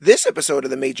This episode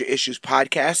of the Major Issues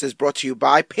Podcast is brought to you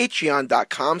by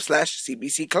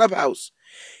patreon.com/CBC Clubhouse.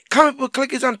 Comic Book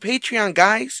Click is on Patreon,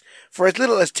 guys. For as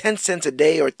little as 10 cents a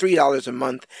day or $3 a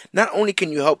month, not only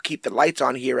can you help keep the lights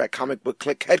on here at Comic Book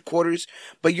Click headquarters,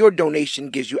 but your donation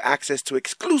gives you access to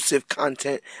exclusive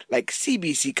content like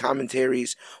CBC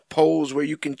commentaries, polls where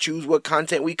you can choose what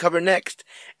content we cover next,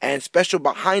 and special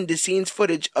behind-the-scenes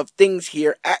footage of things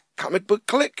here at Comic Book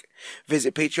Click.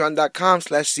 Visit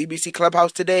patreon.com/CBC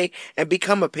Clubhouse today and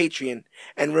become a Patreon.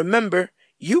 And remember,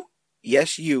 you,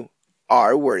 yes you,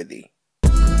 are worthy.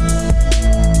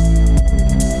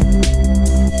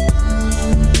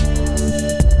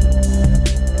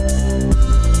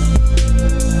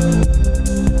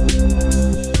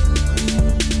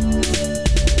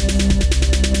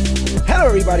 Hello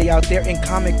everybody out there in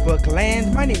comic book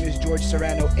land. My name is George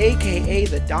Serrano, aka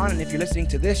The Don, and if you're listening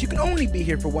to this, you can only be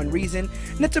here for one reason,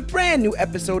 and it's a brand new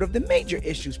episode of the Major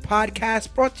Issues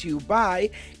Podcast brought to you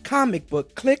by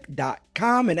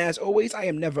comicbookclick.com. And as always, I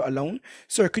am never alone.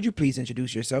 Sir, could you please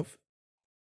introduce yourself?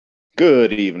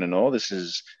 Good evening, all. This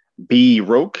is B.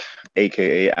 Roke,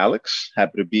 aka Alex.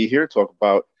 Happy to be here. Talk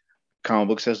about comic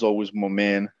books as always, my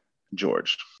man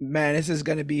George. Man, this is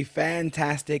going to be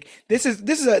fantastic. This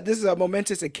is a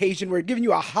momentous occasion. We're giving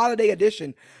you a holiday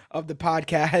edition of the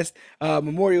podcast,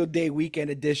 Memorial Day weekend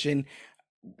edition.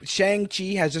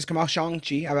 Shang-Chi has just come out.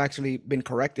 Shang-Chi. I've actually been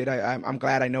corrected. I'm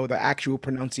glad I know the actual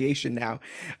pronunciation now.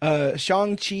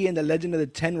 Shang-Chi and the Legend of the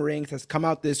Ten Rings has come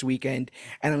out this weekend.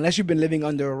 And unless you've been living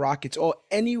under a rock, it's all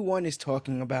anyone is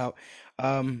talking about.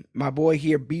 My boy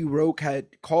here, B. Roke, had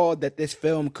called that this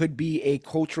film could be a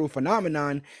cultural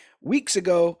phenomenon weeks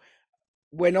ago.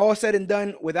 When all said and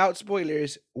done, without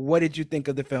spoilers, what did you think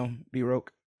of the film, B.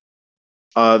 Roke?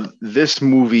 This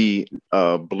movie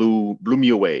blew me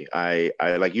away. I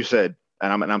like you said,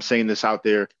 and I'm saying this out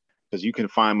there because you can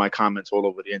find my comments all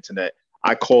over the internet.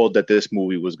 I called that this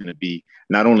movie was going to be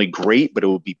not only great, but it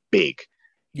would be big.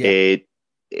 Yeah.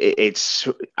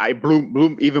 I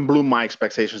blew my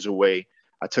expectations away.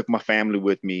 I took my family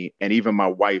with me, and even my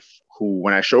wife, who,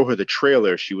 when I showed her the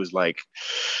trailer, she was like,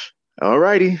 "All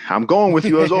righty, I'm going with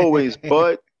you as always."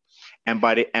 But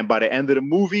by the end of the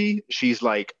movie, she's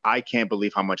like, "I can't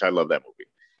believe how much I love that movie."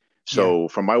 So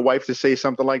for my wife to say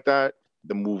something like that,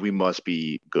 the movie must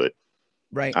be good.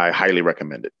 Right. I highly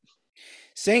recommend it.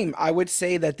 Same. I would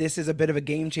say that this is a bit of a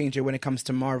game changer when it comes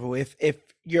to Marvel. If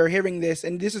you're hearing this,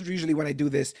 and this is usually when I do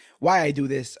this, why I do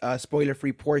this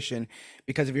spoiler-free portion,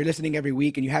 because if you're listening every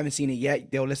week and you haven't seen it yet,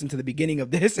 they'll listen to the beginning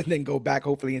of this and then go back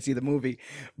hopefully and see the movie.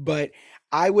 But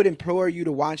I would implore you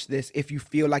to watch this if you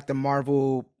feel like the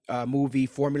Marvel movie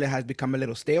formula has become a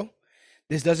little stale.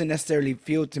 This doesn't necessarily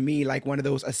feel to me like one of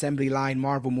those assembly line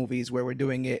Marvel movies where we're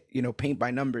doing it, paint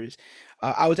by numbers.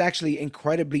 I was actually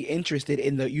incredibly interested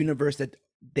in the universe that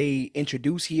they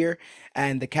introduce here,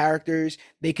 and the characters.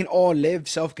 They can all live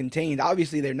self-contained.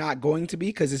 Obviously, they're not going to be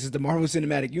because this is the Marvel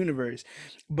Cinematic Universe,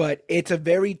 but it's a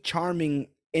very charming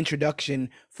introduction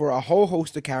for a whole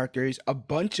host of characters, a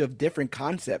bunch of different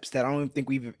concepts that I don't think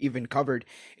we've even covered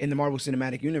in the Marvel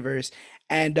Cinematic Universe.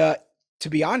 And to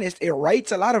be honest, it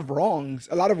rights a lot of wrongs,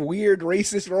 a lot of weird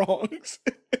racist wrongs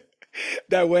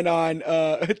that went on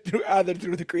either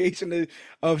through the creation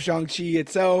of Shang-Chi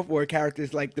itself or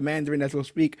characters like the Mandarin, as we'll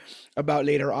speak about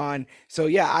later on. So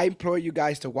yeah, I implore you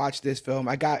guys to watch this film.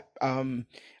 I got a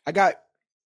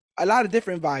lot of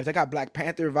different vibes. I got Black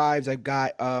Panther vibes. I've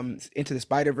got Into the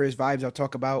Spider-Verse vibes. I'll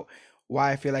talk about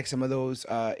why I feel like some of those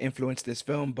influenced this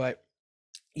film. But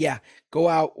yeah, go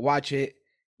out, watch it,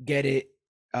 get it.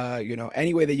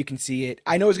 Any way that you can see it.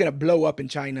 I know it's gonna blow up in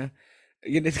China.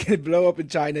 It's gonna blow up in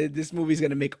China. This movie's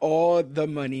gonna make all the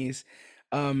monies.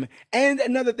 And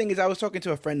another thing is, I was talking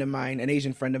to a friend of mine, an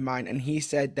Asian friend of mine, and he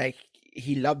said that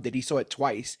he loved it. He saw it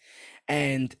twice,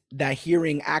 and that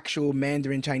hearing actual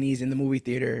Mandarin Chinese in the movie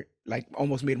theater like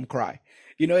almost made him cry.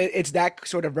 It's that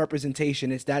sort of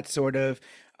representation. It's that sort of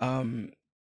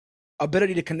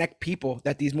ability to connect people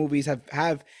that these movies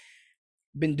have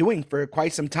been doing for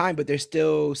quite some time, but there's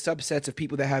still subsets of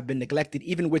people that have been neglected,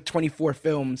 even with 24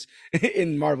 films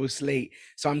in Marvel's slate.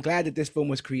 So I'm glad that this film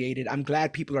was created. I'm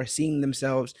glad people are seeing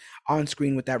themselves on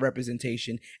screen with that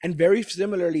representation. And very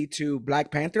similarly to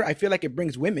Black Panther, I feel like it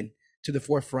brings women to the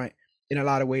forefront in a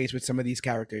lot of ways with some of these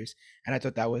characters. And I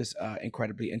thought that was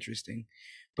incredibly interesting.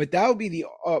 But that'll be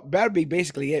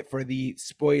basically it for the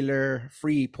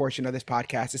spoiler-free portion of this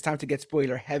podcast. It's time to get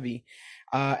spoiler heavy.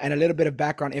 And a little bit of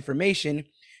background information.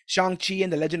 Shang-Chi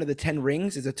and the Legend of the Ten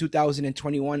Rings is a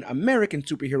 2021 American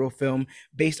superhero film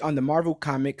based on the Marvel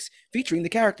Comics featuring the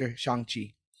character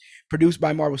Shang-Chi. Produced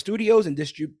by Marvel Studios and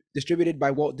distributed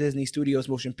by Walt Disney Studios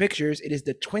Motion Pictures, it is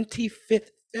the 25th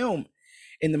film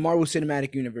in the Marvel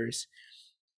Cinematic Universe.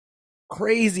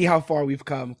 Crazy how far we've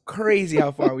come. Crazy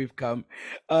how far we've come.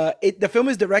 The film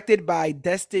is directed by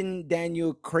Destin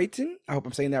Daniel Cretton. I hope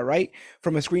I'm saying that right.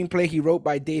 From a screenplay he wrote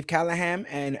by Dave Callahan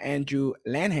and Andrew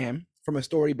Lanham, from a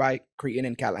story by Cretton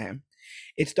and Callahan.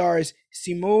 It stars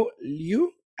Simu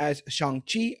Liu as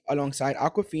Shang-Chi alongside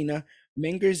Aquafina,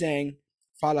 Menger Zhang,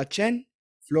 Fala Chen,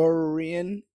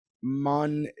 Florian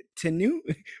Montenu,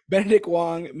 Benedict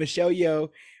Wong, Michelle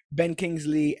Yeoh, Ben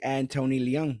Kingsley, and Tony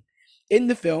Leung. In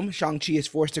the film, Shang-Chi is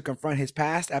forced to confront his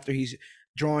past after he's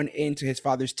drawn into his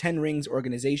father's Ten Rings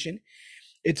organization.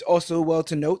 It's also well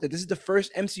to note that this is the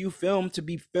first MCU film to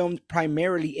be filmed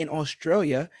primarily in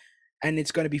Australia, and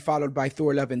it's going to be followed by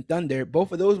Thor: Love and Thunder.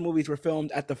 Both of those movies were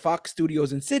filmed at the Fox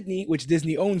Studios in Sydney, which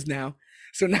Disney owns now.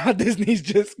 So now Disney's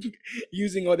just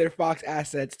using all their Fox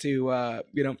assets to,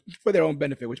 for their own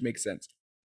benefit, which makes sense.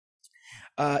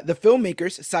 The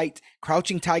filmmakers cite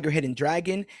Crouching Tiger, Hidden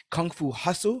Dragon, Kung Fu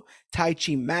Hustle, Tai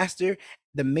Chi Master,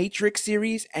 the Matrix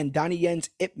series, and Donnie Yen's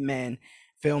Ip Man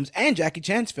films and Jackie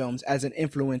Chan's films as an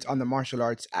influence on the martial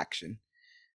arts action.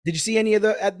 Did you see any of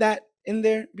that in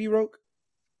there, B-Roke?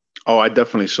 Oh, I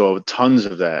definitely saw tons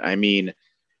of that. I mean,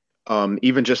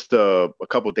 even just a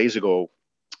couple of days ago,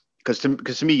 because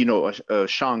to me,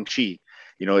 Shang-Chi,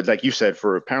 like you said,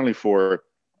 for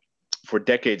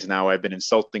decades now, I've been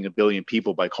insulting a billion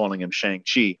people by calling him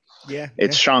Shang-Chi. Yeah,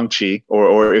 it's Shang-Chi.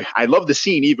 Or I love the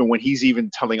scene even when he's even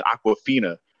telling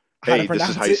Aquafina, hey, this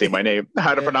is how you say my name,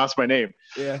 how to pronounce my name.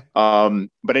 Yeah.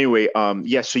 But anyway,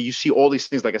 yeah, so you see all these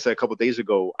things. Like I said, a couple of days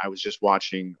ago, I was just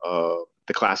watching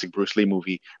the classic Bruce Lee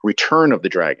movie, Return of the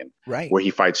Dragon, right, where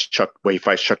he fights Chuck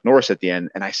Norris at the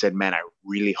end. And I said, man, I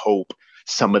really hope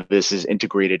some of this is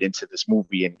integrated into this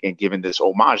movie and given this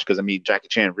homage, because I mean, Jackie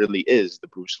Chan really is the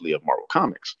Bruce Lee of Marvel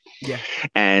Comics. Yeah.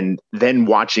 And then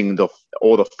watching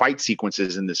all the fight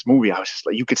sequences in this movie, I was just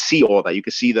like, you could see all that. You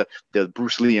could see the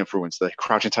Bruce Lee influence, the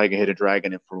Crouching Tiger, Hidden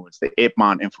Dragon influence, the Ip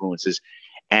Man influences.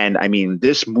 And I mean,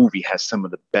 this movie has some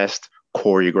of the best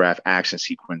choreographed action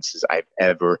sequences I've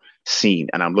ever seen.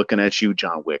 And I'm looking at you,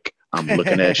 John Wick.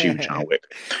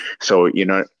 So, you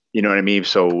know what I mean?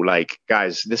 So, like,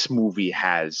 guys, this movie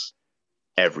has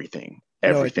everything.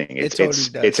 It's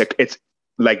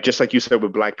like, just like you said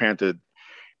with Black Panther,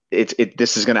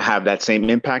 this is going to have that same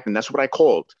impact. And that's what I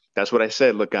called. That's what I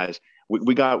said. Look, guys,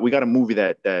 we got a movie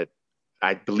that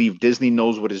I believe Disney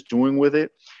knows what it's doing with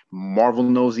it. Marvel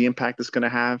knows the impact it's going to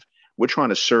have. We're trying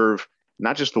to serve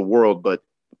not just the world, but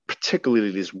particularly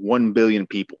these 1 billion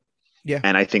people. Yeah.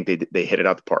 And I think they hit it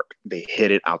out the park.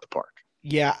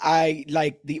 Yeah, I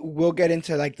like we'll get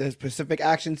into like the specific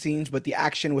action scenes, but the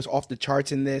action was off the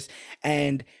charts in this.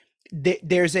 And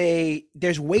there's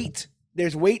weight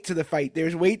to the fight.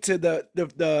 There's weight to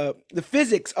the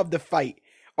physics of the fight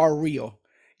are real.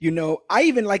 I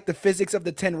even like the physics of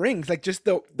the 10 rings, like just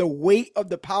the weight of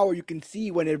the power you can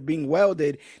see when they're being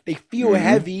welded. They feel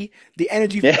heavy. The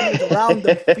energy around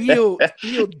them feel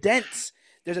dense.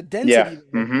 There's a density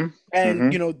there.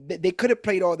 And they could have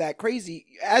played all that crazy.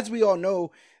 As we all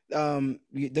know, the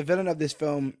villain of this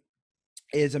film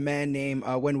is a man named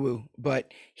Wenwu,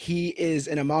 but he is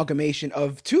an amalgamation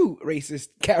of two racist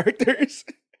characters.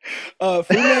 Fu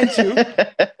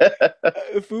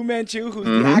Manchu, who's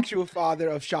the actual father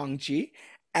of Shang-Chi,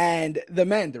 and the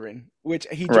Mandarin, which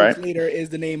he jokes later is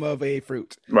the name of a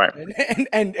fruit, right?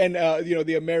 And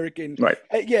the American, right?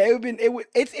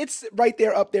 It's right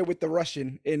there up there with the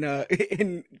Russian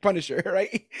in Punisher,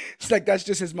 right? It's like that's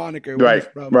just his moniker,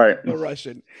 right? The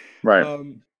Russian,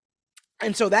 right?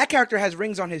 And so that character has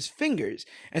rings on his fingers.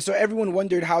 And so everyone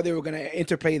wondered how they were going to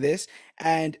interplay this.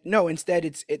 And no,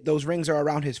 instead, those rings are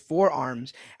around his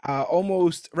forearms,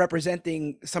 almost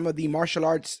representing some of the martial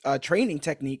arts training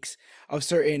techniques of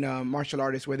certain martial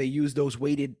artists, where they use those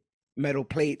weighted metal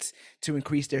plates to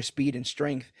increase their speed and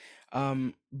strength.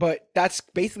 But that's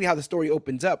basically how the story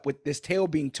opens up, with this tale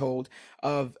being told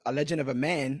of a legend of a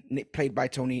man played by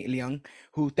Tony Leung,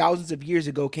 who thousands of years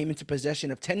ago came into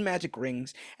possession of 10 magic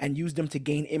rings and used them to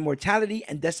gain immortality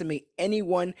and decimate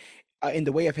anyone in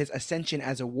the way of his ascension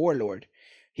as a warlord.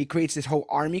 He creates this whole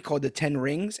army called the 10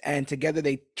 Rings, and together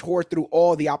they tore through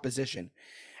all the opposition.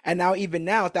 And even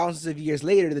now, thousands of years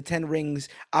later, the 10 Rings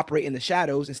operate in the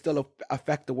shadows and still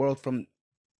affect the world from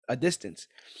a distance.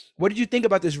 What did you think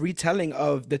about this retelling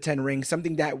of the 10 Rings,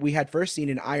 something that we had first seen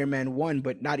in Iron Man 1,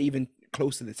 but not even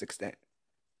close to this extent?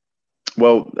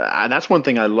 Well, that's one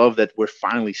thing I love that we're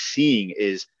finally seeing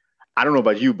is, I don't know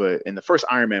about you, but in the first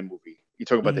Iron Man movie, you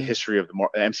talk about the history of the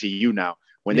MCU now,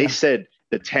 when they said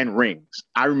the 10 Rings,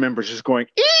 I remember just going,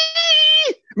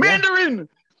 Mandarin!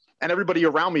 And everybody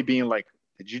around me being like,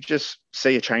 did you just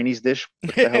say a Chinese dish?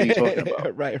 What the hell are you talking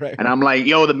about? Right, right, And I'm like,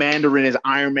 yo, the Mandarin is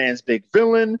Iron Man's big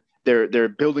villain. They're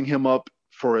building him up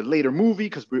for a later movie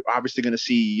because we're obviously going to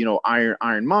see,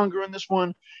 Ironmonger in this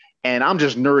one. And I'm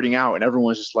just nerding out, and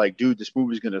everyone's just like, dude, this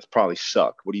movie's going to probably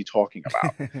suck. What are you talking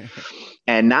about?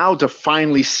 And now to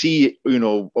finally see,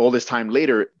 all this time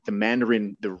later,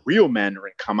 the real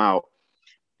Mandarin come out,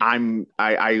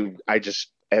 I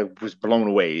was blown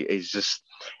away. It's just,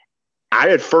 I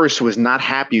at first was not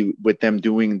happy with them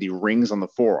doing the rings on the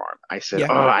forearm. I said, Yeah.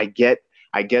 "Oh, I get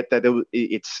that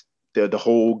it's the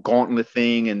whole gauntlet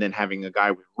thing, and then having a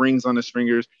guy with rings on his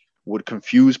fingers would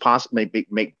confuse possibly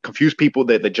make confuse people,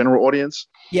 the general audience."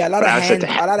 Yeah, But I said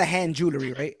a lot of hand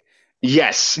jewelry, right?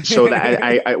 yes. So that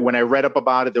I when I read up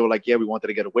about it, they were like, "Yeah, we wanted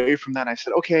to get away from that." I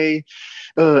said, "Okay,"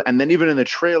 and then even in the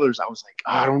trailers, I was like,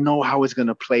 "I don't know how it's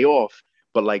gonna play off."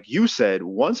 But like you said,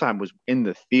 once I was in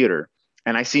the theater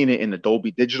and I seen it in the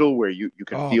Dolby Digital, where you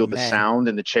can Oh feel the man. sound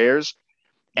in the chairs,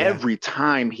 Yeah. every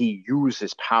time he used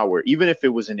his power, even if it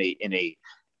was in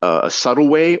a subtle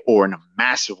way or in a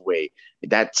massive way,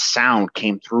 that sound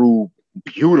came through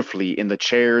beautifully in the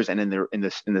chairs and in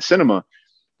the cinema.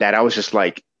 That I was just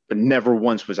like, but never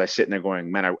once was I sitting there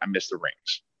going, "Man, I missed the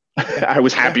rings." Yeah. I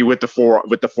was Yeah. happy with the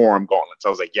forearm gauntlets. I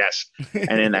was like, yes.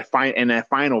 And in that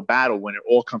final battle, when it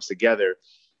all comes together,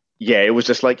 yeah, it was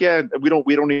just like, yeah, we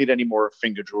don't need any more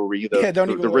finger jewelry. The Yeah, don't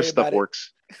the, even the worry wrist stuff about it.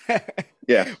 works.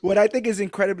 Yeah. What I think is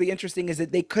incredibly interesting is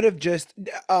that they could have just,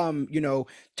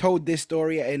 told this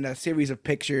story in a series of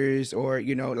pictures or,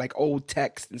 like old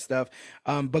text and stuff.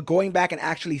 But going back and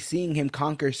actually seeing him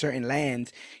conquer certain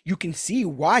lands, you can see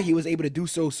why he was able to do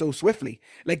so swiftly.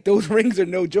 Like those rings are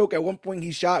no joke. At one point,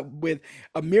 he shot with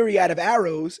a myriad of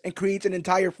arrows and creates an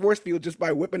entire force field just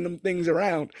by whipping them things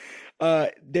around.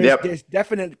 Yep. There's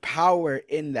definite power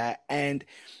in that, and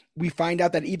we find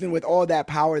out that even with all that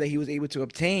power that he was able to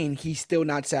obtain, he's still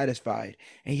not satisfied.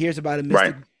 And he hears about a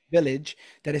Right. mystic village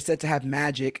that is said to have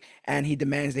magic, and he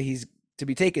demands that he's to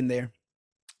be taken there.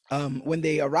 When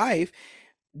they arrive,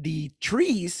 the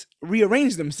trees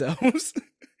rearrange themselves,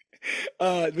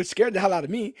 which scared the hell out of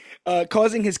me,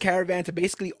 causing his caravan to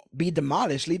basically be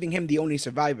demolished, leaving him the only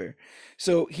survivor.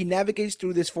 So he navigates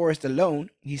through this forest alone.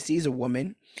 He sees a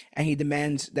woman and he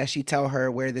demands that she tell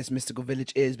her where this mystical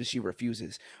village is, but she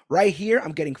refuses. Right here,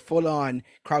 I'm getting full on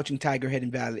Crouching Tiger, Hidden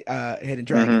Dragon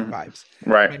Hmm. vibes.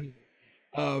 Right. Right.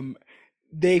 Um,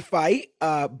 they fight,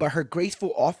 but her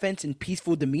graceful offense and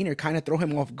peaceful demeanor kind of throw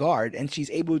him off guard, and she's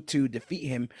able to defeat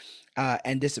him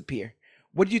and disappear.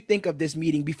 What do you think of this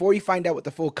meeting before you find out what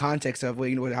the full context of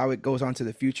how it goes on to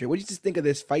the future? What do you just think of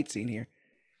this fight scene here?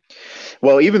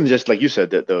 Well, even just like you said,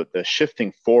 the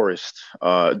shifting forest,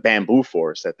 bamboo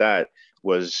forest, that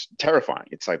was terrifying.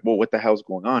 It's like, well, what the hell's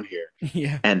going on here?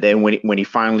 Yeah, And then when he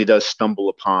finally does stumble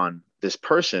upon this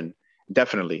person,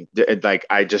 definitely, like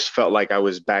I just felt like I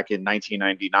was back in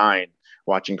 1999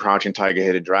 watching Crouching Tiger,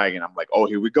 Hidden Dragon. I'm like, oh,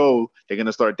 here we go. They're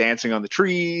gonna start dancing on the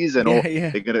trees and yeah, all. yeah,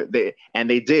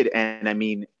 They did, and I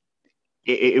mean,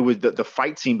 it was the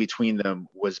fight scene between them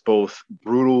was both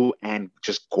brutal and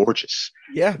just gorgeous.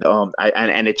 yeah,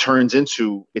 And it turns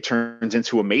into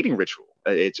a mating ritual.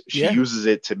 She yeah. uses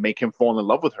it to make him fall in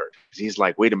love with her. He's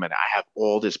like, wait a minute, I have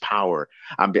all this power.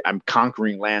 I'm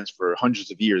conquering lands for hundreds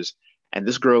of years, and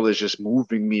this girl is just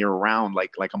moving me around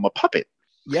like I'm a puppet.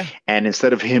 Yeah. And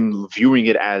instead of him viewing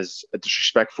it as a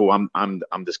disrespectful, I'm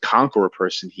this conqueror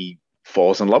person, he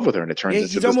falls in love with her, and it Yeah, turns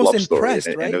into he's this almost love story. impressed,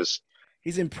 And it right? was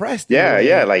He's impressed in a yeah,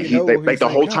 yeah. way, Like like he's the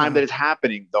like, whole time that ah, it's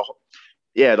happening,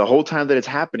 yeah, the whole time that it's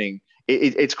happening,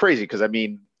 it's crazy because I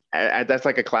mean, that's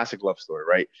like a classic love story,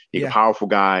 right? You a yeah, powerful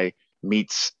guy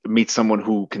meets someone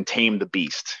who can tame the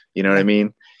beast. You know what I yeah,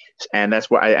 mean? And that's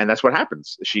what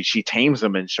happens. She tames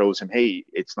him and shows him, hey,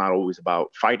 it's not always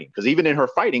about fighting. Because even in her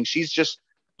fighting, she's just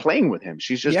playing with him.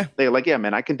 She's just yeah. they're like, yeah,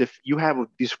 man, you have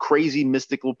these crazy,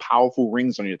 mystical, powerful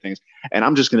rings on your things, and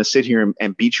I'm just gonna sit here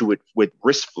and beat you with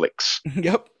wrist flicks,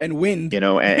 Yep, and wind. and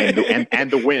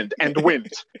the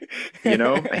wind.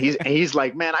 He's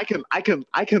like, man, I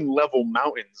can level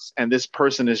mountains, and this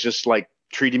person is just like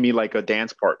treating me like a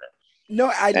dance partner.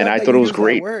 No, I And love I that thought you it was use that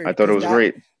great. word I thought it because was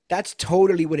great. that's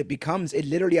totally what it becomes. It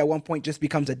literally at one point just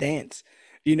becomes a dance.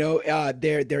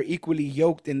 They're equally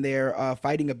yoked in their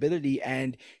fighting ability,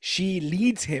 and she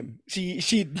leads him.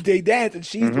 They dance, and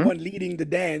she's the Hmm. one leading the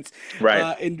dance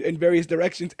Right. in various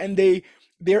directions. And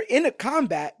they're in a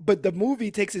combat, but the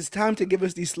movie takes its time to give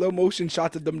us these slow motion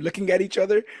shots of them looking at each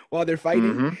other while they're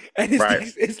fighting, Hmm. and Right.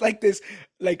 it's like this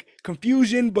like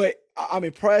confusion, but I'm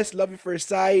impressed, love at first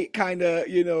sight, kind of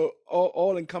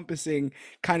all encompassing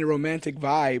kind of romantic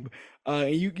vibe.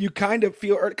 You kind of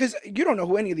feel because you don't know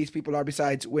who any of these people are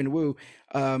besides Win Woo,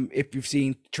 if you've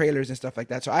seen trailers and stuff like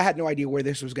that. So I had no idea where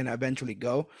this was going to eventually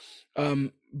go.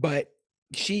 But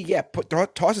she, yeah,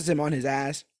 tosses him on his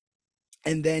ass.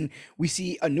 And then we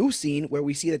see a new scene where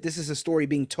we see that this is a story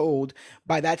being told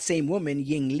by that same woman,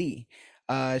 Ying Li.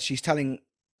 She's telling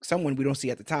someone we don't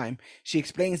see at the time. She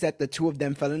explains that the two of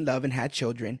them fell in love and had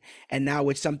children, and now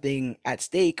with something at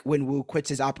stake, Wenwu quits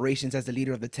his operations as the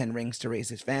leader of the Ten Rings to raise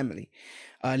his family.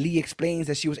 Li explains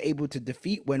that she was able to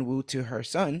defeat Wenwu to her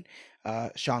son,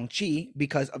 Shang-Chi,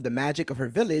 because of the magic of her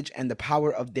village and the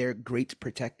power of their great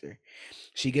protector.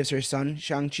 She gives her son,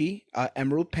 Shang-Chi, an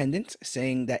emerald pendant,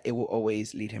 saying that it will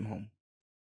always lead him home.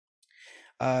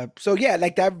 So yeah,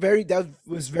 like that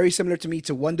was very similar to me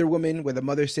to Wonder Woman, where the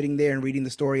mother's sitting there and reading the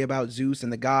story about Zeus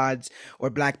and the gods, or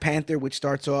Black Panther, which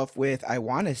starts off with, I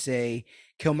want to say,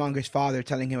 Killmonger's father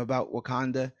telling him about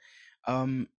Wakanda.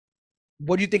 Um,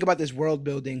 what do you think about this world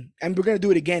building? And we're gonna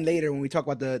do it again later when we talk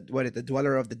about the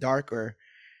Dweller of the Dark, or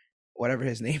whatever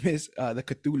his name is, the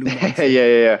Cthulhu Yeah, monster. yeah,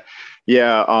 yeah,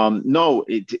 yeah. No,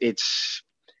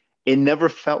 it never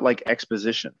felt like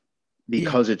exposition Yeah,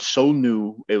 because it's so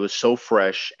new, it was so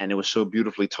fresh, and it was so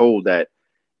beautifully told that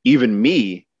even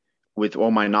me, with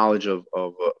all my knowledge of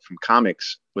from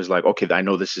comics, was like, okay, I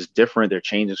know this is different. They're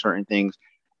changing certain things,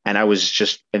 and I was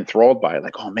just enthralled by it.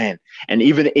 Like, oh man! And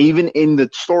even in the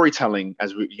storytelling,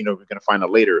 as we're gonna find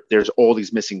out later, there's all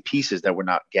these missing pieces that we're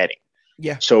not getting.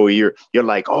 yeah. So you're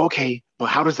like, oh, okay, but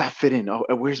how does that fit in? Oh,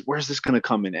 where's this gonna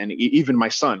come in? And even my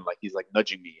son, like, he's like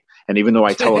nudging me. And even though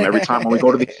I tell him every time when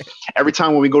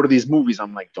we go to these movies,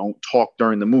 I'm like, don't talk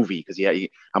during the movie because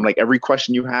I'm like, every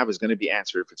question you have is gonna be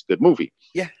answered if it's a good movie.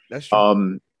 Yeah, that's true.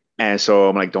 Um, and so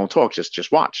I'm like, don't talk,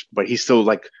 just watch. But he's still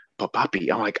like, but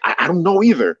papi, I'm like, I don't know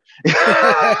either.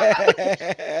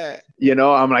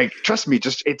 I'm like, trust me,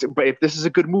 just it's. But if this is a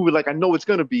good movie, like I know it's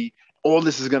gonna be, all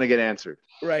this is gonna get answered.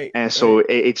 Right, And so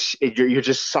right. you're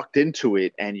just sucked into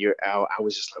it, and I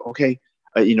was just like, okay,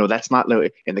 that's not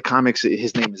like in the comics.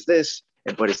 His name is this,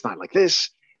 but it's not like this.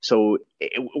 So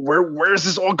where's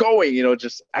this all going?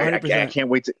 Just I 100%. can't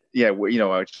wait to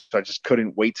I just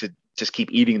couldn't wait to just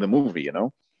keep eating the movie.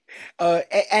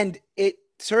 And it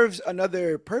serves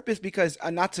another purpose because,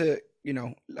 not to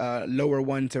lower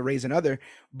one to raise another,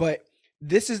 but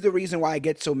this is the reason why I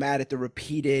get so mad at the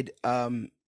repeated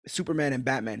Superman and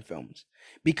Batman films,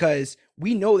 because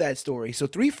we know that story. So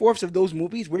three-fourths of those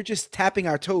movies, we're just tapping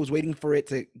our toes, waiting for it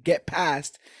to get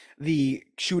past the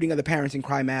shooting of the parents in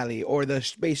Crime Alley or the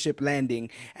spaceship landing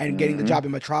and getting the Hmm. job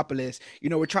in Metropolis.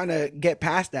 We're trying to get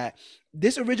past that.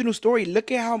 This original story,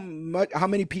 look at how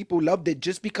many people loved it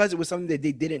just because it was something that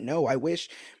they didn't know. I wish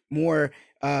more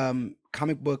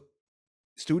comic book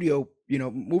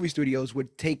movie studios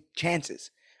would take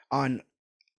chances on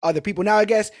other people. Now, I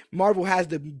guess Marvel has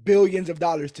the billions of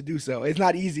dollars to do so. It's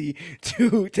not easy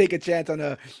to take a chance on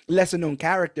a lesser known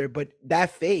character, but that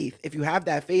faith, if you have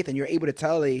that faith and you're able to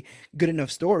tell a good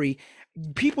enough story,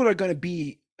 people are going to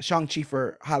be Shang-Chi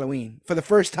for Halloween for the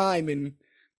first time in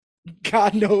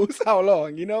God knows how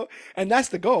long. And that's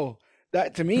the goal.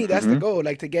 That, to me, that's the Hmm. goal,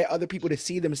 like to get other people to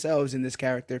see themselves in this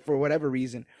character for whatever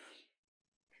reason.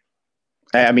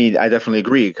 I That's mean, I definitely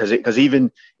agree because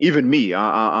even me,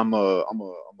 I'm a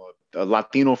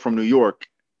Latino from New York,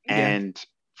 yeah, and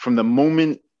from the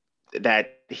moment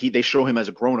that they show him as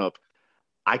a grown up,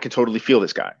 I can totally feel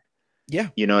this guy. yeah.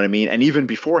 You know what I mean? And even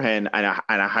beforehand, and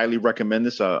I highly recommend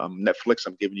this. Netflix,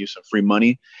 I'm giving you some free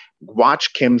money.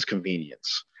 Watch Kim's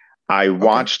Convenience. Okay. I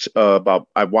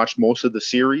watched most of the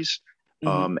series,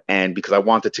 Hmm. and because I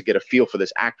wanted to get a feel for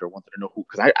this actor, I wanted to know who,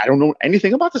 because I don't know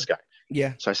anything about this guy.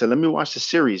 Yeah. So I said, let me watch the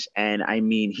series. And I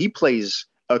mean, he plays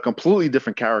a completely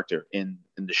different character in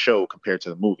the show compared to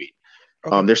the movie.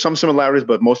 Okay. There's some similarities,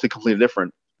 but mostly completely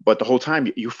different. But the whole time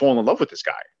you fall in love with this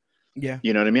guy. Yeah.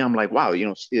 You know what I mean? I'm like, wow,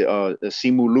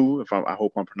 Simu Liu, I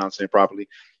hope I'm pronouncing it properly.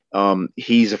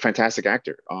 He's a fantastic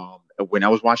actor. When I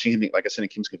was watching him, like I said, in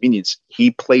Kim's Convenience,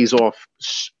 he plays a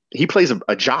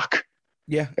jock,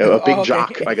 Yeah. a Oh, big okay.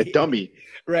 jock, like a dummy,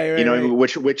 Right, right,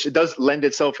 right. which does lend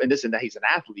itself in this and that he's an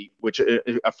athlete. Which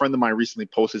a friend of mine recently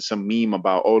posted some meme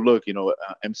about. Oh, look,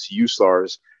 MCU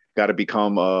stars got to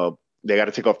become they got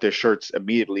to take off their shirts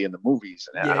immediately in the movies,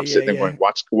 and Yeah, I'm yeah, sitting there yeah.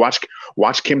 going,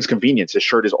 watch Kim's Convenience. His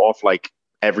shirt is off like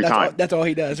every That's all. time. That's all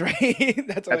he does, right?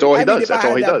 That's all. That's all he I mean, does. if I That's all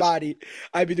had he that does. body,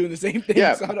 I'd be doing the same thing.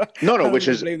 Yeah, So I don't. no, I don't which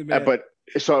even is blame the man. but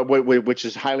so which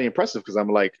is highly impressive because I'm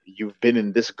like, you've been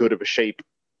in this good of a shape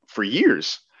for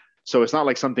years. So it's not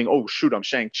like something, oh shoot, I'm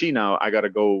Shang-Chi now, I gotta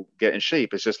go get in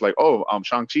shape. It's just like, oh, I'm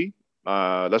Shang-Chi.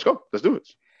 Let's go. Let's do it.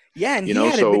 Yeah, and You know,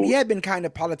 he so had been kind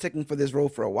of politicking for this role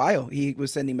for a while. He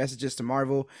was sending messages to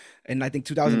Marvel in I think mhm,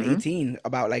 2018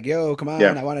 about like, "Yo, come on,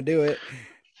 yeah. I want to do it."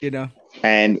 You know.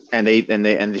 And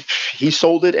he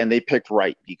sold it, and they picked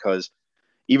right, because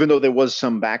even though there was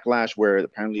some backlash where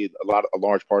apparently a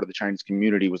large part of the Chinese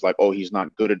community was like, "Oh, he's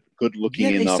not good looking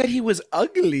Yeah, they enough." said he was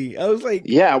ugly. I was like,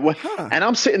 Yeah, well, "Huh." and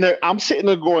I'm sitting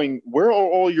there going, "Where are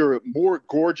all your more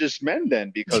gorgeous men then?"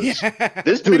 Because Yeah.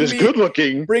 this dude is good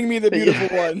looking. Bring me the Yeah.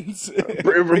 beautiful ones.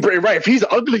 Bring Right. If he's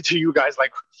ugly to you guys,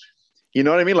 like, you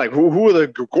know what I mean? Like, who are the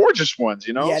gorgeous ones?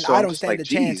 You know? Yeah, and So I I'm don't just stand like, a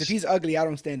chance. If geez, he's ugly, I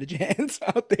don't stand a chance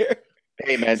out there.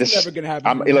 hey man, It's this never gonna happen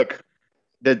I'm for me. look.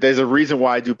 There's a reason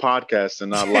why I do podcasts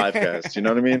and not live casts. You know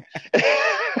what I mean?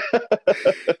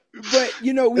 But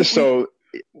you know, So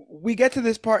we get to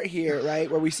this part here, right,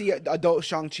 where we see adult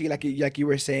Shang-Chi, like you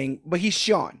were saying, but he's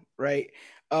Sean, right?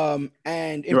 And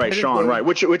in you're right, present Sean, right?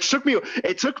 day, Which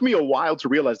took me a while to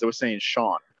realize they were saying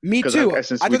Sean, me because too.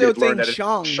 since I we thought they were did learn saying that it's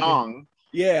Shang. Shang.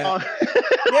 Yeah, Uh,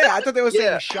 yeah, I thought they were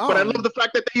saying yeah, but I love Sean. the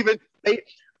fact that they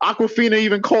Aquafina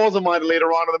even calls him on it later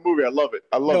on in the movie. I love it.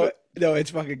 I love No, it. no, it's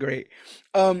fucking great.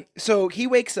 So he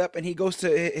wakes up and he goes to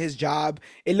his job.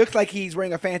 It looks like he's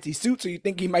wearing a fancy suit, so you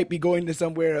think he might be going to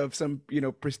somewhere of some,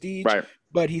 prestige, Right.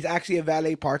 but he's actually a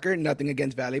valet parker. Nothing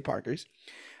against valet parkers.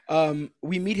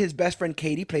 We meet his best friend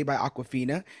Katie, played by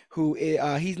Aquafina, who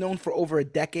he's known for over a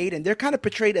decade, and they're kind of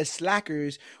portrayed as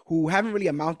slackers who haven't really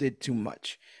amounted to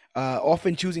much,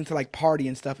 often choosing to like party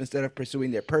and stuff instead of pursuing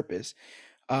their purpose.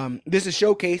 This is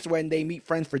showcased when they meet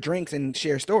friends for drinks and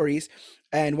share stories,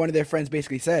 and one of their friends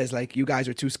basically says, like, "You guys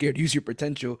are too scared to use your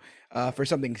potential for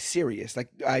something serious." Like,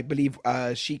 I believe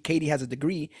Katie has a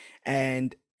degree,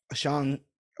 and Sean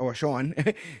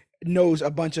knows a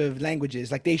bunch of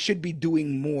languages. Like, they should be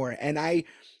doing more. And I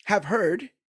have heard,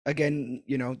 again,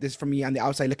 this from me on the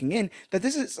outside looking in, that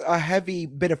this is a heavy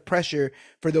bit of pressure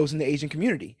for those in the Asian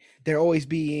community. They're always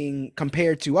being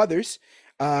compared to others.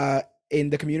 In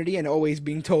the community, and always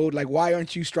being told like, why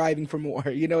aren't you striving for more?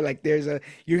 Like,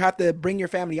 you have to bring your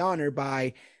family honor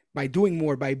by doing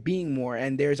more, by being more.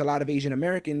 And there's a lot of Asian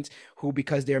Americans who,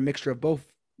 because they're a mixture of both,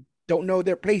 don't know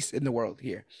their place in the world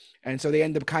here. And so they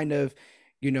end up kind of,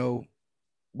 you know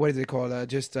what is it called,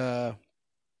 just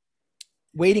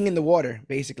wading in the water,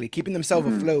 basically keeping themselves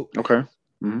afloat, Okay.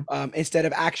 Hmm. instead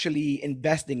of actually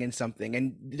investing in something.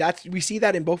 And that's we see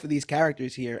that in both of these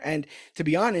characters here. And to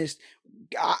be honest,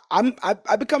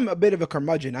 I become a bit of a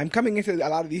curmudgeon. I'm coming into a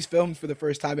lot of these films for the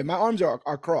first time, and my arms are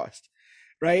crossed.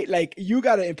 Right, like, you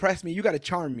got to impress me, you got to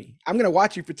charm me. I'm gonna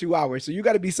watch you for 2 hours, so you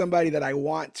got to be somebody that I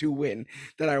want to win,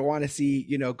 that I want to see,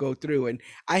 go through. And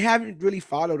I haven't really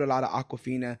followed a lot of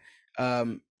Aquafina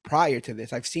prior to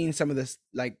this. I've seen some of this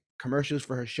like commercials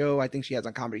for her show. I think she has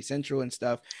on Comedy Central and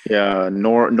stuff. Yeah,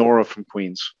 Nora from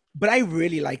Queens. But I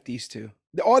really like these two.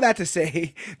 All that to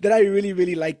say that I really,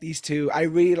 really like these two. I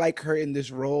really like her in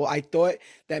this role. I thought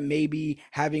that maybe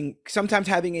sometimes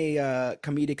having a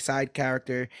comedic side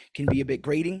character can be a bit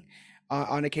grating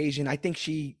on occasion. I think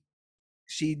she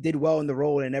did well in the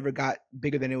role and never got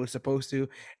bigger than it was supposed to.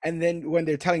 And then when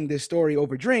they're telling this story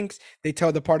over drinks, they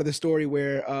tell the part of the story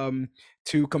where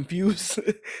to confuse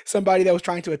somebody that was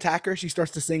trying to attack her, she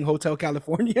starts to sing Hotel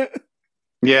California.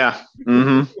 Yeah.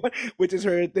 Hmm. Which is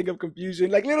her thing of confusion.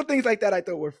 Like, little things like that I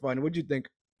thought were fun. What'd you think?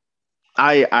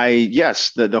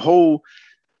 Yes, the whole,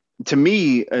 to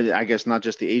me, I guess not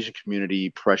just the Asian community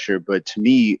pressure, but to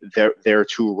me, their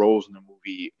two roles in the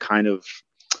movie kind of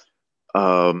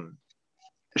um,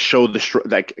 show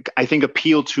like, I think,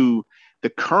 appeal to the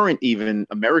current even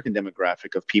American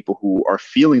demographic of people who are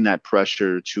feeling that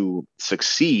pressure to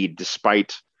succeed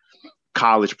despite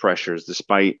college pressures,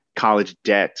 despite college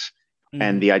debt,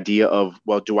 and Hmm. the idea of,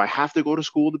 well, do I have to go to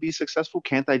school to be successful?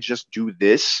 Can't I just do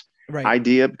this Right.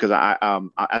 idea? Because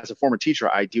as a former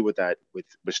teacher, I deal with that with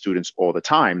students all the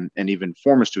time, and even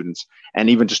former students, and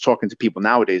even just talking to people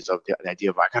nowadays of the idea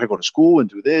of, I got to go to school and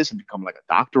do this and become like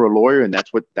a doctor or a lawyer, and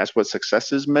that's what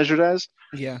success is measured as.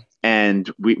 Yeah.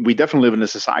 And we definitely live in a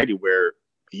society where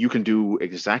you can do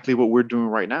exactly what we're doing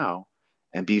right now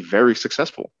and be very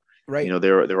successful. Right.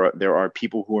 There are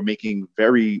people who are making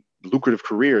very lucrative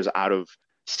careers out of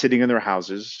sitting in their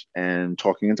houses and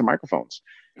talking into microphones,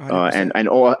 and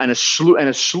 100%.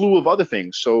 a slew of other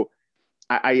things. So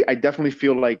I definitely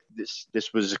feel like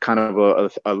this was kind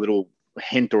of a little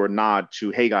hint or a nod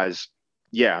to, hey guys,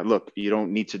 yeah, look, you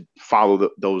don't need to follow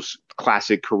those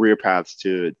classic career paths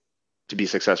to be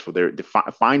successful.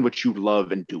 Find what you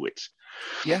love and do it.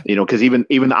 Yeah. Because even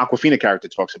the Aquafina character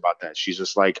talks about that. She's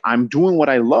just like, I'm doing what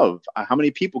I love. How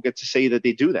many people get to say that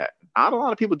they do that? Not a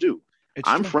lot of people do. It's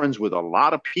I'm true. friends with a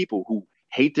lot of people who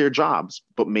hate their jobs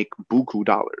but make buku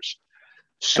dollars.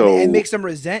 And it So makes them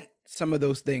resent some of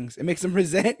those things. It makes them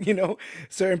resent,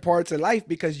 certain parts of life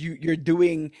because you're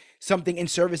doing something in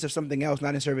service of something else,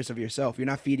 not in service of yourself. You're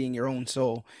not feeding your own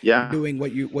soul. You're yeah, doing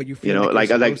what you you feel know, like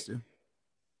you're like supposed to.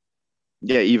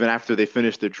 yeah, even after they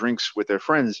finish their drinks with their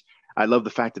friends, I love the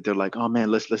fact that they're like, "Oh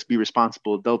man, let's be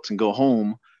responsible adults and go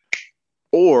home."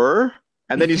 Or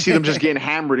and then you see them just getting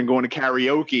hammered and going to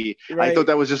karaoke. I thought Right.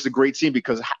 that was just a great scene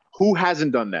because who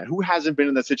hasn't done that? Who hasn't been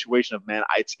in that situation of man?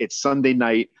 It's Sunday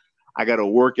night. I got to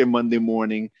work in Monday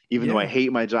morning, even though I Yeah.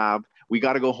 hate my job. We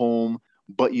got to go home.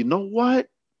 But you know what?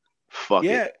 Fuck it.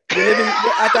 Yeah, you're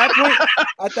at that point.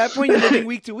 At that point, you're living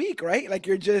week to week, right? Like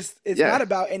you're just. It's not Yeah,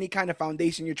 about any kind of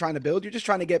foundation you're trying to build. You're just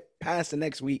trying to get past the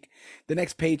next week, the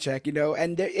next paycheck,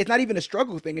 And it's not even a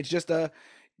struggle thing. It's just a.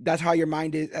 That's how your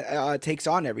mind takes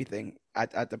on everything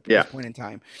this yeah. point in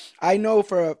time. I know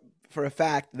for a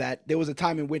fact that there was a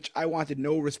time in which I wanted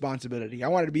no responsibility. I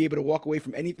wanted to be able to walk away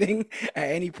from anything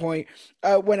at any point.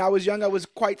 When I was young, I was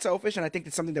quite selfish, and I think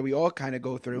it's something that we all kind of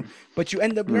go through. But you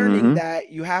end up learning Mm-hmm.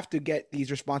 that you have to get these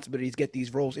responsibilities, get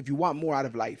these roles. If you want more out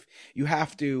of life, you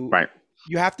have to Right.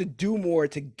 you have to do more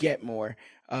to get more.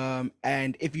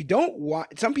 And if you don't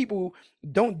want, some people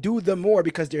don't do the more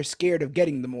because they're scared of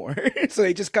getting the more. So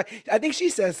they just cut. I think she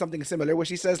says something similar where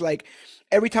she says like,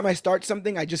 every time I start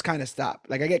something, I just kind of stop.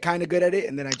 Like I get kind of good at it,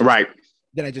 and Right.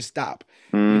 then I just stop.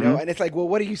 Mm-hmm. And it's like, well,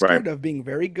 what are you Right. scared of? Being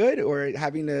very good, or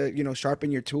having to, sharpen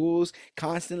your tools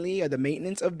constantly, or the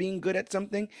maintenance of being good at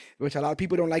something, which a lot of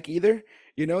people don't like either.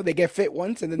 They get fit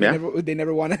once and then Yeah. they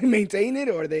never want to maintain it,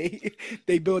 or they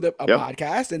they build up a Yep.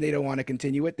 podcast and they don't want to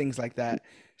continue it, things like that.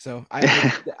 So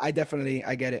I definitely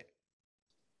I get it.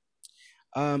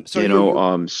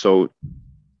 So So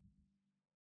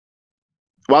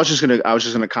well, I was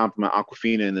just gonna compliment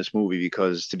Aquafina in this movie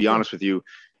because, to be yeah, honest with you,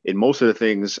 in most of the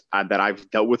things that I've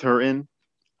dealt with her in,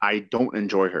 I don't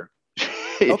enjoy her.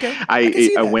 okay, I can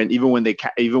see I that. went even when they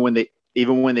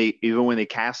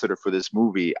casted her for this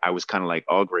movie, I was kind of like,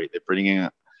 oh great, they're bringing in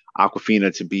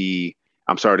Aquafina to be,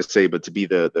 I'm sorry to say, but to be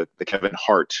the Kevin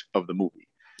Hart of the movie.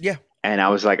 Yeah, And I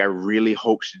was like, I really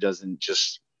hope she doesn't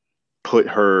just put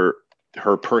her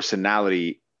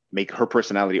personality, make her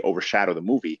personality overshadow the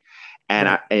movie.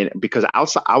 right. And because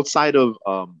outside of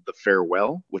the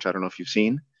farewell, which I don't know if you've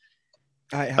seen,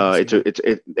 I haven't seen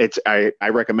it. I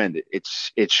recommend it.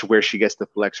 It's where she gets to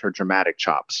flex her dramatic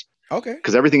chops Okay.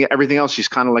 because everything else she's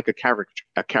kind of like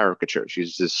a caricature.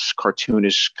 She's this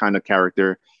cartoonish kind of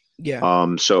character.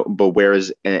 Yeah. So but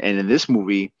whereas and in this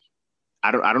movie, I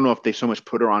don't know if they so much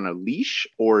put her on a leash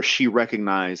or she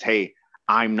recognized, hey,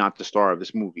 I'm not the star of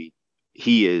this movie.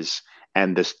 He is,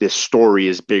 and this story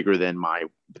is bigger than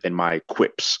my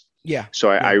quips. Yeah.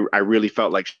 So Yeah. I really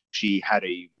felt like she had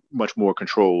a much more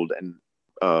controlled and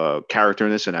character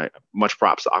in this, and much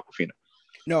props to Aquafina.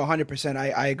 No, 100%.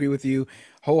 I agree with you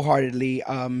wholeheartedly.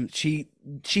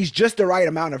 She's just the right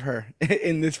amount of her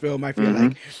in this film, I feel Mm-hmm.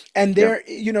 like. And Yeah,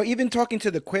 there, even talking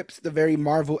to the quips, the very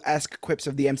Marvel-esque quips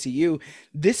of the MCU,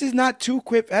 this is not too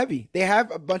quip heavy. They have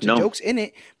a bunch of no, jokes in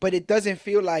it, but it doesn't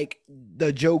feel like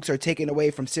the jokes are taken away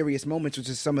from serious moments, which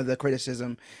is some of the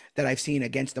criticism that I've seen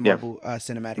against the yeah, Marvel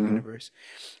Cinematic mm-hmm. Universe.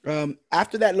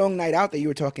 After that long night out that you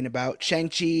were talking about,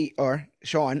 Shang-Chi or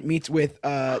Sean meets with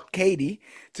Katie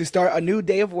to start a new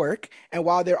day of work. And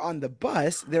while they're on the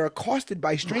bus, they're accosted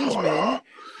by strange men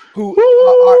who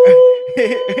are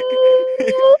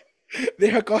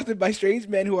they're accosted by strange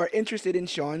men who are interested in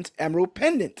Sean's emerald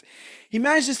pendant. He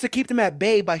manages to keep them at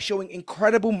bay by showing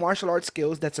incredible martial arts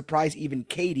skills that surprise even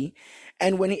Katie.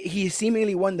 And when he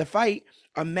seemingly won the fight,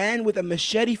 a man with a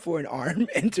machete for an arm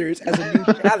enters as a new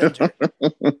challenger.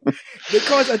 They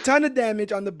cause a ton of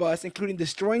damage on the bus, including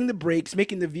destroying the brakes,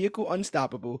 making the vehicle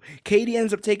unstoppable. Katie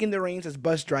ends up taking the reins as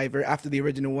bus driver after the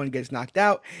original one gets knocked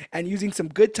out, and using some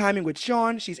good timing with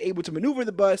Sean, she's able to maneuver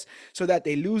the bus so that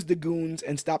they lose the goons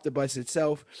and stop the bus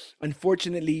itself.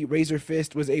 Unfortunately, Razor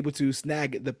Fist was able to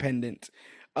snag the pendant.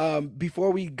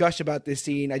 Before we gush about this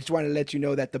scene, I just want to let you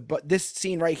know that this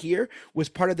scene right here was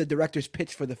part of the director's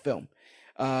pitch for the film,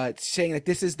 saying that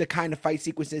this is the kind of fight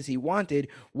sequences he wanted,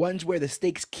 ones where the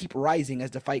stakes keep rising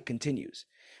as the fight continues.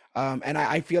 And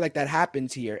I feel like that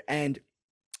happens here. And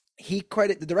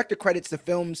the director credits the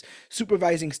film's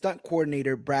supervising stunt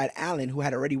coordinator, Brad Allen, who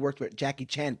had already worked with Jackie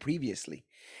Chan previously,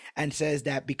 and says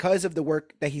that because of the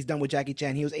work that he's done with Jackie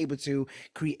Chan, he was able to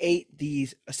create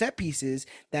these set pieces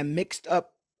that mixed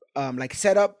up like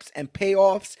setups and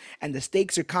payoffs, and the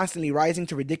stakes are constantly rising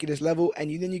to ridiculous level, and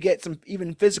then you get some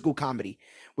even physical comedy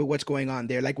with what's going on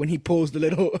there, like when he pulls the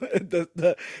little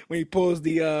when he pulls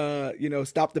the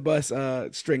stop the bus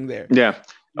string there. yeah.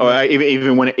 Oh, Yeah,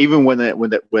 even when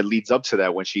it leads up to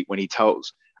that, when he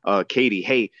tells Katie,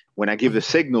 hey, when I give the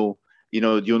signal,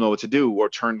 you'll know what to do, or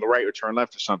turn right or turn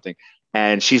left or something.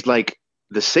 And she's like,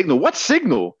 the signal? What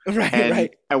signal? Right, And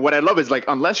right. what I love is like,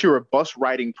 unless you're a bus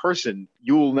riding person,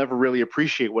 you will never really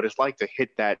appreciate what it's like to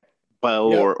hit that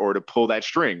bell Yep. or to pull that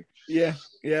string. Yeah,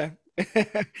 yeah.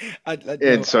 And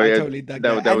No, so I yeah, totally dug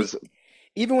that that. that And was.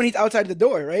 even when he's outside the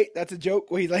door, right? That's a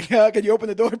joke where he's like, "Can you open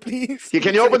the door, please?" Can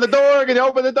He's you open like, the door? Can you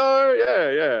open the door?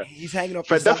 Yeah, yeah. he's hanging off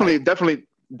the But definitely, side.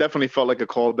 definitely felt like a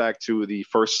callback to the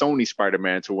first Sony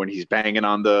Spider-Man, to when he's banging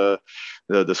on the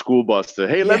school bus to,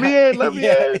 hey, Yeah, let me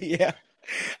yeah, in. yeah.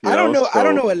 You know, I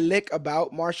don't so know a lick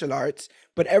about martial arts,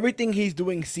 but everything he's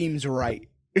doing seems right.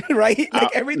 Right? Like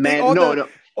everything, man, no, no.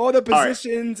 all the All right,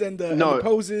 positions and the no.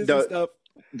 poses and The stuff.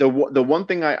 the one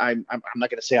thing I'm not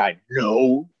gonna say I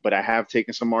know, but I have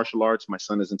taken some martial arts. My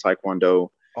son is in Taekwondo.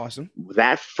 Awesome.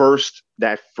 That first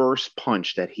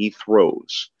punch that he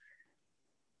throws,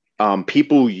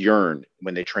 people yearn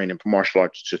when they train in martial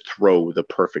arts to throw the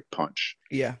perfect punch.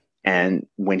 Yeah. And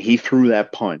when he threw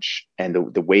that punch, and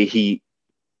the way he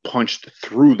punched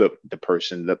through the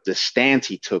person, the stance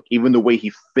he took, even the way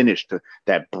he finished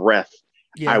that breath,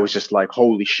 I Yeah. was just like,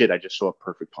 holy shit, I just saw a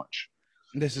perfect punch.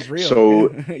 This is real.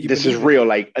 So Yeah. You this is believe it. real,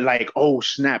 like oh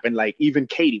snap. And like, even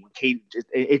Katie, when Katie,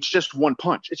 it's just one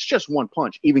punch. It's just one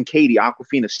punch. Even Katie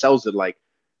Aquafina sells it like,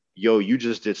 yo, you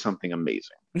just did something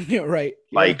amazing. Yeah, right.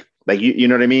 Yeah. Like you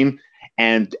know what I mean?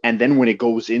 And then when it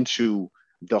goes into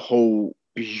the whole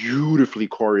beautifully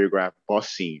choreographed bus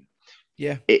scene,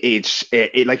 Yeah.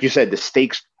 like you said, the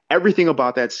stakes, everything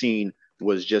about that scene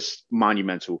was just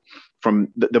monumental. From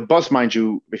the bus, mind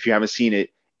you, if you haven't seen it,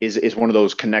 is one of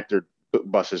those connector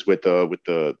buses with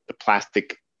the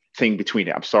plastic thing between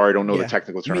it. I'm sorry, I don't know the Yeah.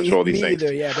 technical terms for Me all these me things.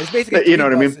 either. Yeah. But it's basically You three know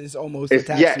what I mean? buses almost It's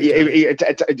attached yeah, to each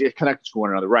other. it connects to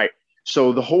one another, right?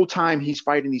 So the whole time he's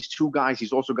fighting these two guys,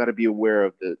 he's also got to be aware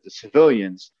of the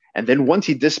civilians. And then once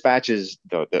he dispatches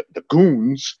the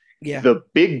goons, Yeah. the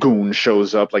big goon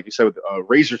shows up, like you said, with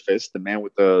Razor Fist,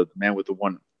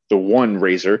 the one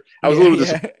razor. I was a Yeah. little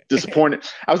Yeah. disappointed.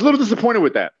 I was a little disappointed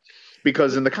with that,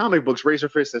 because in the comic books, Razor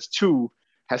Fist has two,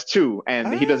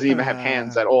 and he doesn't even have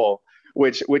hands Ah. at all,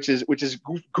 which is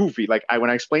goofy. Like, when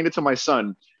I explained it to my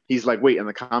son, he's like, "Wait, in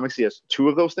the comics he has two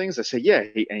of those things?" I said, "Yeah."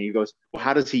 And he goes, "Well,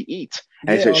 how does he eat?" And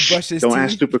I Yeah, said, or "Shh, brush his don't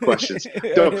ask teeth. stupid questions.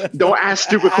 Don't Yeah, don't stuff. ask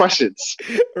stupid questions.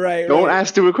 Right, Don't right.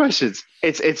 ask stupid questions."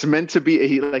 It's meant to be,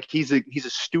 he's a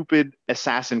stupid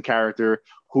assassin character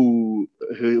who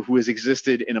has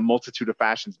existed in a multitude of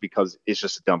fashions, because it's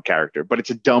just a dumb character, but it's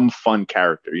a dumb fun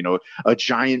character. A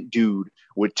giant dude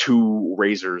with two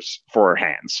razors for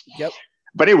hands. Yep.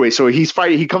 But anyway, so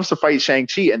he comes to fight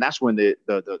Shang-Chi, and that's when the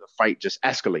fight just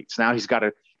escalates. Now he's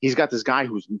got this guy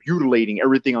who's mutilating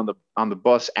everything on the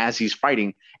bus as he's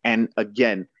fighting. And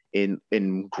again,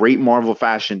 in great Marvel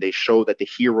fashion, they show that the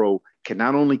hero can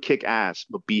not only kick ass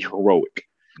but be heroic.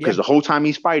 Because Yeah. the whole time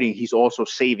he's fighting, he's also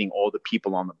saving all the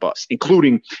people on the bus,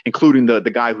 including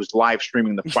the guy who's live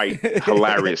streaming the fight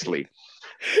hilariously.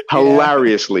 Yeah.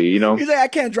 Hilariously, He's like, I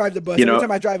can't drive the bus. you Every know,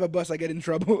 time I drive a bus, I get in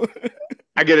trouble.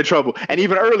 I get in trouble. And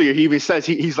even earlier, he even says,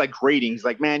 he's like grading. He's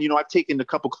like, man, I've taken a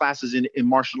couple classes in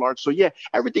martial arts. So yeah,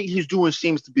 everything he's doing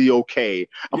seems to be okay.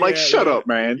 I'm like, Yeah, shut yeah, up,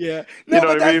 man. yeah. You No, know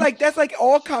but what I mean? that's like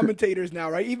all commentators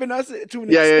now, right? Even us to an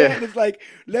Yeah, yeah, extent. yeah. It's like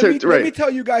let me Right. tell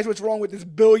you guys what's wrong with this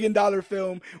 $1 billion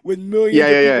film with millions Yeah,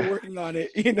 of yeah, people yeah. working on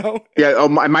it. You know? Yeah. Oh,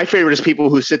 my favorite is people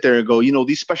who sit there and go,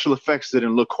 these special effects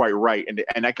didn't look quite right.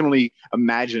 And I can only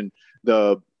imagine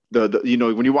the,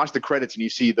 when you watch the credits and you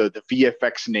see the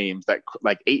VFX names, that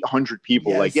like 800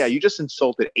 people, like, yeah, Yes. you just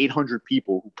insulted 800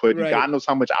 people who put in Right. God knows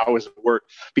how much hours of work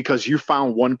because you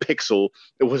found one pixel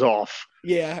that was off.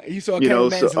 Yeah. You saw a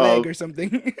cameraman's So leg or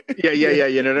something. yeah, yeah, Yeah. yeah.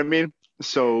 You know what I mean?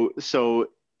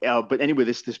 But anyway,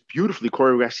 this beautifully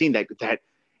choreographed scene that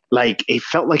like, it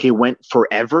felt like it went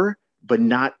forever, but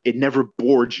not. It never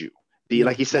bored you.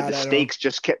 Like No, you said, not at all.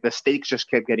 the stakes just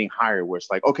kept getting higher. Where it's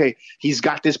like, okay, he's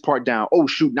got this part down. Oh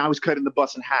shoot, now he's cutting the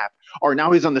bus in half, or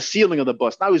now he's on the ceiling of the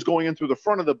bus. Now he's going in through the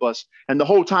front of the bus, and the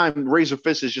whole time Razor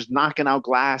Fist is just knocking out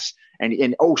glass.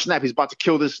 And oh snap, he's about to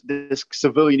kill this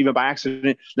civilian even by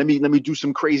accident. Let me do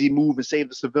some crazy move and save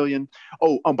the civilian.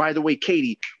 Oh, by the way,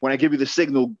 Katie, when I give you the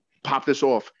signal, pop this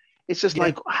off. It's just Yeah.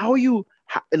 like, how are you,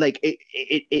 like,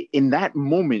 in that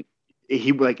moment,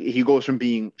 he goes from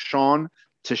being Sean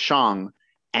to Shang,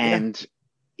 Yeah. and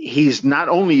he's not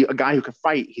only a guy who can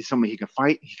fight, he's somebody he can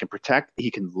fight, he can protect,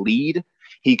 he can lead,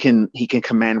 he can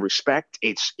command respect.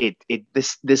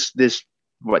 This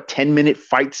what 10-minute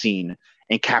fight scene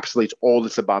encapsulates all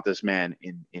that's about this man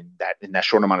in that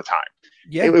short amount of time.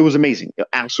 Yeah. It was amazing,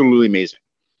 absolutely amazing.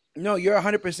 No, you're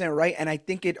 100% right. And I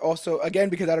think it also, again,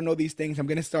 because I don't know these things, I'm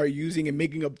going to start using and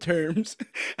making up terms.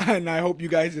 And I hope you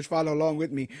guys just follow along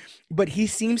with me. But he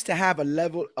seems to have a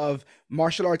level of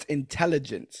martial arts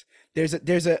intelligence.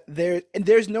 And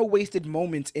there's no wasted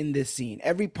moments in this scene.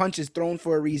 Every punch is thrown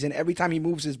for a reason. Every time he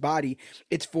moves his body,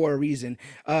 it's for a reason.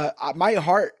 My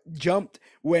heart jumped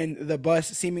when the bus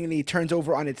seemingly turns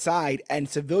over on its side and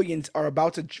civilians are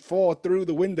about to fall through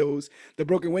the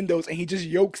broken windows, and he just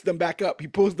yokes them back up. He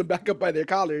pulls them back up by their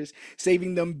collars,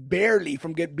 saving them barely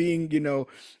from being,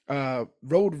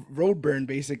 road burn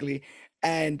basically.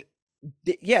 And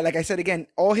yeah, like I said again,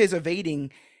 all his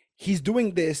evading, he's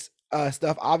doing this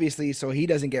stuff obviously so he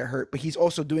doesn't get hurt, but he's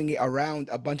also doing it around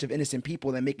a bunch of innocent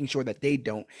people and making sure that they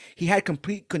don't. He had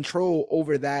complete control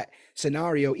over that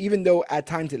scenario, even though at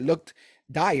times it looked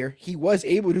dire. He was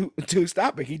able to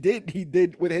stop it. He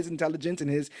did with his intelligence and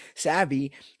his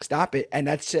savvy stop it, and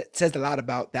that says a lot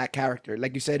about that character.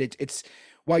 Like you said, it's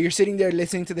while you're sitting there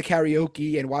listening to the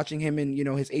karaoke and watching him in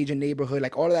his Asian neighborhood,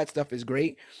 like all of that stuff is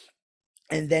great.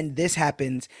 And then this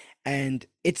happens, and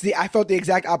I felt the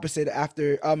exact opposite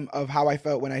after of how I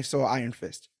felt when I saw Iron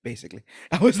Fist. Basically,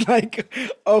 I was like,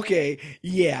 okay,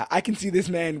 yeah, I can see this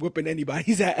man whooping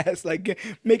anybody's ass. Like,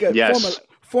 make a Yes.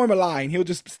 form a line. He'll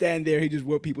just stand there. He just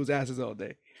whoop people's asses all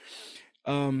day.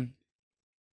 Um,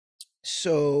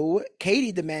 so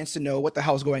Katie demands to know what the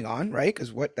hell's going on, right?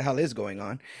 Because what the hell is going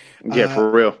on? Yeah, Uh, for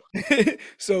real.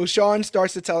 so Sean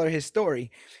starts to tell her his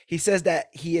story. He says that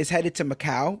he is headed to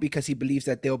Macau because he believes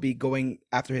that they'll be going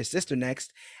after his sister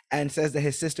next, and says that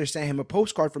his sister sent him a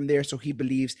postcard from there, so he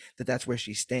believes that that's where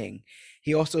she's staying.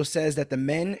 He also says that the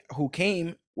men who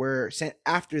came were sent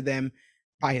after them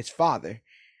by his father.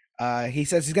 He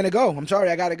says he's gonna go. I'm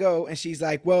sorry, I gotta go. And she's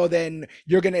like, "Well, then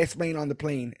you're gonna explain on the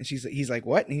plane." And he's like,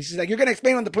 "What?" And she's like, "You're gonna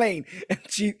explain on the plane." And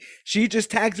she just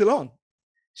tags along.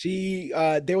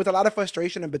 There was a lot of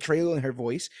frustration and betrayal in her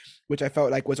voice, which I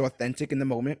felt like was authentic in the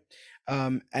moment.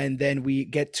 And then we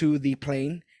get to the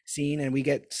plane scene, and we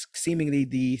get seemingly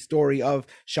the story of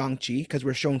Shang-Chi, because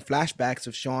we're shown flashbacks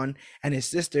of Sean and his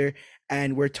sister,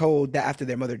 and we're told that after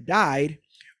their mother died,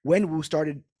 Wenwu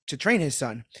started to train his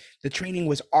son. The training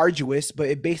was arduous, but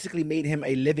it basically made him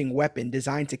a living weapon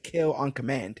designed to kill on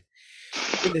command.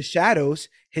 In the shadows,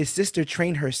 his sister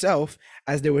trained herself,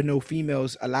 as there were no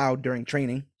females allowed during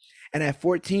training. And at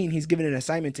 14, he's given an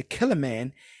assignment to kill a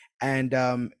man.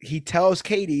 And he tells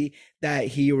Katie that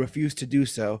he refused to do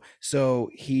so. So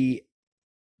he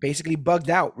basically bugged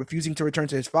out, refusing to return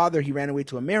to his father. He ran away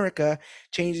to America,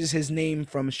 changes his name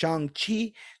from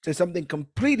Shang-Chi to something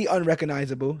completely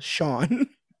unrecognizable, Sean.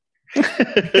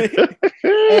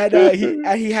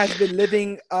 And he has been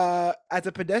living as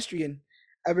a pedestrian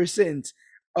ever since.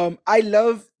 I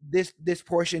love this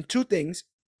portion. Two things.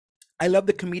 I love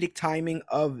the comedic timing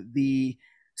of the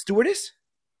stewardess.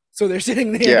 So they're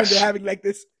sitting there and they're Yes. having like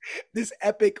this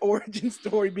epic origin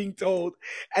story being told,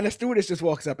 and a stewardess just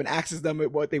walks up and asks them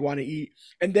what they want to eat,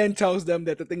 and then tells them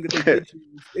that the thing that they did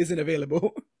choose isn't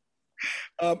available.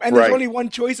 And there's Right. only one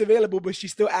choice available, but she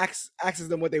still asks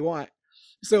them what they want.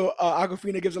 So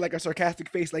Aquafina gives her like a sarcastic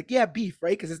face, like, "Yeah, beef,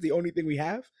 right? Because it's the only thing we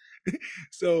have."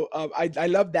 So I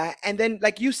love that. And then,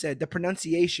 like you said, the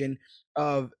pronunciation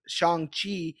of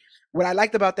Shang-Chi. What I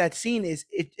liked about that scene is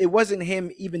it wasn't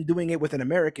him even doing it with an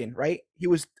American, right? He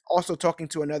was also talking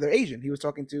to another Asian. He was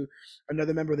talking to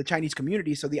another member of the Chinese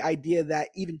community. So the idea that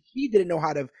even he didn't know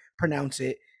how to pronounce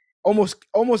it almost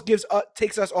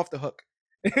takes us off the hook.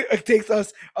 It takes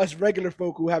us regular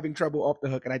folk who are having trouble off the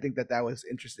hook, and I think that was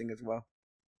interesting as well.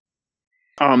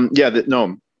 Yeah.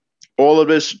 No. All of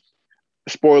this.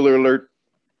 Spoiler alert.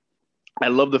 I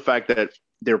love the fact that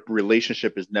their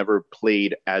relationship is never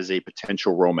played as a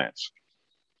potential romance.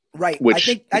 Right. I Which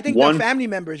think I think the one? family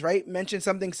members, right, mentioned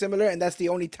something similar, and that's the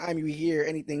only time you hear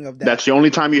anything of that. That's the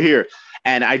only time you hear.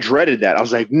 And I dreaded that. I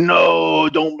was like, no,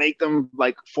 don't make them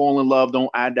like fall in love. Don't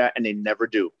add that. And they never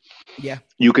do. Yeah.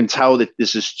 You can tell that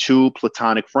this is two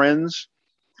platonic friends.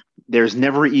 There's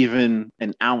never even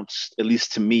an ounce, at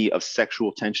least to me, of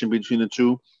sexual tension between the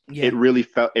two. Yeah. It really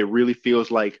feels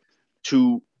like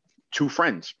two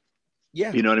friends.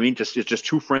 Yeah. You know what I mean? It's just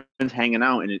two friends hanging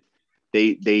out, and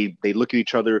they look at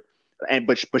each other, and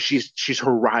but she's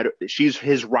her ride, she's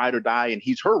his ride or die, and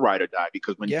he's her ride or die,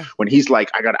 because Yeah. when he's like,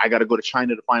 I got to go to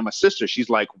China to find my sister, she's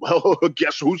like, well,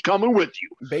 guess who's coming with you?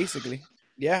 Basically.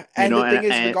 Yeah. You And know, the thing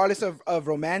is, and regardless of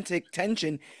romantic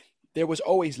tension, there was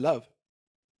always love.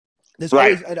 There's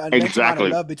right, always an immense amount of exactly,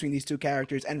 love between these two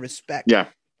characters and respect. yeah,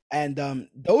 And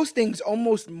those things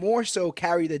almost more so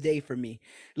carry the day for me.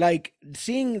 Like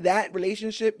seeing that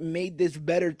relationship made this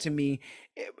better to me,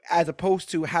 as opposed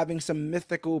to having some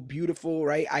mythical, beautiful,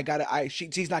 right?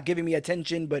 She's not giving me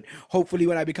attention, but hopefully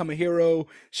when I become a hero,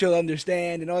 she'll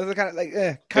understand and all that kind of like,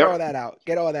 cut all Yep, that out,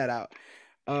 get all that out.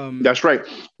 Um, that's right.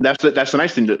 That's the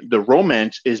nice thing. The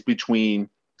romance is between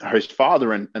his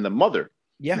father and the mother,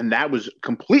 yeah, and that was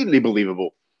completely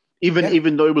believable, even yeah.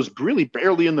 even though it was really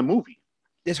barely in the movie.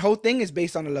 This whole thing is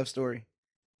based on a love story,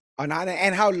 and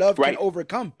how love can Right,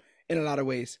 overcome in a lot of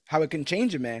ways, how it can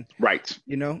change a man. right.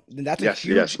 You know, then that's a Yes,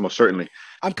 huge. yes, most certainly.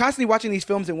 I'm constantly watching these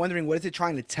films and wondering what is it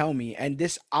trying to tell me. And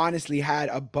this honestly had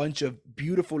a bunch of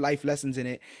beautiful life lessons in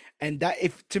it. And that,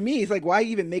 if to me, it's like, why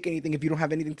even make anything if you don't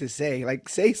have anything to say? Like,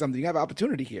 say something. You have an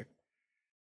opportunity here.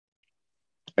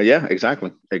 Yeah,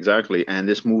 exactly, exactly. And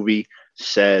this movie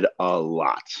said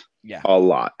Yeah. a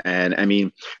lot. And I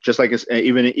mean, just like it's,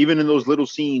 even in those little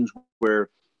scenes where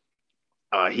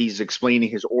he's explaining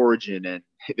his origin, and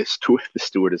the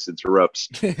stewardess interrupts.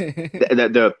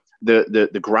 The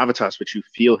gravitas which you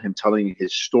feel him telling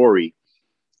his story,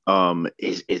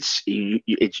 is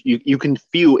you can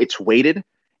feel it's weighted,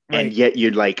 and Right. yet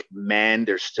you're like, man,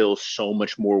 there's still so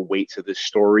much more weight to this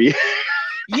story.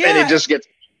 And Yeah.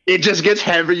 it just gets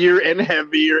heavier and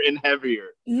heavier and heavier.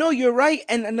 No, you're right.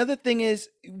 And another thing is,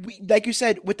 like you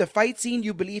said, with the fight scene,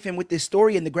 you believe him. With this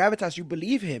story and the gravitas, you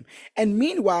believe him. And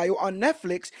meanwhile, on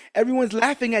Netflix, everyone's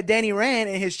laughing at Danny Rand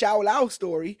and his Shao Lao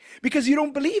story because you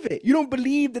don't believe it. You don't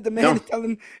believe that the man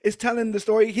No, is telling the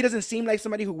story. He doesn't seem like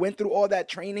somebody who went through all that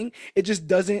training. It just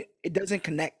doesn't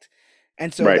connect.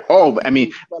 And so right. that's why Oh, I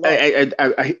mean, people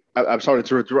fell off. I'm sorry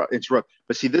to interrupt,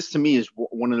 but see, this to me is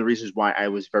one of the reasons why I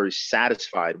was very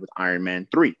satisfied with Iron Man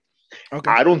 3.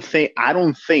 Okay. I don't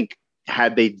think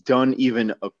had they done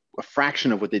even a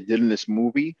fraction of what they did in this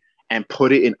movie and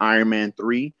put it in Iron Man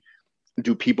 3,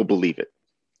 do people believe it?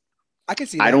 I can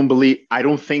see that. I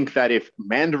don't think that if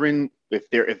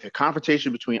the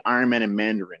confrontation between Iron Man and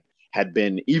Mandarin had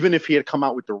been, even if he had come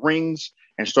out with the rings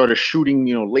and started shooting,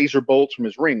 laser bolts from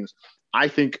his rings, I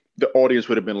think the audience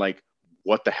would have been like,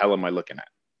 what the hell am I looking at?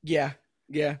 Yeah,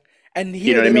 yeah. And You know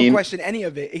here what I they don't mean? question any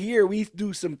of it. Here we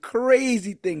do some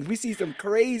crazy things. We see some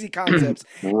crazy concepts,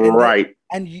 and that Right.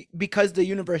 because the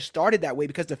universe started that way,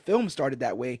 because the film started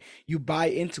that way, you buy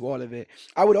into all of it.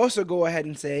 I would also go ahead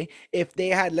and say if they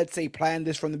had, let's say, planned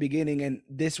this from the beginning, and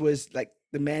this was like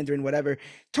the Mandarin, whatever,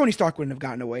 Tony Stark wouldn't have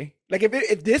gotten away. Like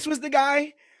if this was the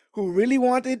guy who really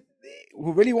wanted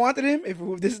him,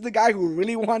 if this is the guy who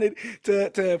really wanted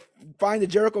to find the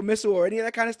Jericho missile or any of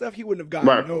that kind of stuff, he wouldn't have gotten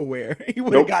Right. nowhere. He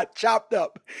would have Nope. got chopped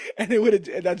up, and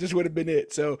that just would have been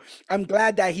it. So I'm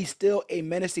glad that he's still a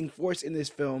menacing force in this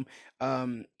film.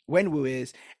 Wenwu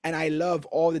is, and I love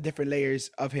all the different layers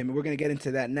of him. And we're gonna get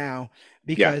into that now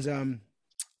Yeah. because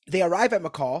they arrive at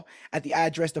McCall at the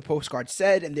address the postcard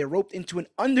said, and they're roped into an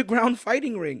underground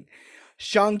fighting ring.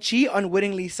 Shang-Chi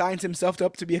unwittingly signs himself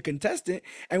up to be a contestant,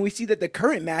 and we see that the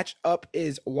current match up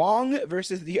is Wong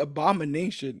versus the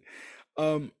Abomination.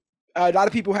 Um, a lot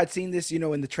of people had seen this,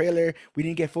 in the trailer. We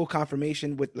didn't get full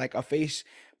confirmation with like a face,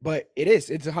 but it's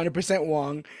 100%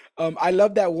 Wong. I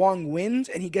love that Wong wins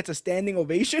and he gets a standing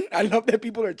ovation. I love that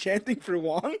people are chanting for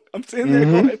Wong.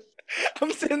 Mm-hmm.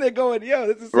 I'm sitting there going, yo,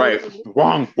 this is so Right. cool.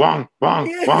 Wong, Wong, Wong,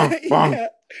 Yeah, Wong, Wong. yeah.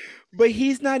 But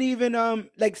he's not even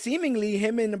like seemingly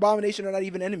him and Abomination are not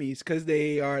even enemies because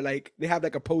they have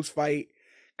like a post fight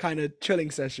kind of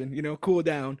chilling session, cool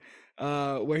down,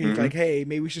 where he's Mm-hmm. like, hey,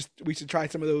 maybe we should try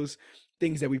some of those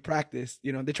things that we practice.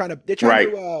 They're trying to Right.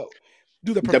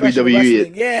 do the professional WWE.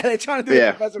 wrestling. Yeah, they're trying to do the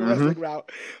Yeah. professional Mm-hmm. wrestling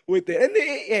route with it. And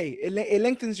hey, it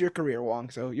lengthens your career, Wong.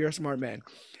 So you're a smart man.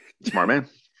 Smart man.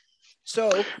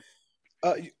 So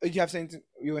you have something?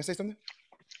 You want to say something?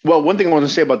 Well, one thing I want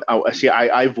to say about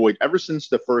I avoid ever since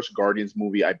the first Guardians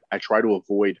movie. I try to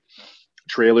avoid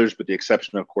trailers, with the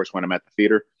exception, of course, when I'm at the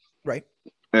theater. Right.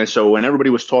 And so when everybody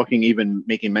was talking, even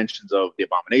making mentions of the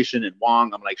Abomination and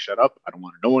Wong, I'm like, shut up! I don't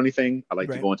want to know anything. I like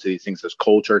to Right. go into these things as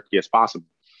cold turkey as possible.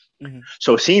 Hmm.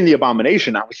 So seeing the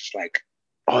Abomination, I was just like,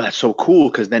 oh, that's so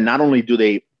cool. Because then not only do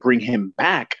they bring him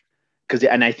back,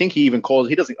 and I think he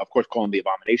doesn't, of course, call him the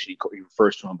Abomination. He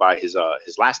refers to him by his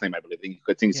last name, I believe.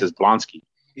 I think he Yeah. says Blonsky.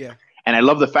 Yeah. And I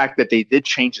love the fact that they did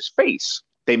change his face.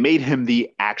 They made him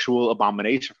the actual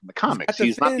Abomination from the He's got comics. the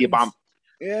He's not the fins.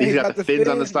 Yeah, He's he's got got the the fins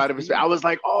on the fins. side of his face. I was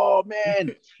like, oh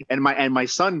man. And my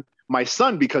son,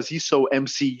 because he's so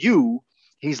MCU,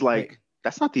 he's Right. like,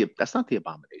 that's not the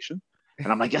Abomination.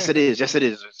 And I'm like, yes, it is. Yes, it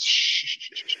is.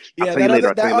 I'll Yeah, tell you later.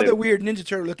 I'll tell that you other later. weird Ninja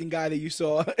Turtle looking guy that you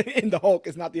saw in the Hulk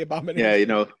is not the Yeah, Abomination.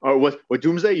 or what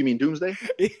Doomsday? You mean Doomsday?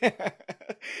 Yeah,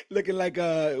 looking like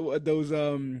those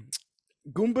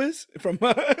Goombas from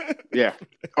Yeah.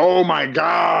 Oh my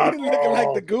God. looking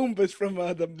like the Oh, Goombas from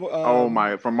the oh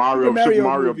my, from Super Super Mario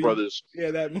Mario movie. Brothers.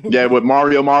 Yeah, that Yeah, movie. with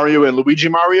Mario and Luigi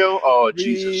Mario. Oh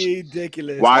Jesus.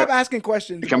 Ridiculous. Why Stop asking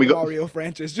questions can about we the go? Mario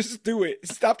franchise. Just do it.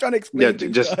 Stop trying to Yeah, explain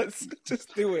things to just us.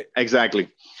 Just do it. exactly.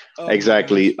 Oh my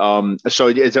Exactly. gosh. So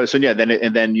yeah, then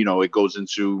it goes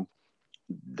into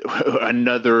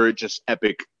another just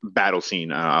epic battle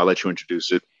scene. I'll let you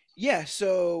introduce it. Yeah,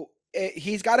 so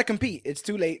he's got to compete. It's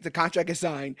too late. The contract is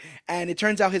signed, and it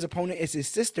turns out his opponent is his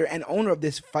sister and owner of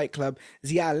this fight club,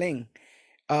 Xia Ling.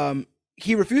 Um,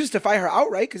 he refuses to fight her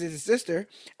outright because it's his sister,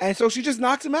 and so she just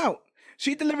knocks him out.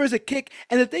 She delivers a kick,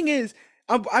 and the thing is,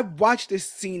 I've watched this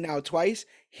scene now twice.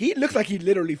 He looks like he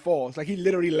literally falls, like he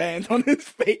literally lands on his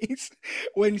face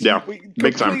when Yeah,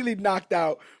 big time. completely knocked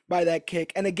out by that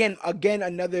kick. And again,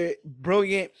 another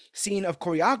brilliant scene of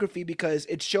choreography because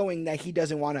it's showing that he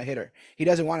doesn't want to hit her. He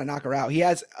doesn't want to knock her out. He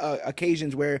has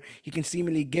occasions where he can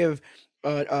seemingly give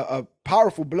a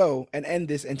powerful blow and end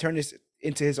this and turn this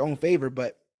into his own favor,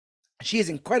 but she is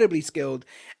incredibly skilled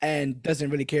and doesn't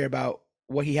really care about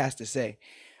what he has to say.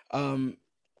 Um,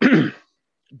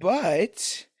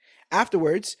 but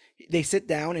afterwards, they sit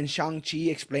down and Shang-Chi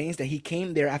explains that he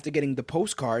came there after getting the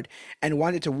postcard and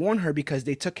wanted to warn her because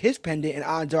they took his pendant and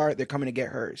odds are they're coming to get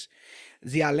hers.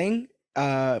 Xialing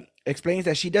explains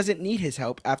that she doesn't need his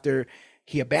help after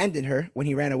he abandoned her when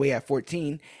he ran away at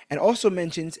 14 and also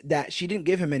mentions that she didn't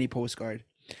give him any postcard.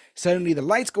 Suddenly, the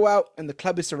lights go out and the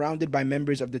club is surrounded by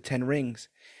members of the Ten Rings.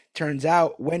 Turns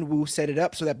out, Wenwu set it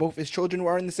up so that both his children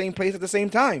were in the same place at the same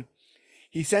time.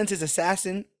 He sends his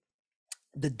assassin,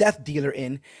 the Death Dealer,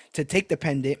 in to take the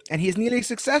pendant, and he is nearly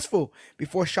successful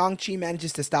before Shang-Chi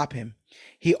manages to stop him.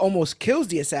 He almost kills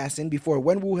the assassin before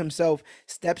Wenwu himself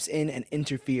steps in and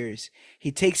interferes.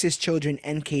 He takes his children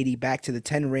and Katie back to the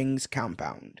Ten Rings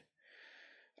compound.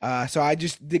 So I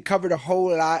just covered a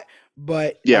whole lot,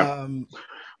 but Yeah.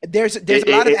 there's It,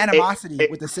 a lot of it, it, animosity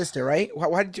it, with the sister, right?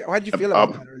 Why did you feel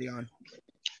about uh, that early on?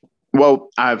 well,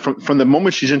 from the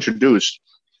moment she's introduced,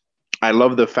 I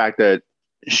love the fact that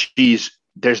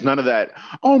there's none of that.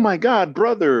 Oh my God,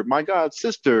 brother! My God,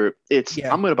 sister! It's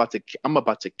Yeah, I'm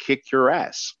about to kick your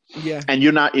ass, yeah, and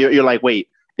you're like, wait,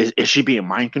 is she being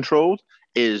mind controlled?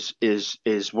 Is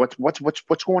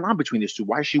what's going on between these two?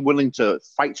 Why is she willing to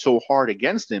fight so hard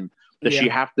against him? Does she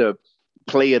yeah, have to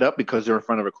play it up because they're in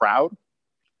front of a crowd?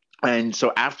 And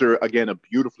so after again a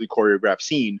beautifully choreographed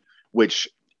scene, which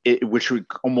would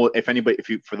almost if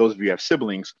you for those of you who have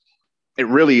siblings, it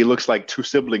really looks like two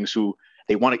siblings who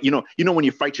they want to when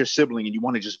you fight your sibling and you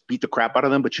want to just beat the crap out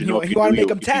of them, but if you you want do to make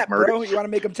them you be tap, murdered. bro. You want to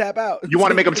make them tap out. You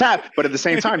want to make them tap, but at the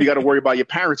same time you got to worry about your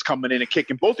parents coming in and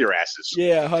kicking both your asses.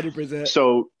 Yeah, 100%.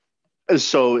 So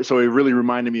it really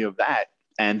reminded me of that.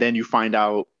 And then you find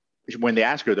out when they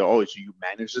ask her, "Oh, so you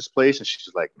manage this place?" And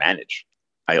she's like, "Manage?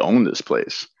 I own this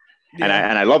place." And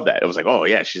Yeah, I love that. It was like, oh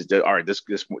yeah, she's all right. This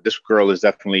girl is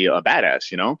definitely a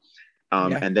badass,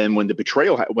 yeah, And then when the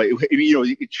betrayal,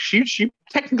 she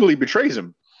technically betrays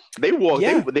him. They walk.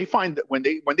 yeah. They find that when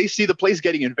they see the place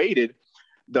getting invaded,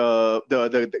 the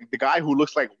guy who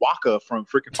looks like Waka from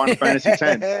freaking Final Fantasy X,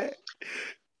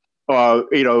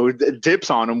 dips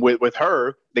on him with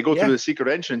her. They go through Yeah, the secret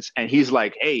entrance, and he's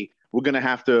like, "Hey, we're gonna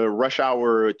have to rush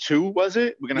hour 2, was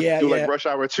it? We're gonna have yeah, to do like yeah. rush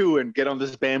hour 2 and get on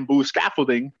this bamboo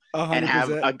scaffolding and have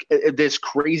 100%. this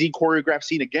crazy choreographed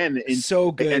scene again."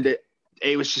 So And good.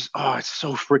 it was just it's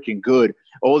so freaking good.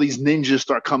 All these ninjas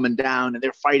start coming down and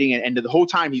they're fighting, and the whole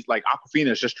time he's like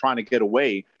Aquafina is just trying to get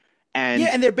away, Yeah,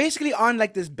 and and they're basically on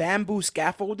like this bamboo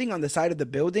scaffolding on the side of the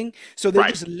building. So they're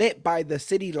right. just lit by the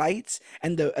city lights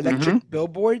and the Mm-hmm. electric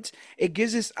billboards. It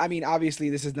gives us, I mean, obviously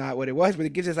this is not what it was, but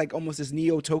it gives us like almost this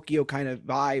Neo Tokyo kind of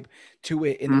vibe to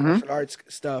it in the Mm-hmm. martial arts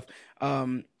stuff.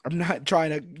 I'm not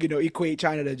trying to, equate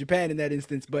China to Japan in that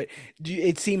instance, but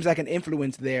it seems like an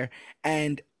influence there.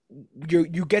 And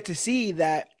you get to see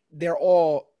that they're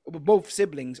all, both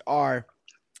siblings are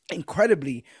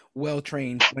incredibly well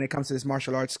trained when it comes to this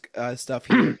martial arts stuff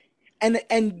here.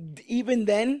 And even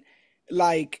then,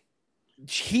 like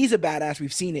he's a badass.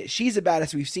 We've seen it. She's a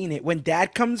badass. We've seen it. When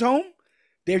dad comes home,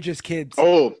 they're just kids.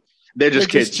 Oh, they're They're just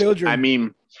just kids. children.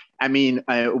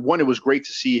 One, it was great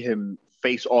to see him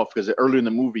face off because earlier in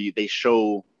the movie they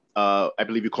show, I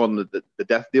believe you call him the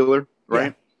death dealer, Yeah,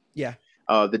 right? yeah,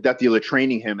 The death dealer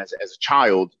training him as a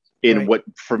child in right. what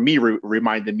for me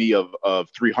reminded me of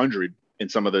 300 in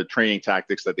some of the training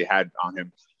tactics that they had on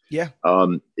him. Yeah.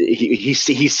 He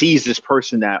sees this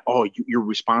person that, oh, you're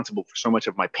responsible for so much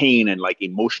of my pain and like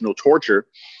emotional torture,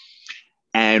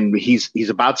 and he's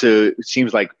about to, it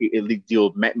seems like,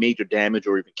 deal major damage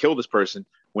or even kill this person,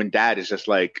 when dad is just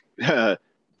like,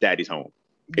 daddy's home,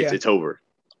 Yeah. it's over,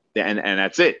 and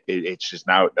that's it. It's just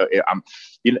now, I'm,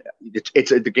 you know,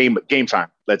 it's the game time.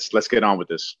 Let's get on with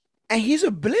this. And he's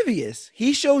oblivious.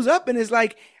 He shows up and is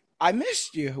like, "I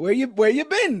missed you. Where you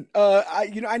been?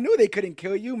 I knew they couldn't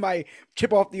kill you. My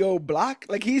chip off the old block."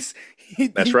 Like he,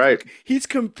 That's he right. he's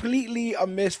completely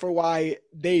amiss for why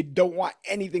they don't want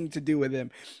anything to do with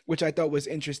him, which I thought was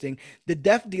interesting. The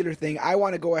death dealer thing, I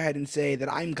want to go ahead and say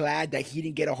that I'm glad that he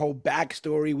didn't get a whole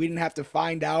backstory. We didn't have to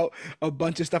find out a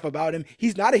bunch of stuff about him.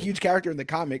 He's not a huge character in the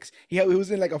comics. He was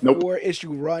in like a Nope. 4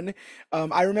 issue run.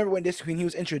 I remember when he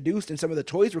was introduced and some of the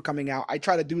toys were coming out. I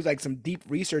tried to do like some deep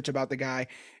research about the guy,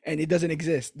 and it doesn't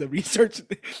exist. The research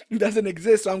doesn't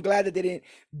exist. So I'm glad that they didn't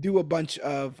do a bunch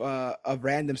of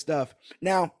random stuff.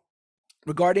 Now,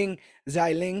 regarding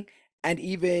Xiling and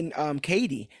even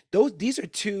Katie, these are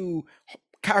two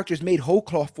characters made whole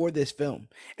cloth for this film.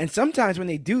 And sometimes when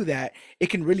they do that, it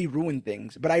can really ruin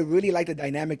things. But I really like the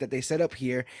dynamic that they set up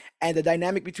here, and the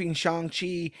dynamic between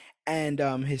Shang-Chi and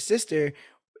his sister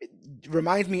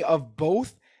reminds me of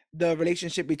both the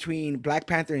relationship between Black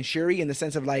Panther and Shuri, in the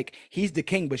sense of like he's the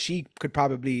king, but she could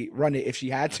probably run it if she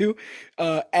had to.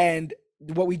 And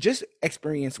what we just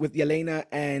experienced with Yelena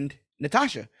and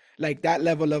Natasha, like that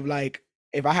level of like,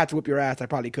 if I had to whip your ass, I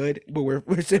probably could, but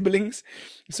we're siblings.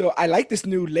 So I like this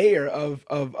new layer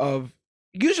of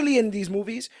usually in these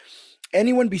movies,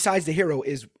 anyone besides the hero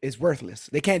is worthless.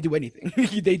 They can't do anything.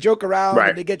 They joke around and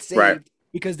Right. they get Right. saved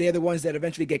because they're the ones that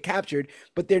eventually get captured,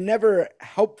 but they're never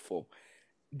helpful.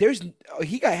 There's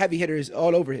He got heavy hitters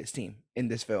all over his team in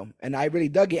this film, and I really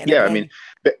dug it. And Yeah. I mean,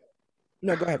 again,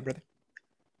 no, go ahead, brother.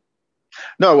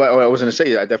 no, what I was going to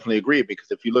say, I definitely agree,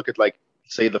 because if you look at, like,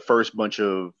 say, the first bunch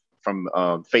of, from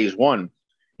phase one,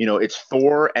 it's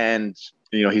Thor, and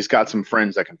he's got some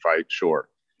friends that can fight, sure.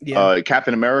 Yeah,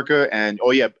 Captain America, and,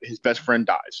 oh yeah, his best friend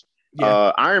dies.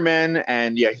 yeah, Iron Man,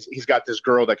 and yeah, he's got this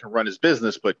girl that can run his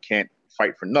business but can't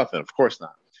fight for nothing. Of course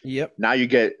not. yep. Now you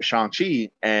get Shang-Chi,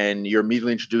 and you're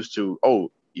immediately introduced to,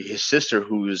 oh, his sister,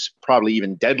 who's probably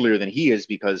even deadlier than he is,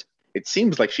 because it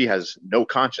seems like she has no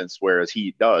conscience, whereas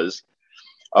he does.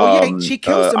 Oh yeah, she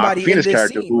kills somebody in Aquafina's this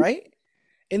character, scene, who, right?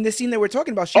 In the scene that we're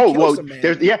talking about, she oh kills well, some man.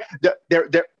 there's, yeah,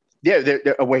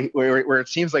 there a way where it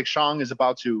seems like Shang is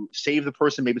about to save the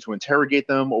person, maybe to interrogate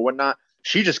them or whatnot.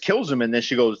 She just kills him, and then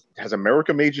she goes, "Has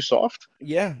America made you soft?"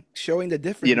 Yeah, showing the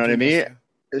difference You know what I between those mean?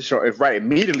 two. So, if right,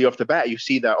 immediately off the bat, you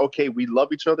see that, okay, we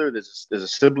love each other. There's a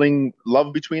sibling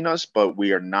love between us, but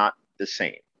we are not the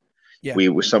same. Yeah,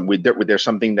 There's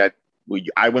something that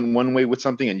I went one way with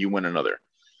something, and you went another.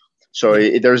 So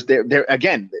yeah, there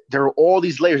again, there are all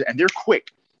these layers, and they're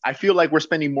quick. I feel like we're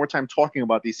spending more time talking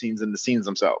about these scenes than the scenes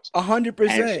themselves. a hundred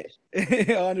And percent,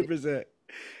 100%.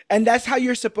 And that's how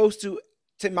you're supposed to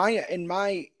my in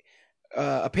my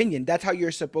opinion, that's how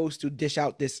you're supposed to dish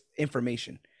out this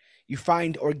information. You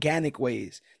find organic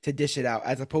ways to dish it out,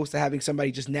 as opposed to having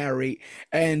somebody just narrate,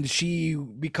 and she,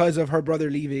 because of her brother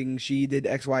leaving, she did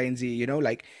X, Y, and Z.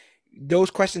 Like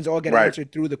those questions all get right,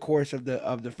 answered through the course of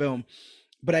the film.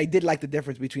 But I did like the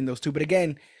difference between those two. But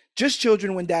again, just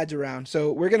children when dad's around.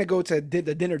 So we're gonna go to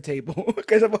the dinner table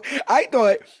because I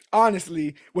thought,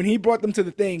 honestly, when he brought them to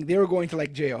the thing, they were going to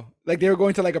like jail, like they were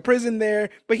going to like a prison there.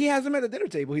 But he has them at the dinner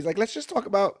table. He's like, let's talk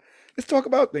about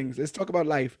things. Let's talk about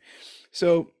life.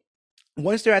 So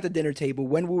once they're at the dinner table,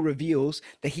 Wenwu reveals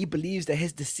that he believes that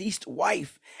his deceased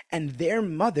wife and their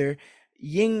mother,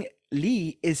 Ying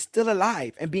Li, is still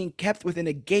alive and being kept within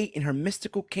a gate in her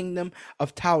mystical kingdom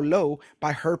of Tao Lo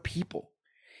by her people.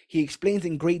 He explains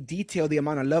in great detail the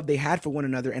amount of love they had for one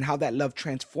another and how that love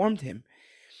transformed him.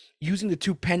 Using the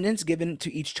two pendants given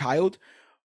to each child,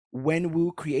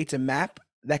 Wenwu creates a map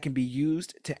that can be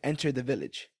used to enter the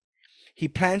village. He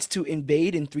plans to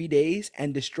invade in 3 days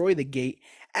and destroy the gate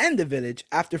and the village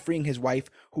after freeing his wife,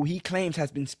 who he claims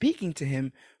has been speaking to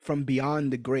him from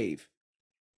beyond the grave.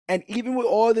 And even with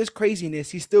all this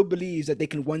craziness, he still believes that they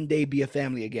can one day be a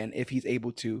family again if he's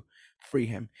able to free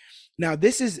him. Now,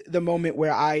 this is the moment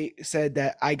where I said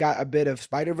that I got a bit of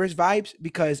Spider-Verse vibes,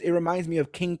 because it reminds me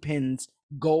of Kingpin's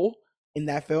goal in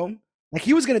that film. Like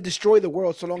he was going to destroy the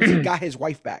world so long as he got his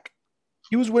wife back.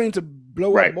 He was willing to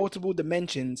blow up right. multiple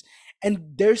dimensions,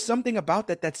 and there's something about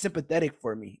that that's sympathetic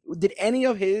for me. Did any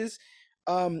of his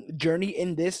journey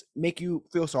in this make you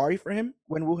feel sorry for him,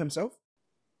 Wenwu himself?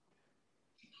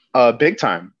 Big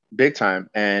time, big time,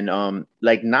 and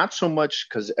like, not so much,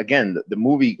 because again, the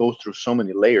movie goes through so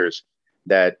many layers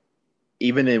that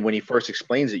even when he first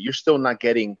explains it, you're still not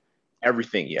getting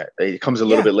everything yet. It comes a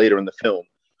little Yeah. bit later in the film.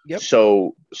 Yep.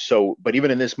 But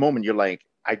even in this moment, you're like,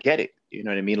 I get it. You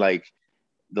know what I mean? Like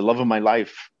the love of my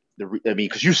life.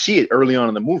 Because you see it early on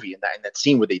in the movie in that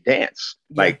scene where they dance.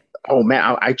 Yeah. Like, oh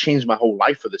man, I changed my whole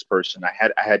life for this person. I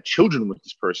had children with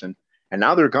this person, and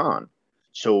now they're gone.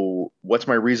 So what's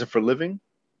my reason for living?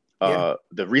 Yeah.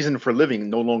 The reason for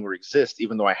living no longer exists,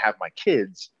 even though I have my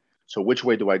kids. So which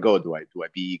way do I go? Do I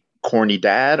be corny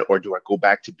dad, or do I go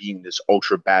back to being this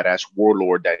ultra badass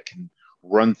warlord that can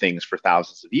run things for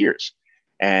thousands of years?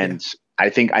 Yeah. And I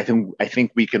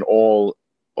think we can all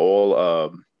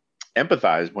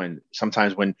empathize when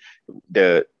sometimes when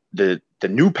the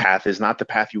new path is not the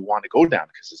path you want to go down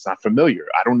because it's not familiar.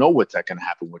 I don't know what's that going to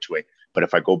happen which way. But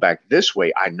if I go back this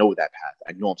way, I know that path.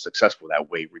 I know I'm successful that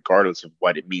way, regardless of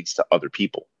what it means to other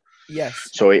people. Yes.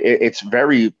 So it's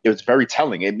very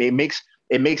telling. It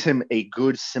makes him a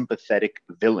good sympathetic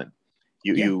villain.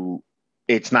 You Yeah. you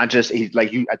it's not just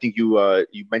like you. I think you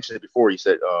mentioned it before. You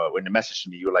said when the message to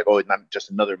me, you were like, oh, it's not just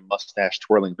another mustache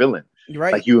twirling villain.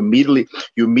 Right. Like you immediately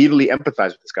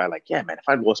empathize with this guy. Like, yeah, man, if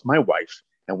I lost my wife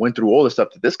and went through all the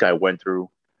stuff that this guy went through,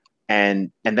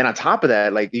 and then on top of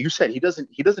that, like you said, he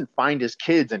doesn't find his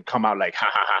kids and come out like, ha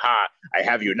ha ha ha, I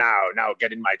have you now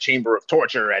get in my chamber of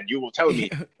torture and you will tell me.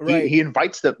 he Right. he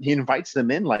invites them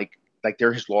in like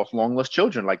they're his long lost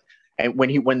children. Like, and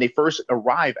when they first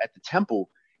arrive at the temple,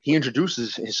 he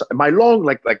introduces his my long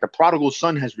like the prodigal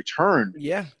son has returned,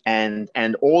 Yeah. and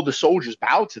all the soldiers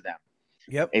bow to them.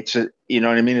 Yep. It's you know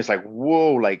what I mean? It's like,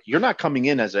 whoa, like you're not coming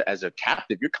in as a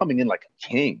captive, you're coming in like a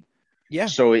king. Yeah.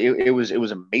 So it was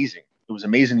amazing. It was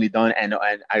amazingly done. And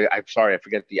I'm sorry, I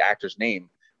forget the actor's name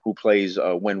who plays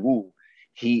Wen Wu.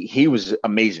 He was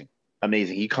amazing,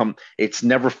 amazing. It's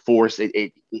never forced.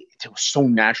 It was so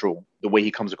natural the way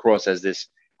he comes across as this.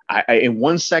 In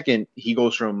 1 second he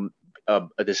goes from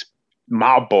this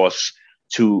mob boss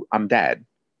to I'm dad,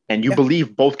 and you Yeah.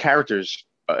 believe both characters,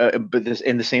 but this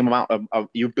in the same amount of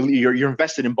you believe you're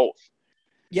invested in both.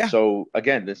 Yeah. So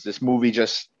again, this movie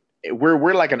just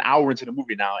we're like an hour into the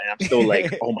movie now, and I'm still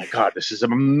like, oh my god, this is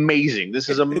amazing. This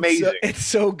is amazing. It's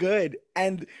so good,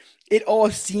 and it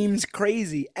all seems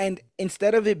crazy. And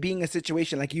instead of it being a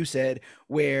situation like you said,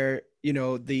 where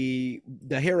the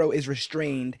hero is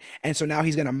restrained, and so now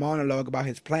he's gonna monologue about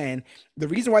his plan. The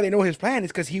reason why they know his plan is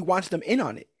because he wants them in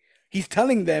on it. He's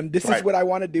telling them, "This is Right. what I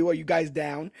want to do. Are you guys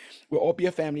down? We'll all be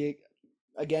a family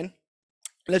again.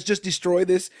 Let's just destroy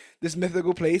this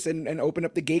mythical place and open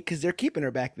up the gate because they're keeping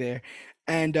her back there."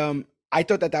 And I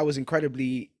thought that was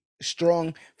incredibly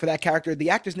strong for that character. The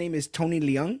actor's name is Tony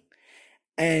Leung,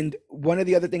 and one of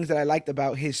the other things that I liked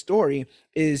about his story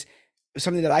is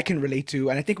something that I can relate to,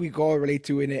 and I think we can all relate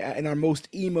to in our most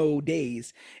emo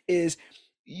days, is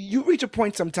you reach a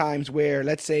point sometimes where,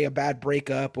 let's say, a bad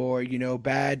breakup or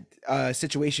bad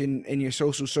situation in your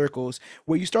social circles,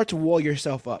 where you start to wall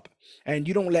yourself up and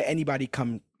you don't let anybody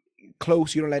come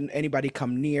close, you don't let anybody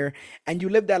come near, and you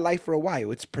live that life for a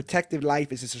while. It's protective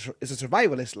life, it's a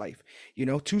survivalist life.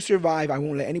 To survive, I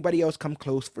won't let anybody else come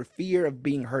close for fear of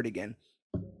being hurt again.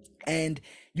 And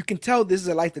you can tell this is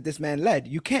a life that this man led.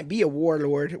 You can't be a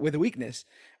warlord with a weakness,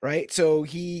 right? So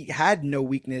he had no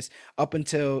weakness up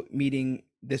until meeting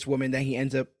this woman that he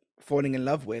ends up falling in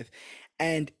love with.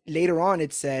 And later on,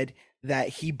 it said that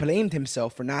he blamed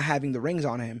himself for not having the rings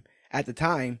on him at the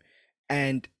time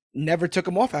and never took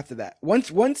them off after that.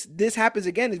 Once this happens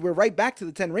again, we're right back to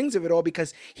the 10 rings of it all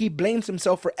because he blames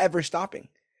himself for ever stopping,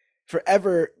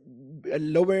 forever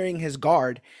lowering his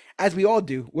guard, as we all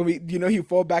do when you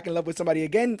fall back in love with somebody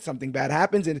again, something bad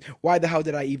happens, and why the hell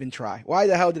did I even try? Why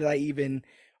the hell did I even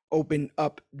open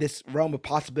up this realm of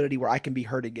possibility where I can be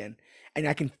hurt again? And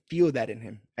I can feel that in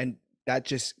him, and that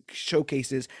just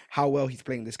showcases how well he's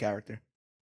playing this character.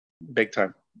 Big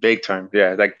time. Big time.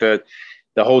 Yeah. Like the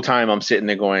whole time I'm sitting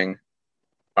there going,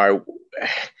 are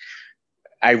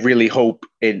I really hope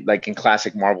in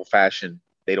classic Marvel fashion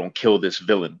they don't kill this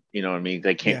villain. You know what I mean?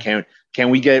 They can't Yeah. can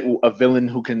we get a villain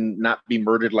who can not be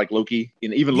murdered like Loki?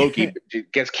 Even Loki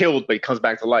gets killed but he comes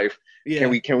back to life. Yeah.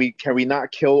 Can we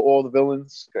not kill all the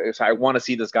villains? 'Cause I want to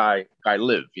see this guy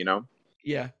live, you know?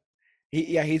 Yeah.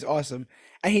 He's awesome.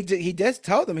 And he does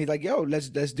tell them, he's like, yo, let's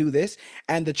do this.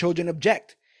 And the children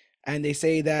object. And they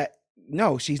say that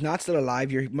no, she's not still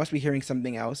alive. You must be hearing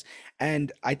something else.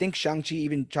 And I think Shang-Chi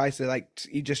even tries to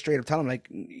he just straight up tell him like,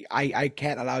 I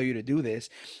can't allow you to do this.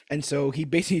 And so he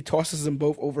basically tosses them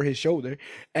both over his shoulder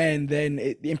and then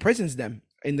it imprisons them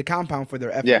in the compound for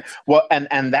their Yeah. efforts. Well,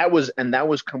 and that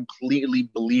was completely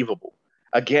believable.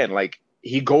 Again, like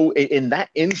in that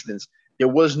instance, there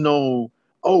was no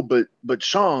oh, but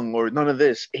Shang or none of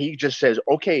this. He just says,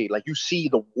 okay, like you see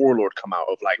the warlord come out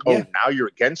of like, Yeah. oh, now you're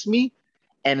against me.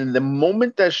 And in the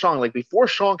moment that Shang, like before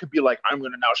Shang could be like, I'm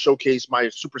gonna now showcase my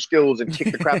super skills and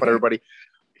kick the crap out of everybody.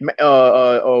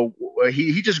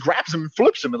 He just grabs him and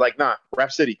flips him and like, nah,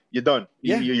 Rap City, you're done.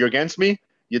 Yeah. You're against me.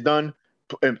 You're done.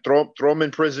 And throw him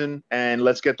in prison and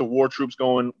let's get the war troops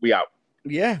going. We out.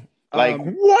 Yeah. Like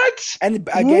Um, what? And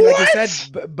again, like you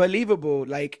said, What? believable.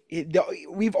 Like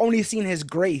we've only seen his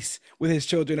grace with his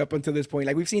children up until this point.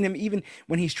 Like we've seen him even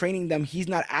when he's training them, he's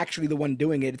not actually the one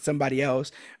doing it; it's somebody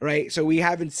else, right? So we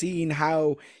haven't seen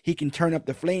how he can turn up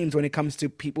the flames when it comes to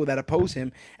people that oppose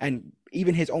him, and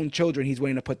even his own children. He's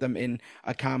willing to put them in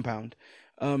a compound.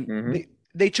 Mm-hmm.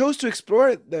 They choose to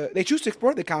explore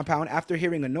the compound after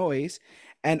hearing a noise,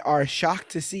 and are shocked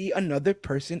to see another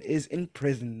person is in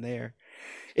prison there.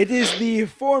 It is the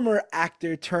former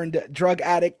actor turned drug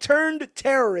addict turned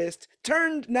terrorist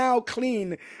turned now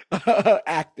clean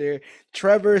actor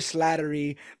Trevor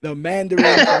Slattery, the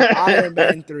Mandarin from Iron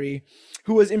Man 3,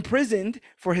 who was imprisoned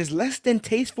for his less than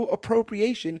tasteful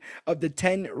appropriation of the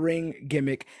Ten Ring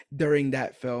gimmick during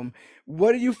that film.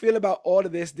 What do you feel about all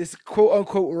of this quote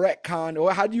unquote retcon,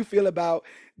 or how do you feel about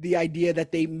the idea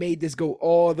that they made this go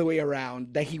all the way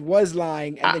around, that he was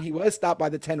lying and then he was stopped by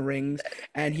the 10 rings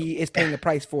and he is paying a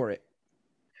price for it?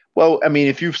 Well, I mean,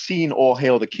 if you've seen All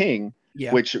Hail the King,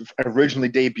 Yeah. which originally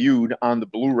debuted on the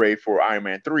Blu-ray for Iron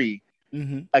Man 3,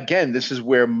 Mm-hmm. again, this is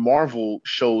where Marvel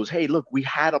shows, hey, look, we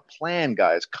had a plan,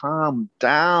 guys. Calm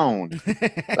down.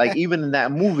 Like even in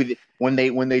that movie, when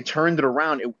they turned it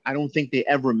around, I don't think they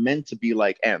ever meant to be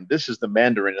like, and this is the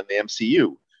Mandarin in the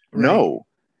MCU. Right. No,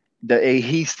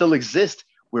 he still exists.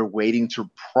 We're waiting to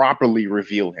properly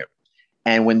reveal him.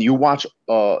 And when you watch,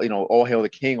 All Hail the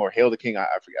King or Hail the King, I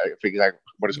forget exactly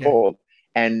what it's Yeah. called.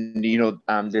 And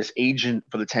this agent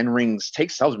for the Ten Rings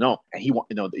tells him no, and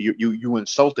you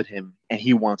insulted him, and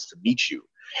he wants to meet you.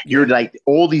 You're Yeah. like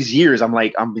all these years, I've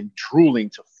been drooling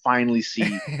to finally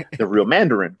see the real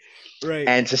Mandarin, Right.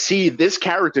 and to see this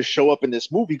character show up in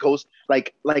this movie goes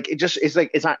like it's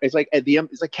like at the end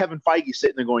it's like Kevin Feige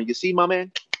sitting there going, you see, my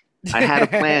man, I had a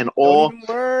plan. Don't even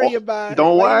worry about it.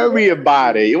 Don't Why you worry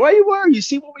about worry? it. Why you worry? You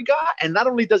see what we got? And not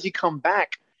only does he come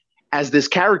back as this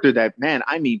character that, man,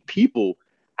 I mean, people.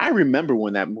 I remember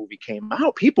when that movie came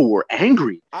out, people were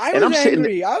angry, I and was I'm sitting.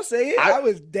 angry. I'll say it. I I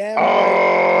was damn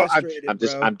right oh, frustrated,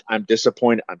 bro. I'm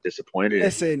disappointed. I'm disappointed in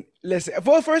you. Listen.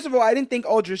 Well, first of all, I didn't think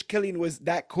Aldrich Killian was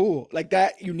that cool, like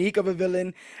that unique of a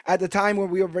villain at the time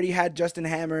when we already had Justin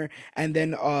Hammer and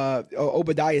then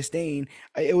Obadiah Stane.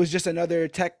 It was just another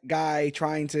tech guy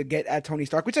trying to get at Tony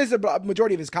Stark, which is the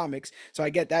majority of his comics. So I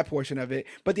get that portion of it.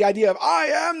 But the idea of I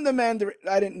am the Mandarin,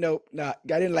 I didn't know. Nah,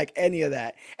 I didn't like any of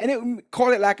that. And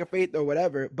call it lack of faith or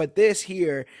whatever. But this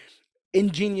here,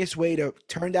 ingenious way to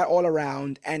turn that all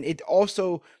around, and it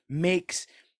also makes,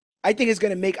 I think it's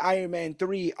going to make Iron Man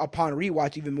 3 upon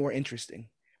rewatch even more interesting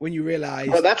when you Well,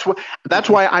 realize. that's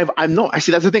why I'm no. I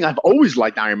see. That's the thing. I've always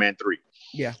liked Iron Man 3.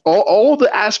 Yeah. All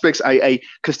the aspects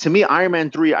because to me Iron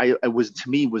Man 3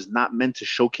 was not meant to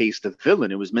showcase the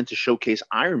villain. It was meant to showcase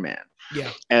Iron Man.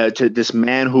 Yeah. To this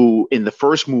man who in the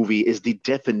first movie is the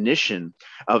definition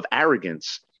of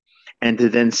arrogance, and to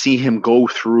then see him go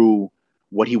through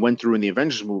what he went through in the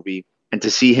Avengers movie, and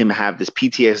to see him have this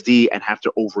PTSD and have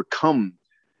to overcome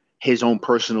his own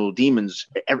personal demons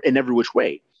in every which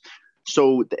way.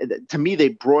 So to me, they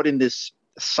brought in this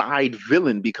side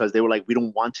villain because they were like, we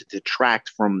don't want to detract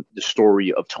from the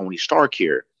story of Tony Stark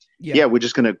here. Yeah. Yeah, we're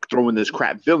just going to throw in this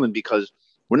crap villain because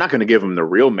we're not going to give him the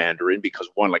real Mandarin because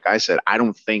one, like I said, I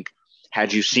don't think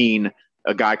had you seen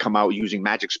a guy come out using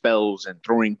magic spells and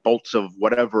throwing bolts of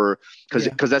whatever,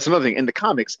 because that's another thing in the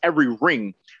comics, every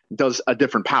ring does a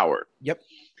different power. Yep.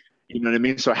 You know what I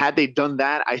mean? So had they done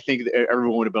that, I think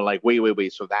everyone would have been like,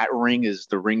 wait. So that ring is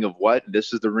the ring of what?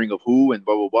 This is the ring of who? And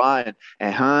blah, blah, blah.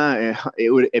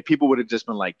 And people would have just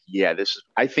been like, yeah,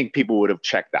 I think people would have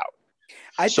checked out.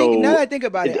 I think now that I think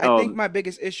about it, I think my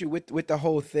biggest issue with the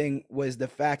whole thing was the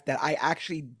fact that I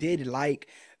actually did like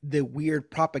the weird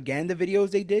propaganda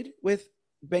videos they did with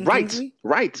Ben Kingsley.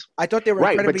 Right. I thought they were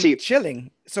incredibly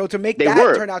chilling. So to make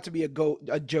that turn out to be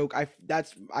a joke,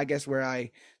 that's I guess where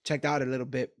I checked out a little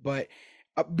bit. But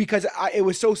because it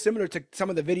was so similar to some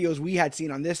of the videos we had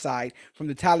seen on this side from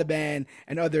the Taliban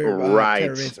and other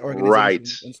terrorist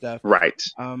organizations and stuff. Right.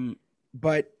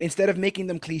 But instead of making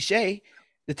them cliche,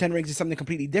 the Ten Rings is something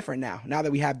completely different now. Now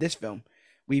that we have this film,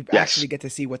 we actually get to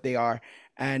see what they are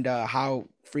and how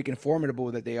freaking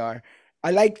formidable that they are.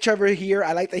 I like Trevor here.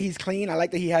 I like that he's clean. I like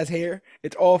that he has hair.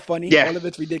 It's all funny. Yeah. All of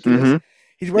it's ridiculous. Mm-hmm.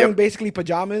 He's wearing Yep. basically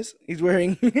pajamas. He's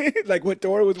wearing like what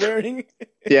Thor was wearing.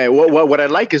 Yeah, what I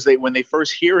like is they when they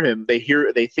first hear him, they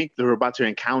think they're about to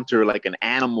encounter like an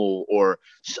animal or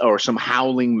some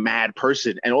howling mad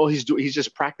person, and all he's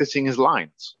just practicing his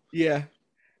lines. Yeah.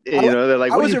 I, You know, they're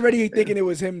like, I "What do was you?" already thinking it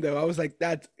was him though. I was like,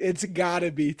 "That's it's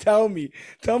gotta be. Tell me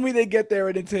they get there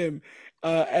and it's him."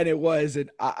 And it was,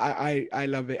 and I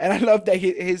love it, and I love that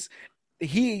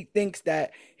he thinks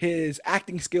that his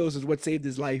acting skills is what saved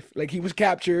his life. Like he was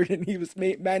captured and he was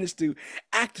managed to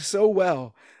act so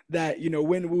well that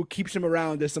Wenwu keeps him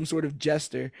around as some sort of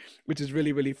jester, which is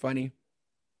really really funny.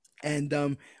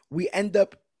 And we end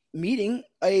up meeting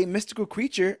a mystical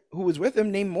creature who was with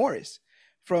him named Morris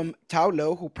from Tao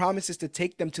Lo, who promises to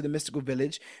take them to the mystical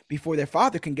village before their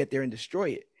father can get there and destroy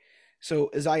it.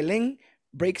 So Xiling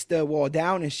breaks the wall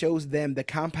down and shows them the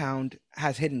compound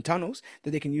has hidden tunnels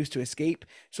that they can use to escape.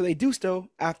 So they do so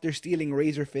after stealing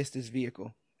Razor Fist's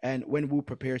vehicle. And Wenwu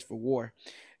prepares for war.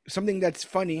 Something that's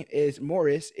funny is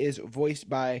Morris is voiced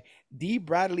by D.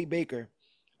 Bradley Baker.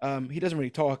 He doesn't really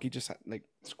talk; he just like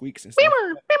squeaks and stuff.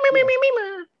 Yeah,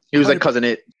 He was like 100%. cousin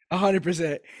it.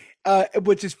 100%.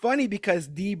 Which is funny because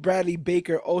D. Bradley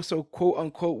Baker also quote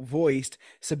unquote voiced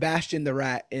Sebastian the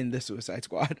Rat in the Suicide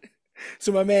Squad.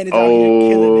 So my man is out here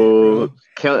killing it, Oh, bro.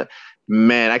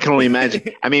 man, I can only imagine.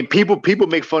 I mean, people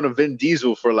make fun of Vin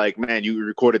Diesel for like, man, you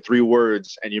recorded 3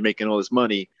 words and you're making all this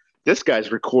money. This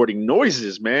guy's recording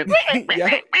noises, man. Yeah,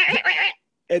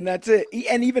 and that's it.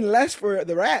 And even less for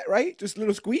the rat, right? Just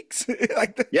little squeaks.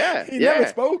 Yeah, He never yeah.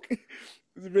 spoke.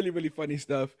 It's really, really funny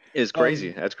stuff. It's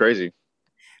crazy. Um, That's crazy.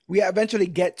 we eventually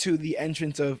get to the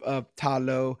entrance of Ta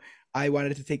Lo. I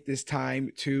wanted to take this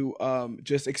time to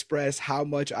just express how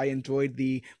much I enjoyed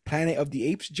the Planet of the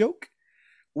Apes joke,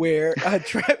 where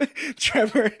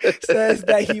Trevor says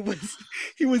that he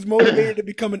was motivated to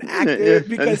become an actor Yeah,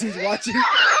 because he's watching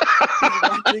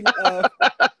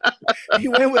he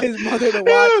went with his mother to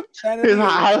watch Planet of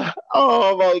the Apes.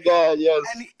 Oh my God,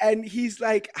 yes. And he's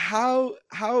like, how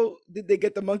did they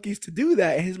get the monkeys to do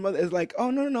that? And his mother is like,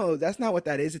 oh no, that's not what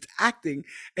that is. It's acting.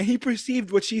 And he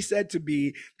perceived what she said to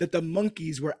be that the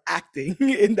monkeys were acting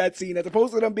in that scene, as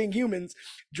opposed to them being humans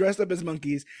dressed up as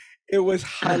monkeys. It was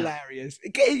hilarious.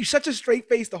 It gave such a straight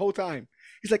face the whole time.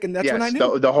 He's like, and that's when I Yes,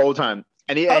 knew. the whole time.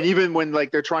 Oh, And even when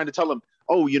like they're trying to tell him,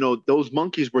 oh, those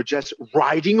monkeys were just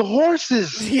riding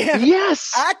horses. yeah,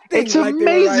 Yes, acting it's like they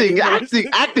were riding amazing. horses.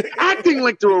 Acting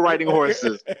like they were riding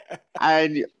horses.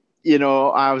 And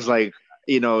I was like,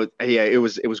 yeah, it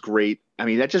was great. I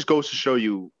mean, that just goes to show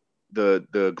you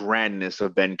the grandness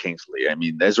of Ben Kingsley. I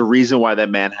mean, there's a reason why that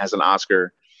man has an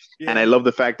Oscar, and I Yeah. love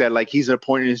the fact that like he's at a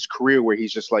point in his career where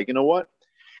he's just like, you know what?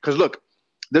 Because look,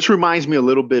 this reminds me a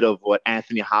little bit of what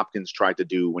Anthony Hopkins tried to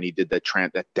do when he did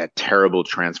that terrible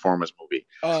Transformers movie,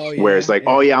 Oh where it's yeah, like,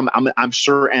 oh yeah. yeah, I'm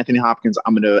sure Anthony Hopkins,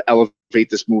 I'm gonna elevate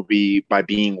this movie by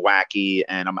being wacky,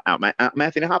 and I'm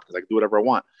Anthony Hopkins, I can do whatever I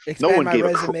want. No Expand one my gave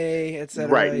resume,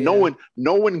 right. etc. Yeah,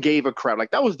 No one gave a crap.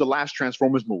 Like that was the last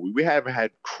Transformers movie. We haven't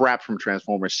had crap from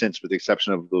Transformers since, with the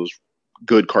exception of those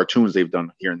good cartoons they've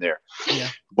done here and there.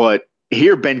 yeah, But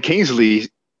here, Ben Kingsley,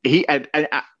 he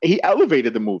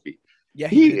elevated the movie. yeah.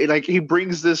 He did. He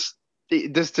brings this.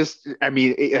 I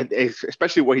mean,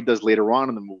 especially what he does later on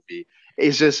in the movie.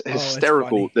 It's just Oh, it's hysterical.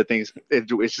 funny.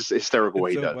 It's just hysterical what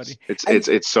It's he so does. funny. And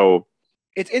It's so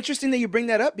it's interesting that you bring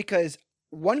that up because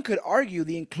one could argue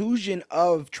the inclusion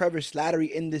of Trevor Slattery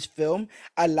in this film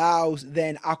allows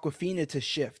then Aquafina to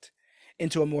shift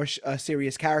into a more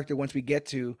serious character once we get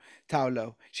to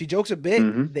Taulo. She jokes a bit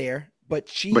hmm there, but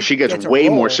but she she gets gets a way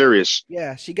more role. serious.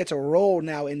 Yeah, she gets a role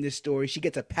now in this story. She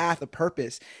gets a path, a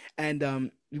purpose,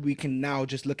 and we can now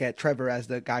just look at Trevor as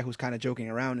the guy who's kind of joking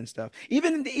around and stuff.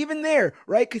 Even there,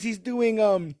 right? Because he's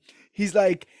doing he's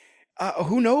like,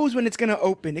 who knows when it's gonna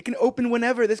open? It can open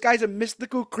whenever. This guy's a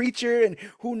mystical creature, and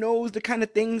who knows the kind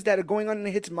of things that are going on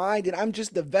in his mind. And I'm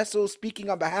just the vessel speaking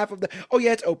on behalf of the. Oh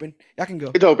yeah, it's open. I can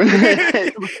go. It's open.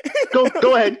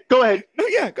 Go ahead. Go ahead. No,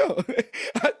 yeah, go.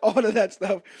 All of that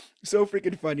stuff. So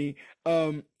freaking funny.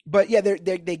 But yeah,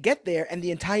 they get there and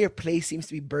the entire place seems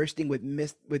to be bursting with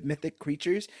mythic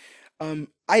creatures.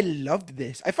 I loved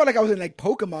this. I felt like I was in like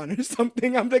Pokemon or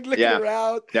something. I'm like looking Yeah.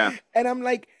 around Yeah. and I'm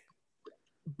like,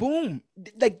 boom.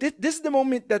 Like this is the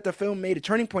moment that the film made a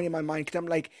turning point in my mind because I'm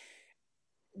like,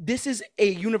 this is a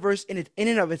universe in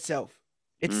and of itself.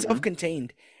 It's hmm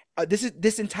self-contained.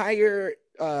 This entire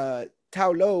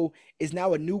Tao Lo is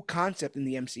now a new concept in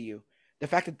the MCU. The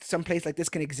fact that some place like this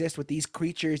can exist with these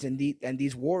creatures and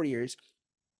these warriors,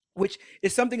 which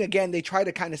is something again they try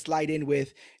to kind of slide in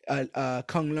with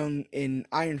Kung Lung in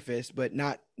Iron Fist, but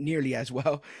not nearly as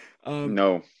well. Um,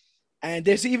 No. And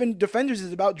there's even Defenders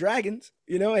is about dragons,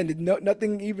 and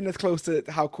nothing even as close to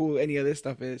how cool any of this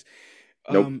stuff is.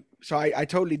 Nope. So I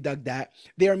totally dug that.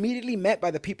 They are immediately met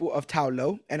by the people of Tao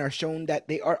Lo and are shown that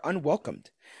they are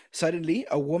unwelcomed. Suddenly,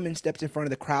 a woman steps in front of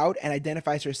the crowd and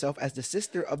identifies herself as the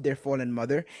sister of their fallen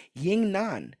mother, Ying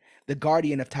Nan, the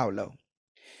guardian of Tao Lo.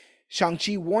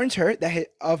 Shang-Chi warns her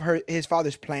of his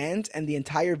father's plans, and the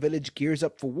entire village gears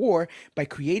up for war by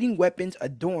creating weapons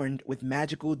adorned with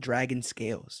magical dragon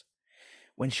scales.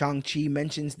 When Shang-Chi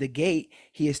mentions the gate,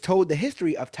 he is told the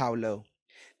history of Tao Lo.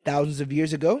 Thousands of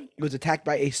years ago, it was attacked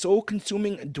by a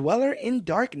soul-consuming dweller in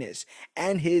darkness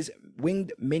and his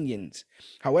winged minions.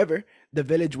 However, the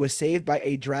village was saved by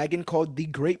a dragon called the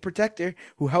Great Protector,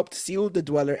 who helped seal the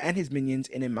dweller and his minions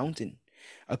in a mountain.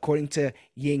 According to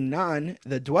Ying Nan,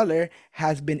 the dweller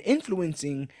has been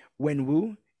influencing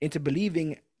Wenwu into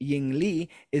believing Ying Li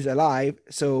is alive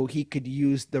so he could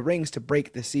use the rings to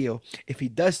break the seal. If he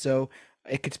does so,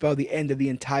 it could spell the end of the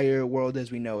entire world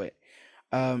as we know it.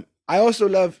 I also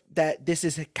love that this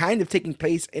is kind of taking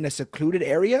place in a secluded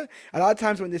area. A lot of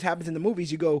times when this happens in the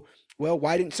movies, you go, well,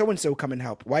 why didn't so-and-so come and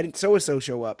help? Why didn't so-and-so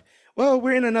show up? Well,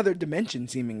 we're in another dimension,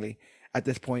 seemingly, at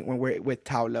this point when we're with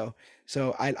Tao Lo.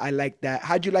 So I like that.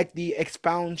 How'd you like the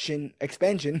expansion,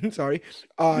 sorry,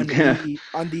 on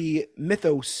the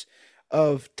mythos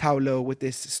of Tao Lo with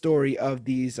this story of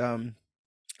these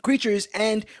creatures?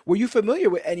 And were you familiar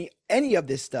with any of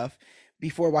this stuff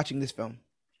before watching this film?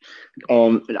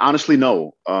 Honestly,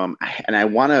 no. And I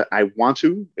want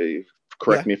to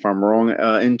correct Yeah, me if I'm wrong,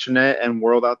 internet and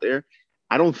world out there.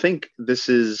 I don't think this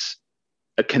is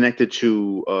connected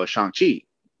to Shang-Chi.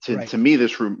 right. To me,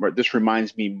 this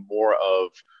reminds me more of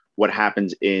what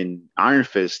happens in Iron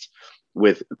Fist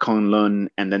with Kunlun,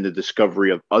 and then the discovery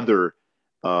of other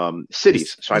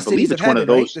cities. So The I believe cities of it's one heaven, of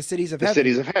right? those, The cities of the heaven.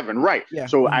 cities of heaven, right? Yeah.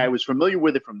 So I Mhm. was familiar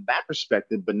with it from that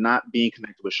perspective, but not being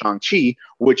connected with Shang-Chi,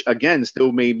 which again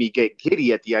still made me get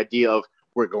giddy at the idea of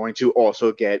we're going to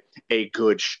also get a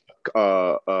good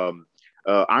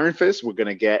Iron Fist. We're going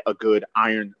to get a good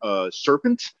Iron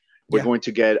Serpent. We're Yeah. going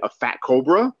to get a Fat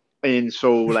Cobra. And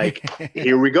so, like,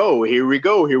 here we go, here we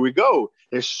go, here we go.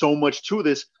 There's so much to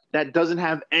this that doesn't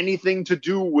have anything to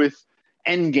do with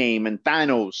Endgame and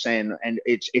Thanos, and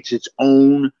it's its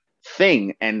own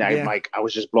thing. And Yeah. I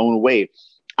was just blown away.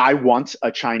 I want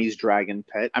a Chinese dragon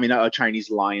pet. I mean, a Chinese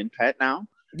lion pet now.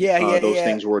 Yeah, yeah, Those yeah.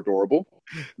 things were adorable.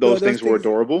 No, Those those things were things.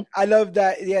 adorable. I love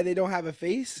that. Yeah, they don't have a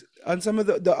face on some of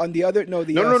the on the other. No, No,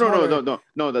 the no, no, no, no, smaller no,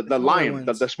 no. The smaller lion,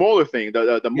 the ones. smaller thing,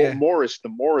 Yeah, the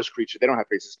Morris creature. They don't have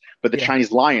faces, but the yeah.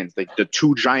 Chinese lions, the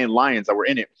two giant lions that were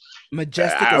in it.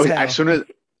 Majestic as As hell. soon as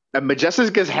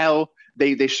majestic as hell,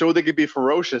 they show they could be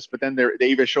ferocious, but then they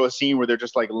even show a scene where they're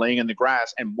just like laying in the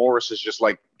grass, and Morris is just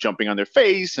like jumping on their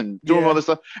face and doing all Yeah. this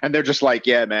stuff, and they're just like,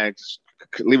 yeah, man, just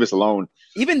leave us alone.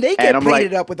 Even they And get I'm like,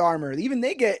 plated up with armor. Even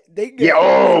they yeah, get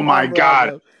oh some my armor on god,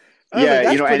 them. I was like, yeah,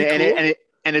 that's pretty cool.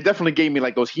 and it definitely gave me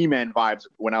like those He-Man vibes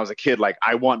when I was a kid. Like,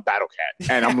 I want Battle Cat,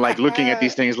 and I'm like looking at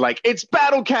these things like it's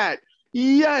Battle Cat.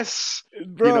 Yes, you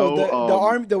Bro,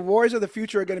 know. the wars of the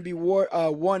future are going to be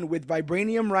won with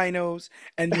vibranium rhinos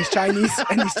and these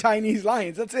Chinese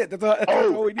lions. That's it. That's all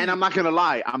Oh, we and need. I'm not gonna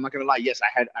lie. Yes,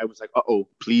 I was like, oh,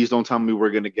 please don't tell me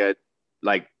we're gonna get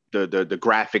like the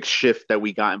graphic shift that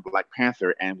we got in Black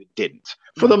Panther, and we didn't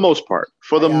for the No, most part.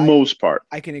 For the I most part,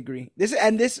 I can agree.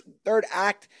 This third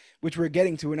act, which we're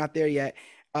getting to, we're not there yet.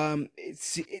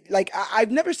 Like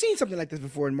I've never seen something like this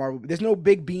before in Marvel. There's no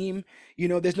big beam,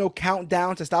 there's no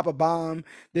countdown to stop a bomb.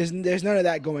 There's none of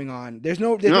that going on. no, There's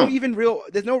no real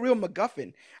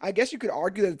MacGuffin. I guess you could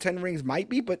argue that the Ten Rings might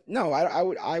be, but no,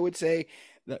 I would say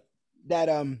that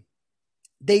that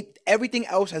they everything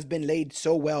else has been laid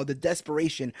so well. The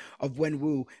desperation of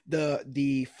Wenwu,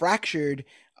 the fractured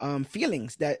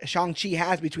feelings that Shang-Chi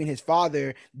has between his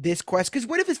father, this quest. Because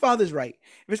what if his father's right?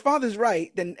 If his father's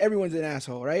right, then everyone's an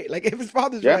asshole, right? Like if his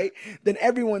father's yeah, right, then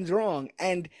everyone's wrong.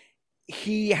 And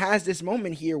he has this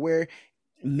moment here where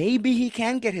maybe he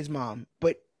can get his mom,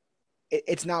 but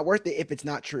it's not worth it if it's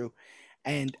not true.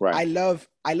 And right, I love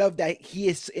that he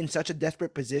is in such a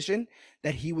desperate position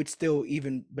that he would still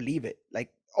even believe it. Like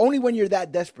only when you're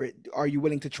that desperate are you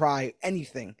willing to try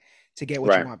anything to get what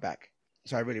you right. want back.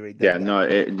 So I really, really Yeah, dug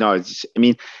that. no, no. I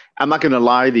mean, I'm not gonna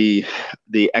lie. The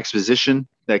exposition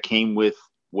that came with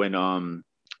when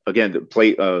again the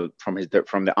play from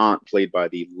the aunt played by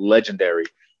the legendary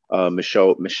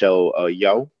Michelle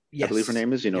Yeoh, I believe her Yes.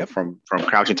 name is. You know, Yep. from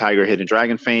Crouching Tiger, Hidden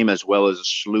Dragon fame, as well as a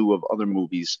slew of other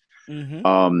movies.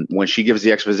 Mm-hmm. When she gives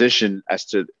the exposition as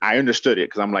to, I understood it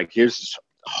because I'm like, here's this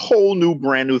whole new,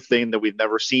 brand new thing that we've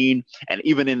never seen, and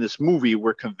even in this movie,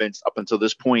 we're convinced up until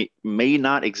this point may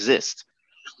not exist.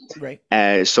 Right.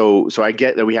 And so I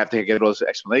get that we have to get those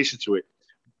explanations to it,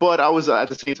 but I was at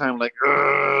the same time like,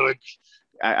 "Ugh," like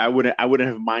I wouldn't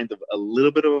have minded a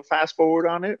little bit of a fast forward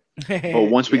on it. But Yeah.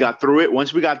 once we got through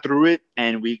it,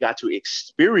 and we got to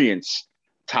experience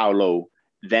Taolo,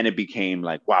 then it became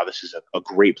like, wow, this is a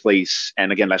great place.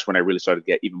 And again, that's when I really started to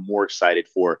get even more excited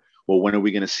for, well, when are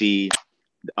we going to see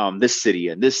this city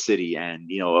and this city, and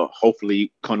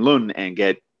hopefully Kunlun, and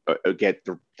get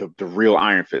the real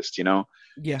Iron Fist,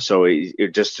 Yeah. So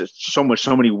it just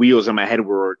so many wheels in my head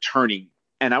were turning,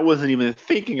 and I wasn't even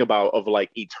thinking about of like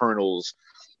Eternals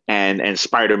and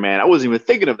Spider-Man. I wasn't even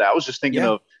thinking of that. I was just thinking Yeah.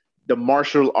 of the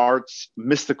martial arts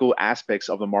mystical aspects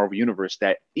of the Marvel universe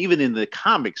that even in the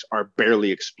comics are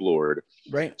barely explored.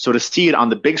 Right. So to see it on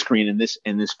the big screen in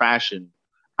this fashion,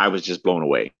 I was just blown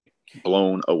away.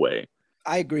 Blown away.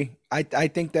 I agree. I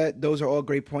think that those are all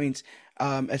great points,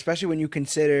 especially when you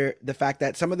consider the fact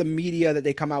that some of the media that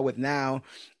they come out with now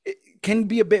can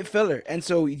be a bit filler. And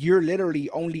so you're literally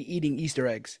only eating Easter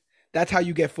eggs. That's how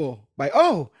you get full. By,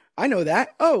 oh, I know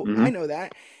that. Oh, I Mm-hmm. know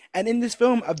that. And in this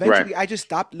film, Right. eventually, I just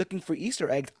stopped looking for Easter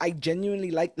eggs. I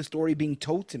genuinely like the story being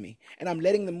told to me, and I'm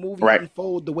letting the movie Right.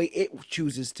 unfold the way it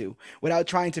chooses to, without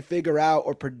trying to figure out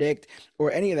or predict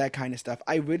or any of that kind of stuff.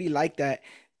 I really like that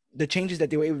the changes that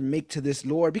they were able to make to this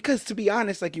lore, because to be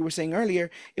honest, like you were saying earlier,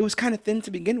 it was kind of thin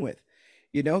to begin with.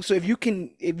 So if you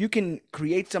can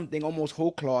create something almost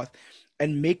whole cloth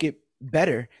and make it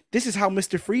better, this is how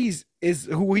Mr. Freeze is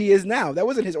who he is now. That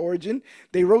wasn't his origin.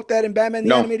 They wrote that in Batman the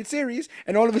No, Animated Series,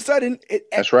 and all of a sudden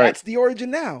that's right. that's the origin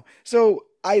now. So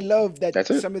I love that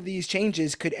That's it. some of these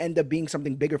changes could end up being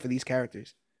something bigger for these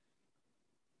characters.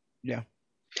 Yeah.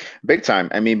 Big time.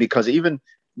 I mean, because even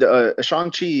the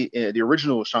Shang-Chi, the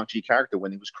original Shang-Chi character,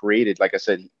 when he was created, like I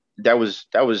said, that was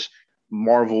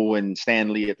Marvel and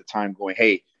Stan Lee at the time going,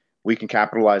 "Hey, we can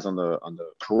capitalize on the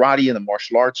karate and the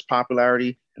martial arts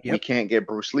popularity. We Yep. can't get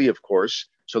Bruce Lee, of course,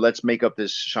 so let's make up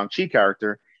this Shang-Chi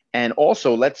character, and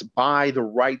also let's buy the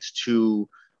rights to,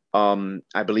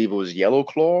 I believe it was Yellow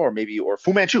Claw, or maybe, or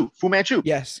Fu Manchu. Fu Manchu.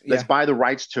 Yes. Let's Yeah. buy the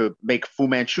rights to make Fu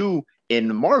Manchu in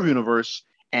the Marvel universe,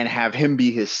 and have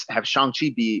Shang-Chi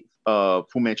be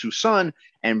Fu Manchu's son,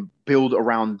 and build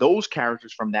around those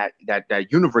characters from that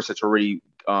universe that's already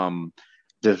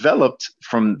developed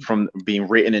from being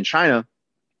written in China.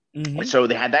 Mm-hmm. So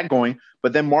they had that going,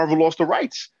 but then Marvel lost the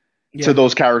rights to Yeah.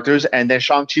 those characters, and then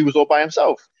Shang-Chi was all by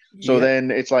himself. So Yep.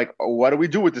 then it's like, oh, what do we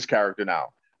do with this character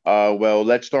now? Well,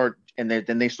 let's start, and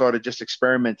then they started just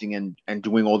experimenting and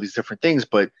doing all these different things.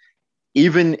 But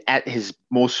even at his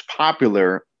most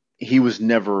popular, he was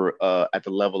never at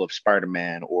the level of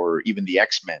Spider-Man or even the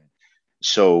X-Men.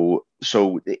 So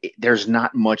there's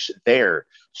not much there.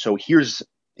 So here's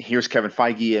Kevin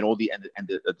Feige and all the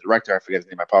director, I forget his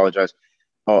name, I apologize.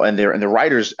 Oh, and the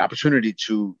writers' opportunity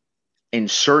to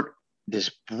insert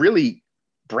this really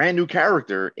brand new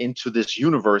character into this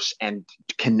universe and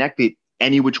connect it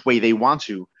any which way they want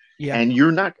to. Yeah. And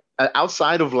you're not,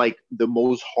 outside of like the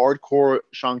most hardcore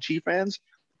Shang-Chi fans,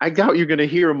 I doubt you're going to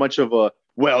hear much of a,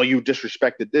 well, you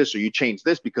disrespected this or you changed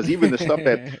this, because even the stuff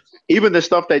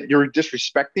that you're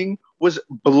disrespecting was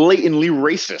blatantly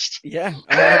racist. Yeah,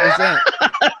 100%.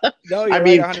 No, I you're right,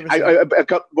 mean,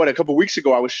 100%. a couple weeks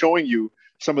ago, I was showing you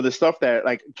some of the stuff that,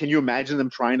 like, can you imagine them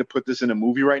trying to put this in a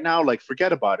movie right now? Like,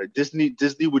 forget about it. Disney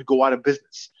would go out of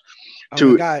business Oh my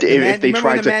to God, if they remember when the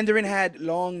tried to. Mandarin had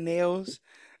long nails?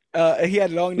 He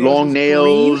had long nails. He Long was green,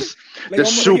 nails, like the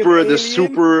almost like an super, the alien.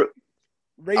 super.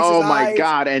 Racist Oh my eyes.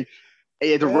 god, and the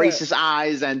Yeah, racist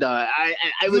eyes, and I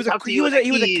he will was a talk to he you was a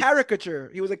he was a like. caricature.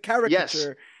 He was a Yes,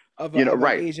 caricature of an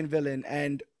right. Asian villain,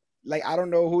 and like I don't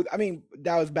know who. I mean,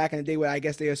 that was back in the day where I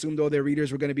guess they assumed all their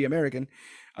readers were going to be American.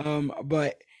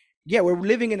 But yeah, we're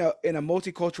living in a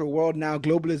multicultural world now.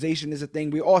 Globalization is a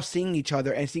thing. We're all seeing each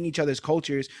other and seeing each other's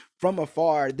cultures from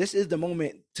afar. This is the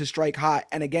moment to strike hot.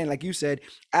 And again, like you said,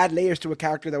 add layers to a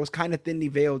character that was kind of thinly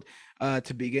veiled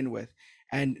to begin with.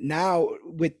 And now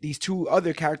with these two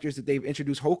other characters that they've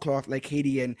introduced whole cloth, like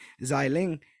Katie and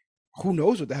Xiling, who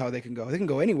knows what the hell they can go? They can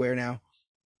go anywhere now.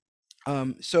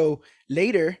 So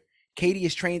later, Katie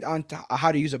is trained on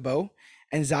how to use a bow,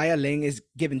 and Zaya Ling is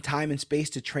given time and space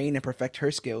to train and perfect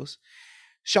her skills.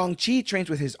 Shang-Chi trains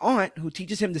with his aunt, who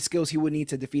teaches him the skills he would need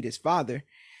to defeat his father.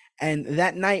 And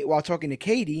that night, while talking to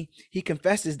Katie, he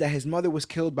confesses that his mother was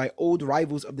killed by old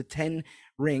rivals of the Ten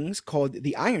Rings called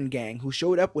the Iron Gang, who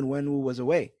showed up when Wenwu was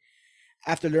away.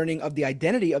 After learning of the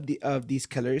identity of these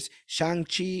killers,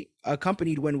 Shang-Chi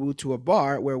accompanied Wenwu to a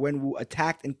bar where Wenwu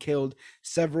attacked and killed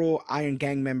several Iron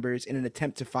Gang members in an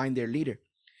attempt to find their leader.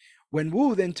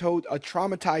 Wenwu then told a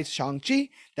traumatized Shang-Chi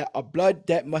that a blood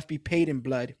debt must be paid in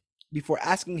blood. before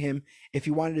asking him if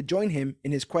he wanted to join him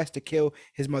in his quest to kill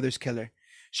his mother's killer.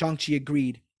 Shang-Chi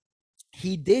agreed.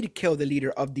 He did kill the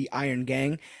leader of the Iron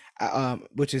Gang,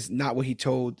 which is not what he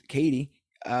told Katie.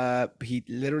 He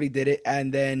literally did it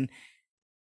and then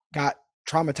got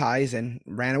traumatized and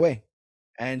ran away.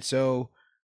 And so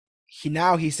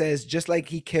he says just like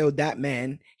he killed that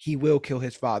man, he will kill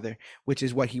his father, which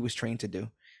is what he was trained to do.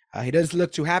 He doesn't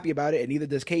look too happy about it, and neither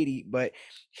does Katie. But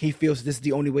he feels this is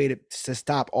the only way to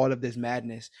stop all of this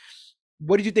madness.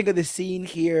 What did you think of this scene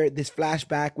here? This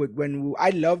flashback with Wenwu. I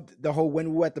loved the whole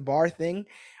Wenwu at the bar thing.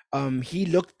 He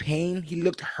looked pain. He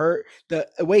looked hurt. The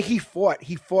way he fought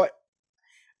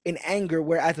in anger,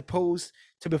 where as opposed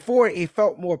to before, he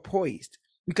felt more poised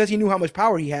because he knew how much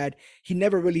power he had. He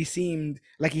never really seemed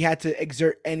like he had to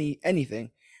exert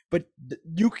anything. But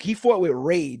he fought with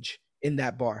rage in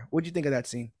that bar. What do you think of that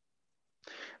scene?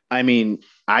 I mean,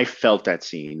 I felt that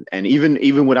scene, and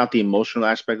even without the emotional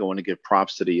aspect, I want to give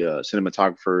props to the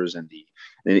cinematographers and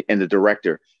the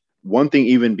director. One thing,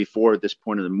 even before this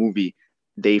point of the movie,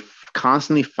 they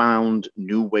constantly found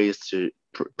new ways to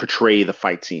portray the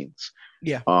fight scenes.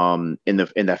 Yeah. In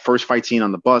that first fight scene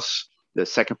on the bus, the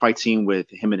second fight scene with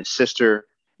him and his sister,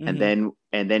 Mm-hmm.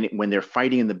 and then when they're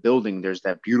fighting in the building, there's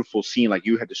that beautiful scene like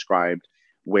you had described,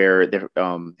 where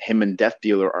him and Death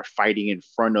Dealer are fighting in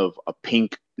front of a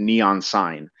pink neon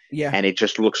sign, Yeah. and it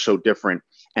just looks so different.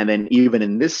 And then even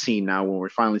in this scene now, when we're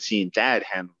finally seeing Dad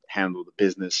handle the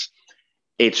business,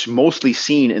 it's mostly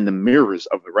seen in the mirrors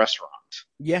of the restaurant,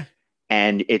 Yeah.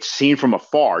 and it's seen from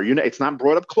afar. You know, it's not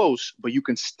brought up close, but you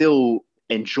can still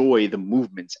enjoy the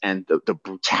movements and the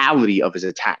brutality of his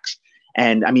attacks.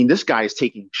 And I mean, this guy is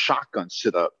taking shotguns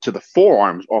to the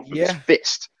forearms off of his Yeah.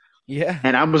 fist. Yeah.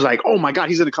 And I was like, oh my God,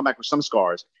 he's gonna come back with some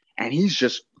scars. And he's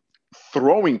just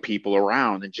throwing people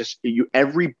around, and just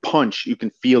every punch you can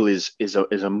feel is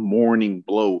a morning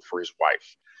blow for his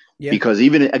wife. Yeah. Because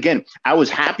even again, I was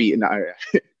happy, and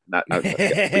be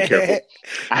careful.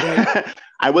 Right.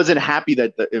 I wasn't happy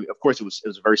that of course it was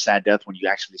a very sad death when you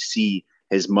actually see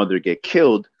his mother get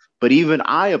killed. But even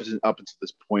I up until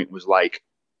this point was like,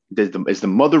 is the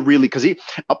mother really? Because he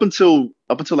up until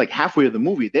like halfway of the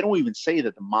movie, they don't even say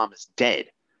that the mom is dead.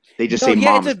 They just No, say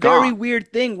yeah, it's mom a is very gone.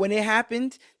 weird thing. When it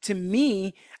happened to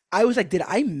me, I was like, did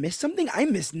I miss something? I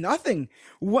missed nothing.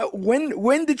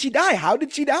 When did she die? How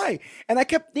did she die? And I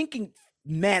kept thinking,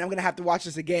 man, I'm gonna have to watch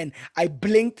this again. I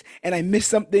blinked and I missed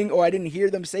something, or I didn't hear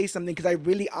them say something because I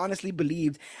really honestly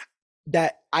believed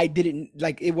that I didn't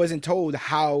like it wasn't told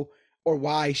how or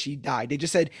why she died. They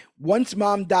just said once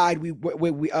mom died,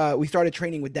 we started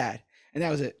training with dad, and that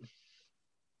was it.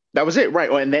 That was it, right?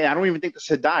 Well, and I don't even think they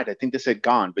said died. I think they said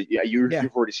gone. But yeah, Yeah,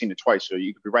 you've already seen it twice, so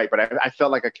you could be right. But I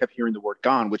felt like I kept hearing the word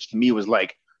gone, which to me was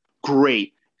like,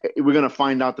 great. We're gonna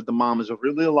find out that the mom is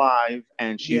really alive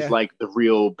and she's yeah, like the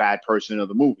real bad person of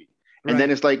the movie. And then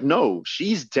right. it's like, no,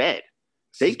 she's dead.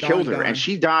 They She's killed gone, her, and gone.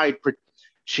 she died.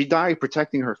 She died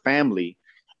protecting her family.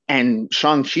 And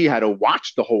Shang Chi had to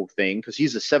watch the whole thing because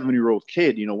he's a 7-year-old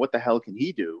kid. You know what the hell can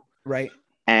he do? Right.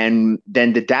 And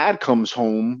then the dad comes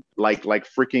home like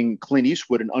freaking Clint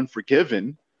Eastwood in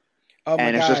Unforgiven, Oh my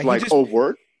and it's just god, he like, just oh,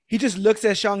 word, he just looks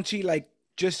at Shang Chi like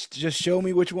just show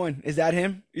me which one is that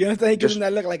him. You know what I'm saying? He gives him just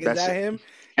that look like is that's that it. him?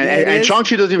 And Yeah, and, it and is.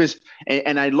 Shang-Chi doesn't even,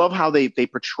 and I love how they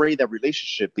portray that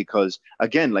relationship because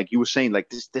again, like you were saying, like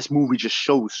this movie just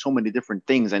shows so many different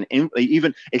things, and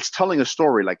even it's telling a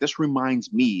story. Like this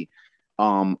reminds me,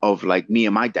 of like me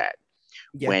and my dad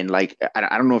Yeah. when like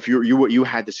I don't know if you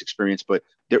had this experience, but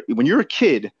when you're a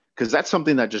kid, because that's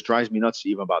something that just drives me nuts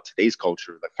even about today's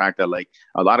culture, the fact that like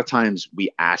a lot of times we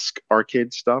ask our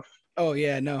kids stuff, Oh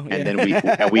yeah, no, and yeah. then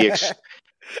we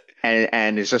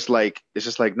and it's just like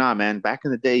nah, man, back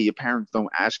in the day your parents don't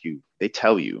ask you, they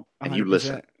tell you and you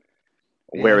listen. 100%.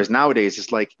 Yeah. Whereas nowadays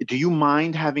it's like, do you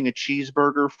mind having a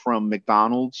cheeseburger from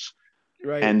McDonald's?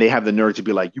 Right. And they have the nerve to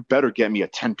be like, you better get me a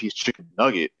 10-piece chicken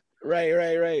nugget. Right,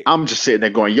 right, right. I'm just sitting there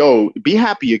going, yo, be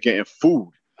happy you're getting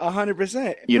food.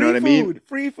 100%. You know Free what I mean? food.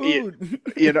 Free You, food.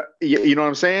 you know what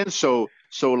I'm saying? So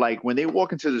like when they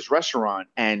walk into this restaurant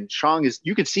and Shang is,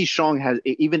 you can see Shang has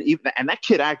even, and that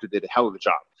kid actor did a hell of a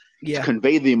job to Yeah.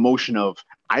 convey the emotion of,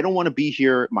 I don't want to be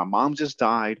here. My mom just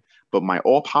died, but my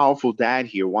all powerful dad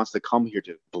here wants to come here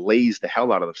to blaze the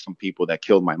hell out of some people that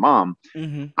killed my mom.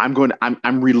 Hmm.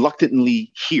 I'm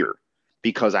reluctantly here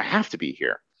because I have to be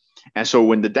here. And so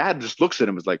when the dad just looks at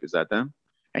him, is like, is that them?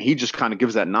 And he just kind of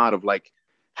gives that nod of like,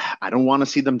 I don't want to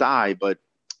see them die, but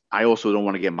I also don't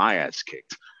want to get my ass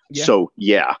kicked. Yeah. So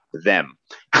yeah, them.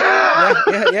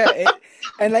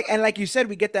 And like you said,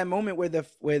 we get that moment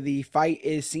where the fight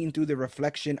is seen through the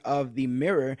reflection of the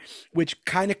mirror, which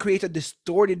kind of creates a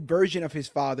distorted version of his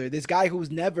father. This guy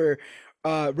who's never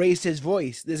raised his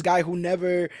voice. This guy who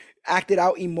never acted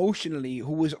out emotionally,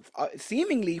 who was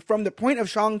seemingly, from the point of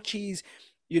Shang-Chi's,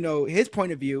 his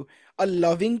point of view, a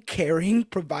loving, caring,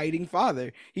 providing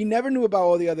father. He never knew about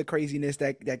all the other craziness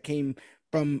that came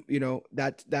from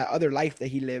that other life that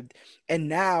he lived, and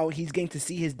now he's getting to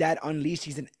see his dad unleashed.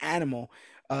 He's an animal,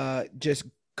 just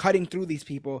cutting through these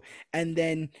people, and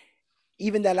then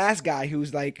even that last guy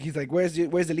who's like, he's like, where's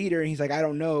the leader? And he's like, I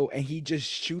don't know. And he just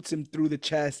shoots him through the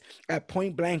chest at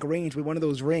point blank range with one of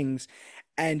those rings.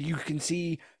 And you can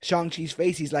see Shang-Chi's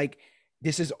face. He's like,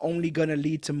 this is only gonna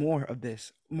lead to more of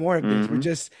this. More of this. We're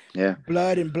just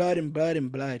blood and blood and blood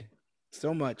and blood.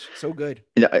 So much. So good.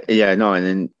 Yeah, no, and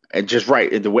then and just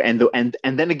right. And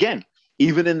then again,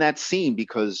 even in that scene,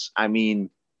 because I mean,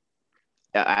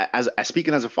 as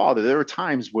speaking as a father, there are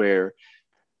times where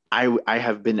I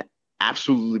have been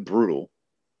absolutely brutal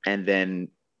and then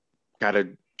gotta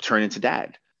turn into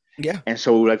dad. Yeah. And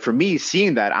so like for me,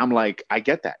 seeing that, I'm like, I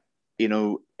get that.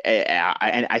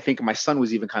 And I think my son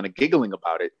was even kind of giggling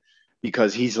about it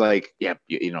because he's like, yeah,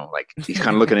 like he's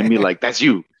kind of looking at me like, that's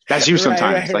you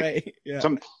sometimes. Like Yeah.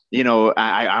 some,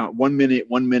 I 1 minute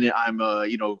I'm,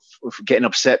 getting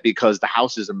upset because the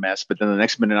house is a mess. But then the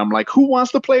next minute I'm like, who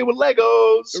wants to play with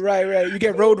Legos? Right. You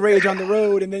get road rage on the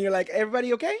road and then you're like,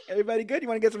 everybody okay? Everybody good? You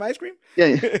want to get some ice cream?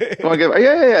 Yeah.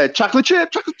 Yeah. Chocolate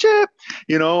chip. So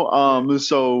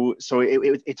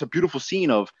it's a beautiful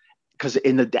scene of, because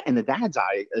in the dad's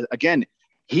eye, again,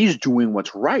 he's doing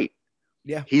what's right.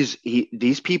 Yeah.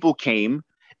 These people came,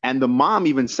 and the mom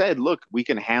even said, look, we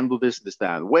can handle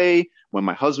that way. When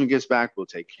my husband gets back, we'll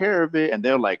take care of it. And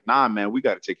they're like, nah, man, we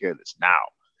got to take care of this now.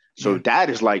 So dad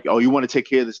is like, oh, you want to take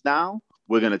care of this now?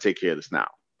 We're going to take care of this now.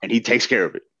 And he takes care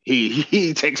of it.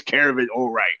 He takes care of it all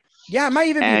right. Yeah, I might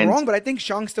even be wrong, but I think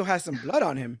Shang still has some blood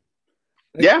on him.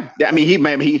 Like, I mean,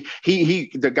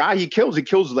 the guy he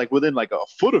kills like within like a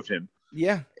foot of him.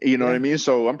 Yeah. What I mean?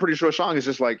 So I'm pretty sure Shang is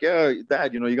just like, yeah,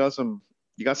 dad, you got some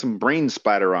brain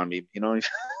splatter on me. Can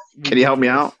you help me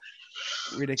out?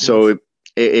 Ridiculous. So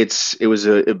it was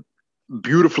a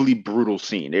beautifully brutal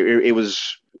scene. It was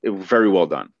very well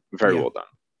done. Very well done.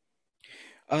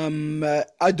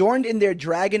 Adorned in their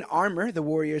dragon armor, the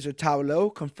warriors of Ta Lo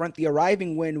confront the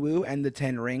arriving Wenwu and the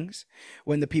Ten Rings.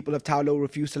 When the people of Ta Lo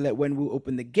refuse to let Wenwu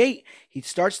open the gate, he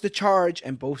starts the charge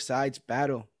and both sides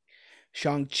battle.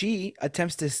 Shang-Chi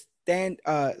attempts to stand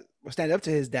up to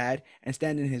his dad and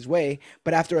stand in his way,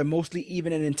 but after a mostly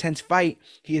even and intense fight,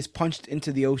 he is punched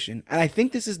into the ocean. And I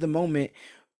think this is the moment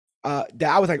that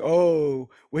I was like, oh,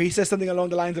 where he says something along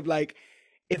the lines of like,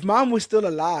 if mom was still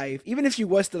alive, even if she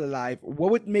was still alive,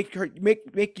 what would make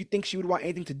you think she would want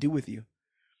anything to do with you?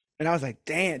 And I was like,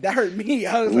 damn, that hurt me.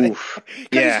 I was like,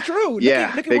 because it's true. Look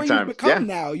at what you've become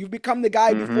now. You've become the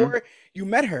guy before you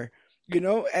met her,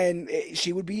 and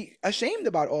she would be ashamed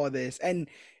about all this. And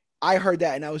I heard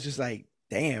that and I was just like,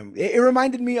 damn. It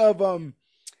reminded me of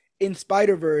in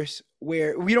Spider-Verse,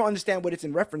 where we don't understand what it's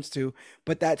in reference to,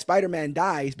 but that Spider-Man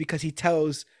dies because he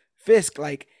tells Fisk,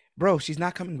 like, bro, she's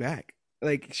not coming back.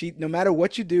 Like, no matter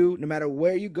what you do, no matter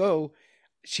where you go,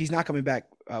 she's not coming back,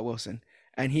 Wilson.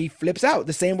 And he flips out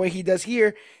the same way he does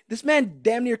here. This man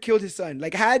damn near killed his son.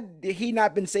 Like, had he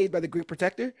not been saved by the Greek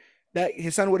protector, that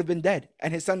his son would have been dead.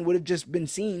 And his son would have just been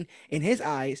seen in his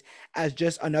eyes as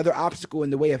just another obstacle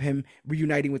in the way of him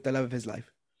reuniting with the love of his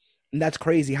life. And that's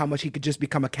crazy how much he could just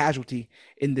become a casualty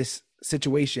in this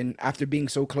situation after being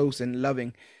so close and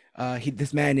loving.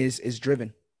 This man is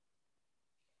driven.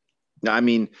 I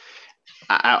mean,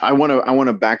 I want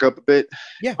to back up a bit.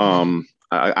 Yeah.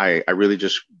 I really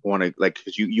just want to, like,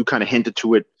 because you kind of hinted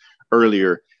to it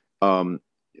earlier.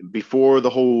 Before the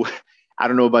whole, I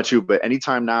don't know about you, but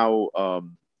anytime now,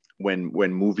 when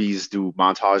movies do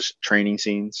montage training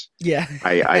scenes,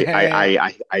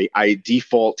 I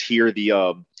default hear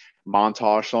the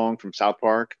montage song from South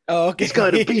Park. Oh, okay. It's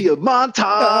gonna be a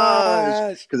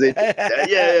montage because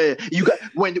you got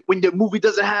when the movie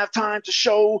doesn't have time to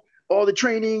show all the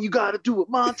training, you got to do a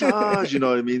montage. You know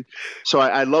what I mean? So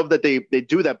I love that they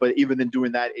do that, but even in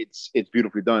doing that, it's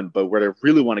beautifully done. But what I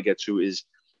really want to get to is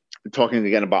talking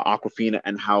again about Awkwafina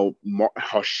and how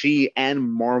she and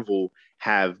Marvel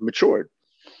have matured.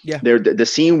 Yeah, the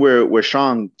scene where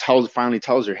Shang finally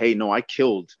tells her, "Hey, no, I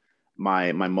killed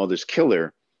my mother's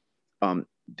killer."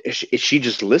 She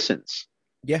just listens.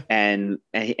 Yeah, and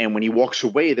when he walks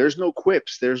away, there's no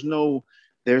quips. There's no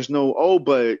oh,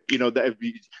 but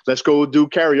let's go do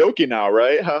karaoke now,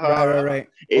 right? right.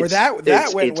 Or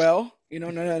that went well. No,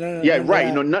 Yeah, none of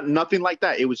right. that. Nothing like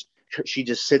that. It was she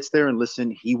just sits there and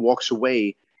listen. He walks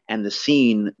away, and the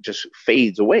scene just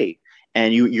fades away.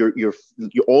 And you're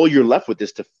all you're left with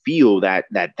is to feel that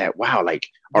wow, like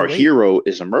The our weight. hero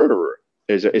is a murderer,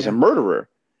 is a Yeah. murderer.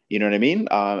 You know what I mean?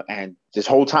 And this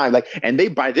whole time, like, and they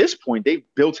by this point they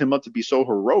built him up to be so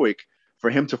heroic for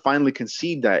him to finally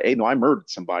concede that, hey, no, I murdered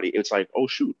somebody. It's like, oh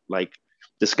shoot, like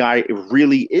this guy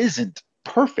really isn't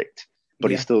perfect,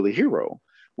 but he's Yeah. still the hero.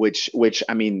 Which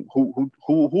I mean,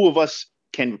 who of us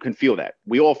can feel that?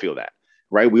 We all feel that,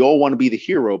 right? We all want to be the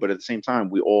hero, but at the same time,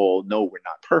 we all know we're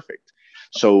not perfect.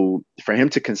 So for him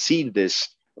to concede this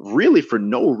really for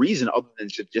no reason other than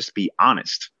to just be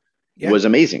honest Yeah. was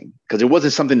amazing, because it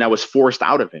wasn't something that was forced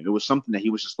out of him. It was something that he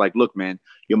was just like, look, man,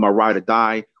 you're my ride or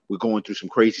die. We're going through some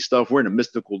crazy stuff. We're in a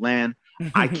mystical land.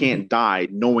 I can't die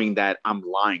knowing that I'm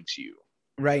lying to you.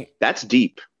 Right. That's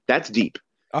deep. That's deep.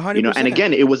 A hundred You know, and percent.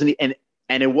 again, it wasn't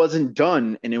and it wasn't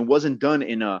done, and it wasn't done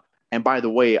in a, and by the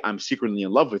way, I'm secretly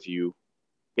in love with you.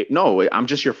 No, I'm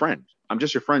just your friend. I'm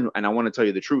just your friend, and I want to tell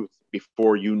you the truth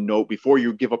before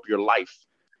you give up your life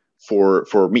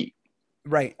for me.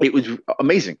 Right. It was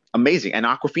amazing, amazing, and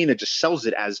Aquafina just sells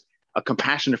it as a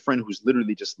compassionate friend who's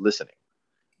literally just listening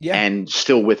Yeah. and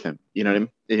still with him. You know what I mean?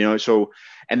 You know, so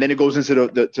and then it goes into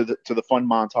the fun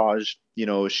montage. You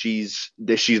know, she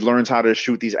learns how to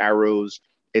shoot these arrows.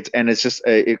 It's just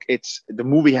it's the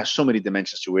movie has so many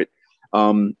dimensions to it.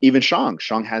 Even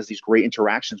Shang has these great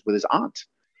interactions with his aunt,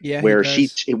 Yeah, he where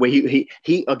does.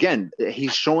 he again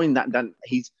he's showing that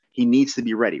he needs to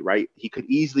be ready, right? He could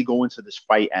easily go into this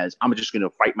fight as, I'm just going to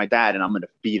fight my dad and I'm going to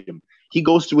beat him. He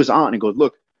goes to his aunt and goes,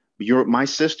 look, your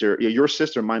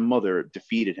sister, my mother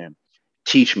defeated him.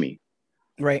 Teach me.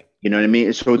 Right. You know what I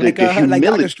mean? So the Like Doctor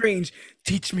humility, Strange,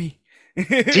 teach me.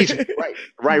 teach me,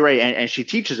 right. And she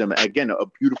teaches him again, a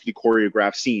beautifully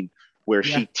choreographed scene where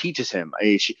Yeah. she teaches him.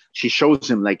 She shows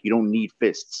him like, you don't need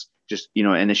fists, just,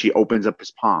 and then she opens up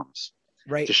his palms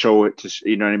Right. to show it to,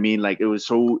 you know what I mean? Like it was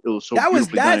so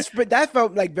beautifully done. That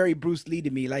felt like very Bruce Lee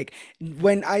to me. Like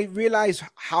when I realized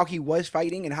how he was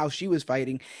fighting and how she was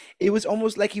fighting, it was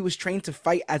almost like he was trained to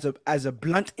fight as a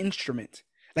blunt instrument.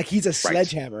 Like he's a Right.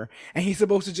 sledgehammer and he's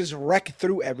supposed to just wreck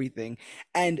through everything.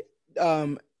 And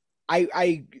um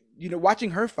I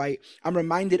watching her fight, I'm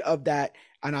reminded of that,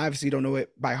 and I obviously don't know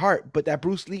it by heart, but that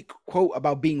Bruce Lee quote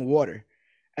about being water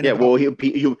and Yeah, about well,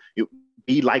 you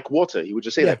be like water. He would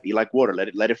just say yeah, that, be like water.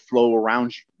 Let it flow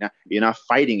around you. Now, you're not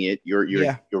fighting it.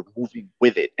 yeah. You're moving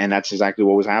with it, and that's exactly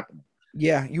what was happening.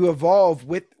 Yeah, you evolve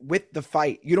with the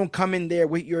fight. You don't come in there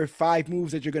with your five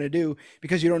moves that you're gonna do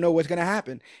because you don't know what's gonna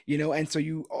happen, And so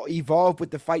you evolve with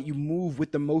the fight. You move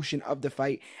with the motion of the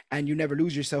fight, and you never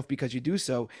lose yourself because you do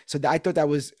so. So I thought that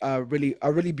was a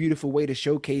really beautiful way to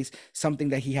showcase something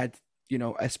that he had,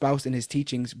 espoused in his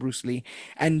teachings, Bruce Lee.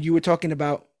 And you were talking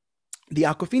about the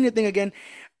Aquafina thing again.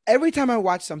 Every time I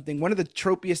watch something, one of the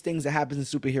tropiest things that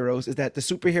happens in superheroes is that the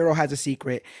superhero has a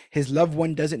secret, his loved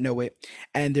one doesn't know it,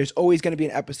 and there's always going to be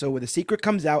an episode where the secret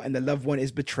comes out and the loved one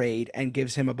is betrayed and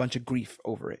gives him a bunch of grief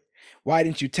over it. Why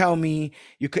didn't you tell me?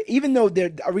 You could, even though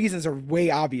their reasons are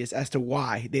way obvious as to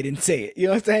why they didn't say it. You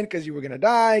know what I'm saying? Because you were gonna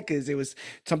die, because it was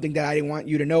something that I didn't want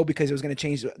you to know, because it was gonna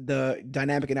change the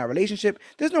dynamic in our relationship.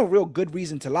 There's no real good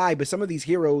reason to lie, but some of these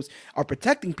heroes are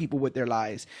protecting people with their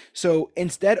lies. So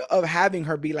instead of having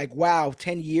her be like, "Wow,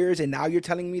 10 years and now you're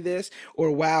telling me this," or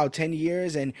 "Wow, 10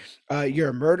 years and you're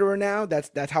a murderer now.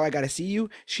 That's how I gotta see you."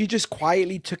 She just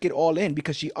quietly took it all in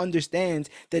because she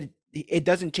understands that it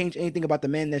doesn't change anything about the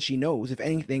man that she knows. If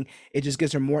anything, it just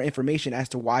gives her more information as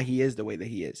to why he is the way that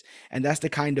he is. And that's the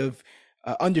kind of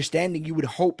understanding you would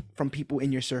hope from people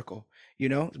in your circle.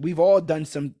 We've all done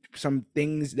some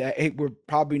things that we're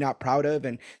probably not proud of,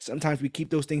 and sometimes we keep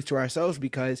those things to ourselves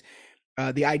because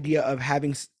the idea of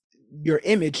having your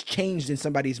image changed in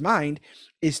somebody's mind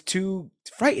is too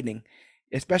frightening,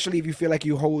 especially if you feel like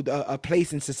you hold a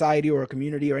place in society or a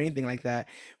community or anything like that.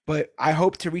 But I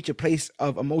hope to reach a place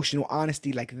of emotional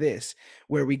honesty like this,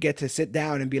 where we get to sit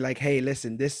down and be like, hey,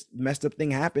 listen, this messed up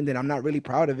thing happened and I'm not really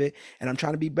proud of it. And I'm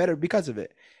trying to be better because of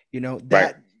it. Right.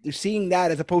 That seeing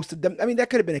that as opposed to them. I mean, that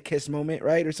could have been a kiss moment,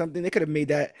 right? Or something. They could have made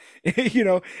that,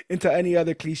 into any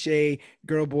other cliche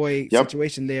girl boy Yep.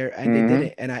 situation there. And they Hmm.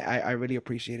 didn't. And I really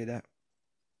appreciated that.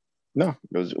 No,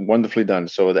 it was wonderfully done.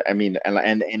 So I mean,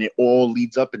 and it all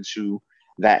leads up into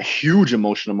that huge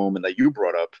emotional moment that you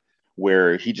brought up,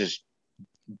 where he just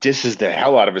disses the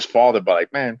hell out of his father, but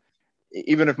like, man,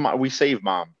 even if we save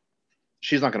mom,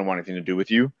 she's not going to want anything to do with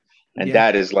you. And Yeah.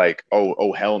 dad is like,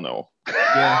 oh hell no.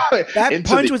 Yeah. That into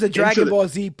punch the was a into Dragon the Ball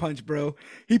Z punch, bro.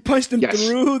 He punched him yes,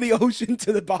 through the ocean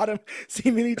to the bottom,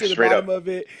 seemingly to the straight up. bottom of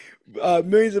it,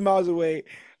 millions of miles away.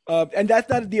 And that's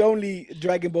not the only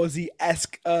Dragon Ball Z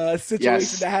esque situation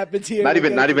Yes. that happens here. We'll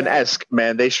get Not into even that. esque,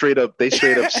 man. They straight up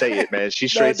say it, man. She No,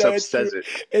 straight no, up it's true. says it.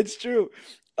 It's true.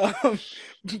 Um,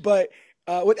 but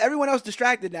with everyone else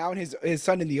distracted now and his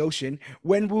son in the ocean,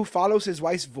 Wenwu follows his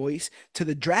wife's voice to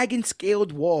the dragon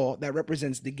scaled wall that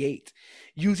represents the gate.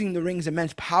 Using the ring's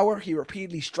immense power, he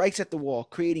repeatedly strikes at the wall,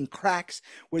 creating cracks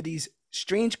where these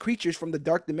strange creatures from the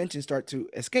dark dimension start to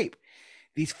escape.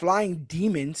 These flying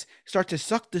demons start to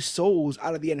suck the souls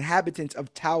out of the inhabitants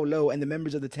of Tao Lo and the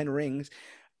members of the Ten Rings,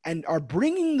 and are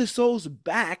bringing the souls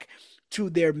back to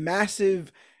their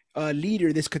massive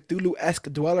leader, this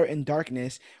Cthulhu-esque dweller in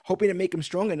darkness, hoping to make him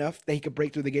strong enough that he could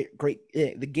break through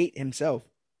the gate himself.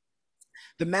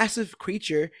 The massive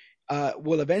creature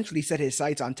will eventually set his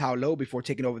sights on Tao Lo before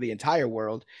taking over the entire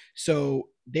world. So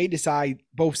they decide,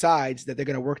 both sides, that they're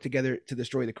going to work together to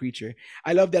destroy the creature.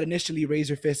 I love that initially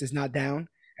Razor Fist is not down.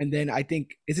 And then I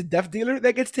think, is it Death Dealer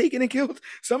that gets taken and killed?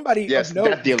 Somebody of Yes, note.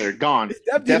 Death Dealer gone. It's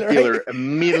Death Death Dealer, right? Dealer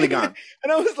immediately gone.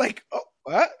 And I was like, oh,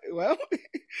 what? Well,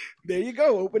 there you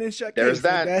go. Open and shut There's case.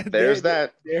 Like that. that. There's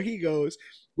that. There he goes.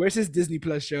 Where's his Disney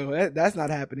Plus show? That's not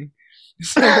happening.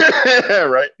 So,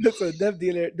 Right. so Death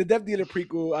Dealer, the Death Dealer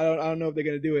prequel. I don't know if they're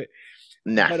gonna do it.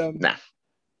 Nah, But nah.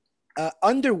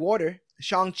 underwater,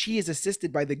 Shang-Chi is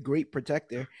assisted by the Great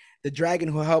Protector, the dragon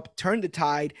who helped turn the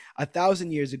tide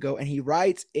 1,000 years ago, and he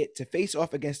rides it to face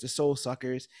off against the Soul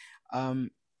Suckers.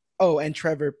 Oh, and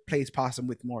Trevor plays possum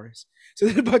with Morris. So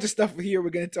there's a bunch of stuff here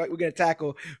we're gonna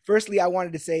tackle. Firstly, I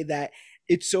wanted to say that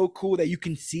it's so cool that you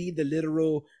can see the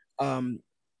literal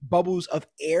bubbles of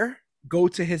air go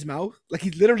to his mouth. Like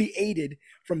he's literally aided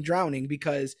from drowning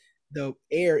because the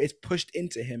air is pushed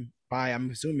into him by,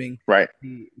 I'm assuming, Right.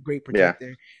 the Great Yeah.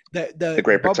 Protector. The the The the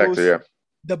Great bubbles Protector, yeah.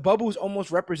 the bubbles almost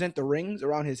represent the rings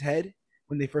around his head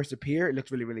when they first appear. It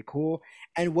looks really, really cool.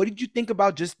 And what did you think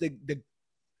about just the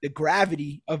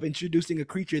gravity of introducing a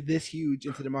creature this huge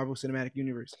into the Marvel Cinematic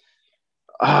Universe?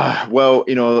 Well,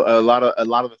 a lot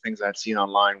of the things I'd seen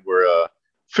online were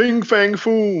Fing Fang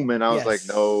Foom, and I was like, Yes.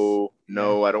 no, Yeah.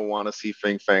 no, I don't want to see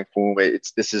Fing Fang Foom.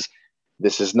 This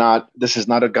is not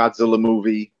a Godzilla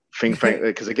movie. Fing Fang,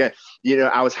 because again,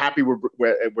 I was happy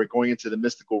we're going into the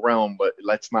mystical realm, but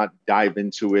let's not dive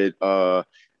into it. All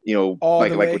the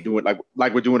Like we're way. doing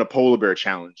like we're doing a polar bear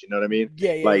challenge. You know what I mean?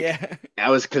 Yeah, yeah, Like yeah. I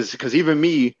was because even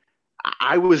me,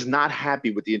 I was not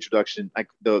happy with the introduction.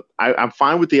 I'm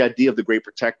fine with the idea of the Great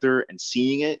Protector and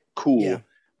seeing it, Yeah. cool,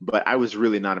 but I was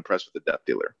really not impressed with the Death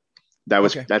Dealer.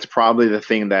 Okay. That's probably the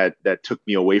thing that took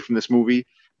me away from this movie.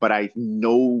 But I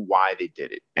know why they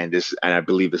did it, and I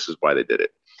believe this is why they did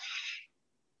it.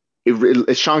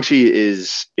 Shang-Chi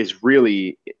is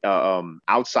really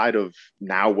outside of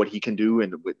now what he can do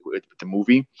and with the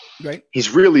movie. Right.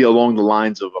 He's really along the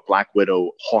lines of a Black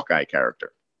Widow, Hawkeye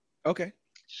character. Okay.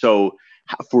 So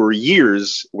for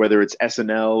years, whether it's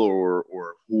SNL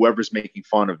or whoever's making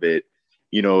fun of it,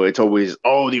 it's always,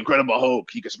 oh, the Incredible Hulk,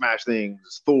 he can smash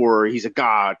things. Thor, he's a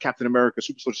god. Captain America,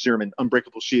 Super Soldier Serum, and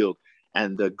Unbreakable Shield,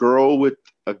 and the girl with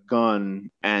a gun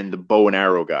and the bow and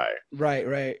arrow guy. Right,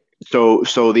 right. So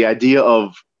the idea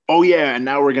of, oh yeah, and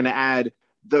now we're gonna add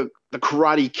the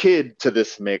Karate Kid to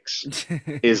this mix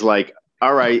is like,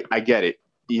 all right, I get it.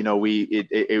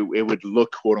 It would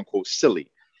look quote unquote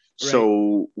silly. Right.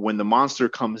 So when the monster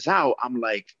comes out, I'm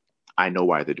like, I know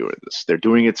why they're doing this. They're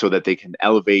doing it so that they can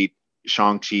elevate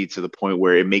Shang-Chi to the point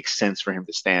where it makes sense for him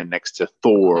to stand next to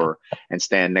Thor and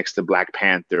stand next to Black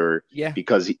Panther, Yeah.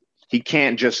 because he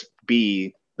can't just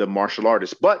be the martial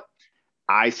artist. But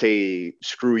I say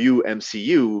screw you,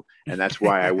 MCU, and that's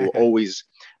why I will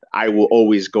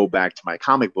always go back to my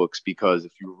comic books, because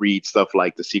if you read stuff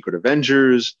like the Secret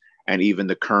Avengers and even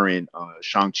the current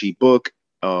Shang-Chi book,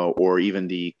 or even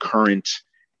the current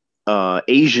all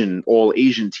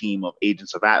Asian team of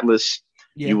Agents of Atlas,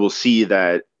 Yeah. you will see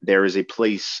that there is a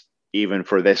place even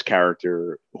for this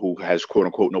character who has quote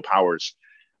unquote no powers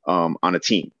on a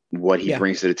team, what he Yeah.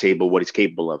 brings to the table, what he's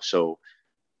capable of. So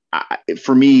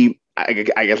for me, I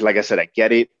guess, like I said, I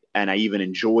get it, and I even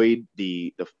enjoyed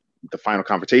the final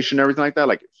confrontation and everything like that,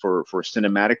 like for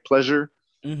cinematic pleasure.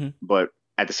 Mm-hmm. But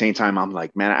at the same time, I'm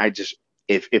like, man, I just,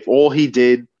 if all he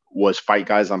did was fight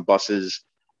guys on buses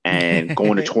and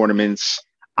going to tournaments,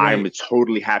 I'm Right.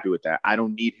 totally happy with that. I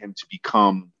don't need him to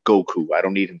become Goku. I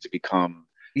don't need him to become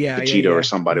Yeah, yeah, Vegeta or yeah.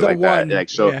 somebody The like that. one. Like,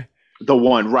 so Yeah. the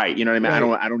one, right? You know what I mean?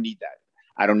 Right. I don't need that.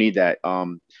 I don't need that.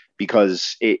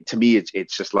 Because to me,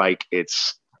 it's just like,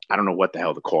 I don't know what the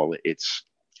hell to call it.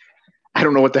 I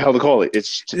don't know what the hell to call it. Well,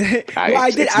 It's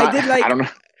not. I don't know.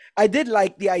 I did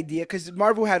like the idea because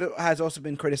Marvel has also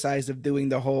been criticized of doing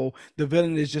the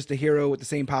villain is just a hero with the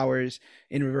same powers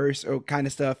in reverse or kind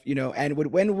of stuff, you know. And with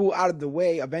Wenwu out of the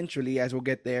way, eventually, as we'll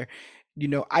get there, you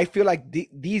know, I feel like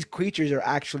these creatures are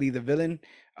actually the villain,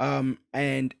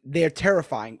 and they're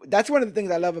terrifying. That's one of the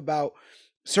things I love about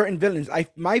certain villains.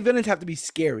 My villains have to be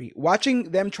scary.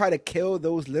 Watching them try to kill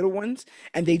those little ones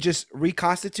and they just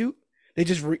reconstitute. They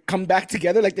just come back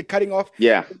together, like they're cutting off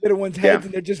Yeah, the little ones' yeah, heads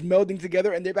and they're just melding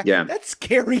together and they're back. yeah, That's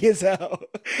scary as hell.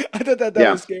 I thought that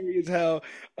yeah. was scary as hell.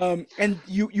 And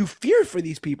you fear for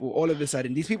these people all of a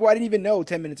sudden. These people I didn't even know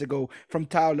 10 minutes ago from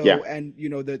Tao Yeah. Lo and you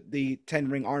know the Ten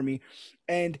Ring Army,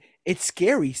 and it's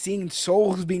scary seeing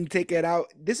souls being taken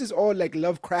out. This is all like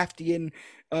Lovecraftian,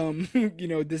 you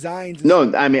know, designs and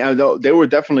stuff. No, I mean, they were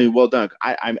definitely well done.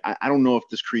 I don't know if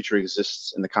this creature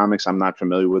exists in the comics. I'm not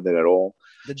familiar with it at all.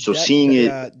 So seeing it,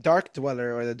 The Dark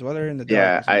Dweller or the Dweller in the Dark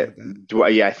yeah, or something like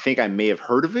that. yeah, I think I may have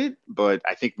heard of it, but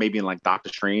I think maybe in like Doctor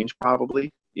Strange,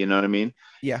 probably. You know what I mean?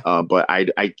 Yeah. But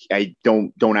I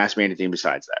don't ask me anything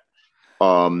besides that.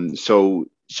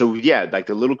 So yeah, like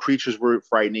the little creatures were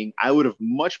frightening. I would have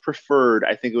much preferred.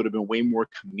 I think it would have been way more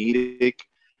comedic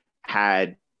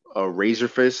had a Razor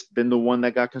Fist been the one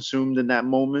that got consumed in that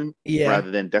moment, Yeah.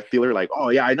 rather than Death Dealer. Like, oh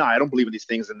yeah, I know, I don't believe in these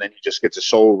things, and then he just gets his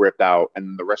soul ripped out,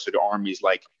 and the rest of the army's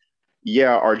like,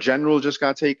 yeah, our general just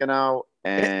got taken out,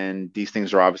 and these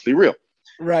things are obviously real.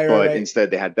 But Right. instead,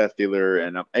 they had Death Dealer,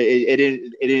 and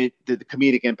the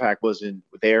comedic impact wasn't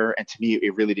there, and to me,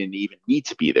 it really didn't even need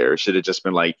to be there. It should have just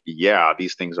been like, yeah,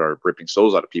 these things are ripping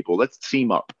souls out of people. Let's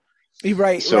team up.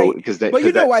 Right, So right. because But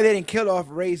you know why they didn't kill off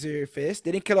Razor Fist?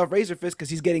 They didn't kill off Razor Fist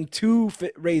because he's getting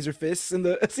Razor Fists in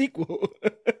the sequel.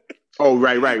 Oh,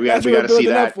 right. That's We what got we're to see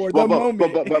building up that. for, Well, the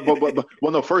moment.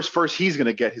 well, no. First, he's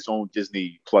gonna get his own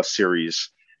Disney Plus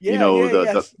series. You Yeah, know,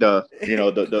 yeah, yes. The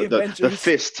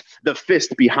Avengers. the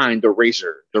fist behind the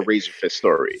Razor Fist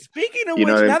story. Speaking of You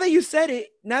know which, what I mean? now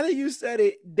that you said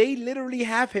it, they literally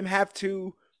have him have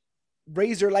to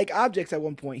razor-like objects at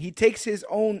one point. He takes his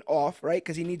own off, right?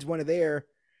 Because he needs one of their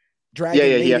Yeah.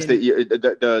 dragon He has maiden.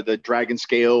 the dragon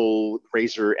scale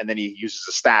razor, and then he uses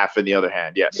a staff in the other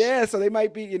hand. Yes. Yeah, so they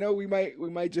might be, you know, we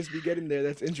might just be getting there.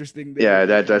 That's interesting there with Yeah.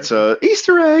 that That's character. a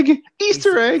Easter egg.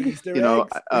 Easter egg. Easter You know.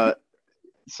 eggs.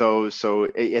 So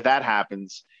if that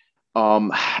happens,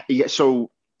 yeah.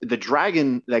 So the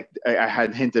dragon, like I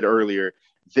had hinted earlier,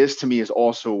 this to me is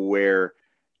also where,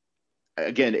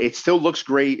 again, it still looks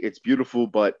great, it's beautiful,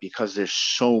 but because there's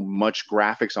so much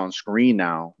graphics on screen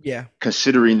now, Yeah.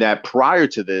 considering that prior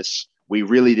to this we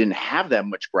really didn't have that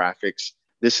much graphics,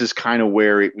 this is kind of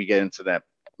where we get into that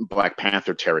Black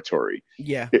Panther territory.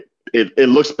 Yeah. It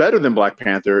looks better than Black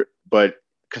Panther, but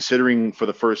considering for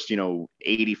the first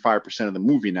 85% of the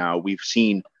movie now, we've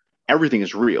seen everything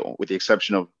is real with the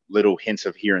exception of little hints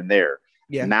of here and there.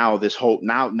 Yeah. Now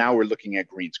now we're looking at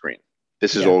green screen.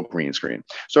 This is Yeah. all green screen.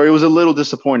 So it was a little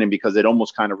disappointing because it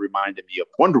almost kind of reminded me of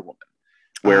Wonder Woman,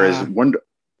 whereas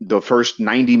the first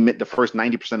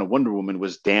 90% of Wonder Woman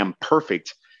was damn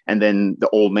perfect, and then the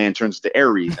old man turns to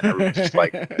Ares, and everyone's just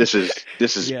like, this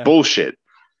is Yeah. bullshit.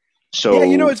 So Yeah,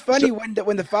 you know it's funny when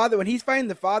he's fighting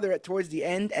the father at towards the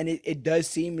end, and it does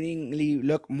seemingly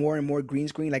look more and more green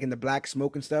screen, like in the black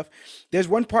smoke and stuff. There's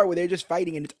one part where they're just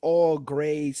fighting and it's all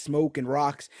gray smoke and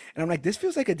rocks, and I'm like, this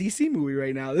feels like a DC movie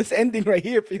right now. This ending right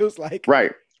here feels like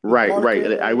right.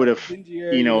 darker, I would have,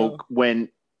 dingier,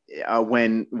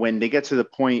 when they get to the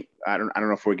point, I don't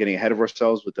know if we're getting ahead of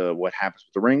ourselves with what happens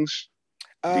with the rings.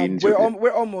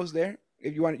 We're almost there.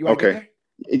 If you want to get Okay. there.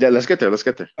 Yeah, let's get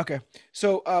there. Okay.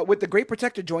 So, with the Great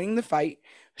Protector joining the fight,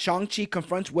 Shang-Chi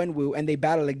confronts Wenwu and they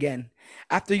battle again.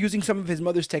 After using some of his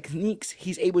mother's techniques,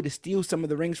 he's able to steal some of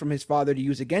the rings from his father to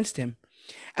use against him.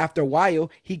 After a while,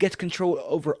 he gets control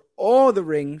over all the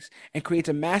rings and creates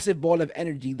a massive ball of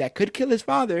energy that could kill his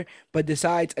father, but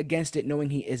decides against it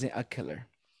knowing he isn't a killer.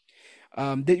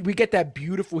 We get that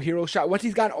beautiful hero shot. Once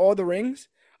he's got all the rings,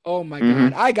 oh my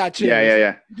God, I got chills.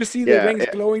 Yeah. You just see the rings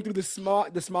glowing through the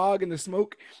smog and the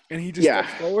smoke, and he just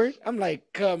steps forward. I'm like,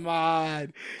 come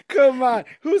on.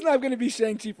 Who's not going to be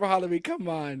Shang-Chi for Halloween? Come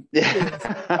on. It's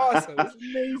awesome. It's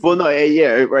amazing. Well, no,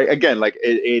 yeah, right. Again, like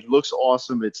it looks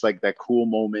awesome. It's like that cool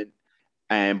moment.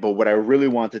 But what I really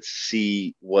wanted to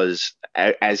see was,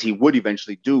 as he would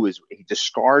eventually do, is he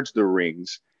discards the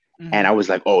rings, and I was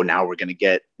like, oh, now we're gonna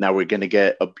get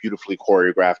a beautifully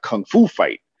choreographed kung fu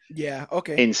fight. Yeah.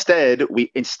 Okay. Instead,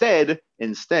 we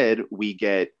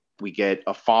get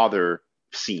a father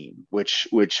scene, which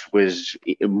was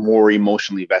more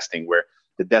emotionally vesting, where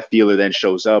the Death Dealer then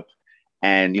shows up,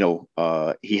 and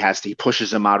he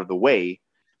pushes him out of the way,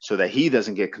 so that he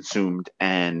doesn't get consumed,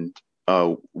 and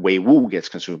Wei Wu gets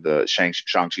consumed, the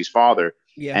Shang-Chi's father.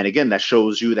 Yeah, And again, that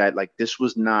shows you that like this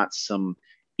was not some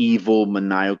evil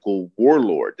maniacal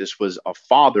warlord. This was a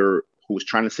father who was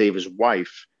trying to save his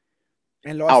wife,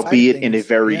 and lost sight of albeit in a things.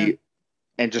 Yeah, very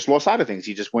and just lost sight of things.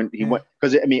 He yeah, went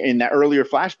because I mean in that earlier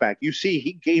flashback, you see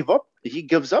he gives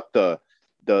up the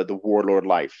warlord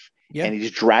life, yeah. and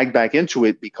he's dragged back into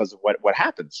it because of what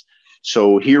happens.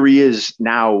 So here he is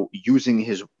now using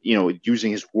his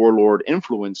warlord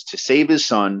influence to save his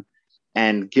son,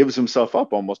 and gives himself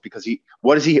up almost because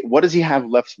what does he have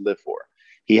left to live for?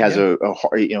 He has Yeah,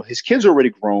 his kids are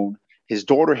already grown. His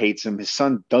daughter hates him. His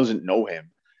son doesn't know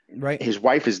him. right. His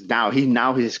wife is now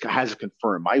has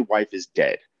confirmed my wife is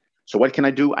dead. So what can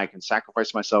I do? I can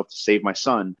sacrifice myself to save my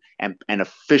son, and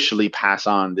officially pass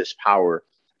on this power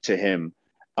to him,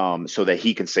 so that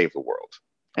he can save the world.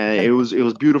 And And it was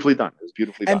beautifully done. It was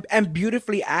beautifully done. and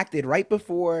beautifully acted right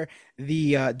before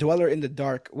the dweller in the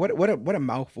dark. What a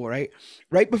mouthful, right?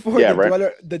 Right before Yeah,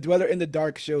 right. the dweller in the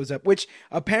dark shows up, which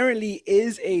apparently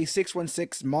is a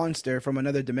 616 monster from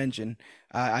another dimension.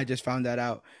 I just found that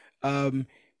out. Um,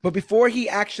 but before he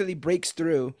actually breaks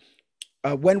through,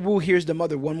 when Wu hears the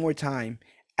mother one more time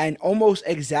and almost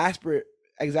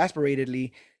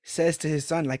exasperatedly says to his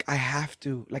son, like, I have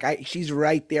to, like, she's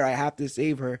right there. I have to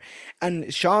save her.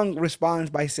 And Shang responds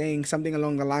by saying something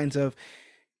along the lines of,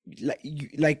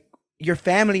 like your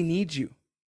family needs you.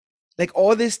 Like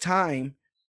all this time,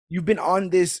 you've been on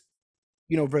this,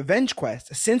 revenge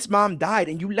quest since mom died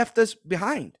and you left us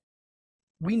behind.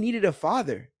 We needed a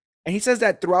father. And he says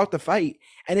that throughout the fight.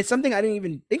 And it's something I didn't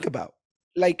even think about.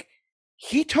 Like,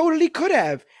 he totally could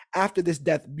have, after this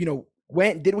death,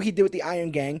 went, did what he did with the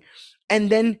Iron Gang, and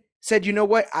then said, you know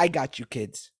what? I got you,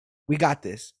 kids. We got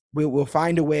this. We'll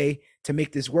find a way to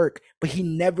make this work. But he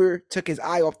never took his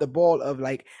eye off the ball of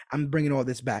like, I'm bringing all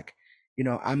this back.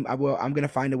 I'm gonna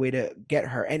find a way to get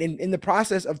her. And in the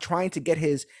process of trying to get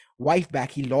his wife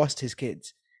back, he lost his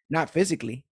kids, not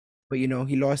physically, but he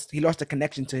lost a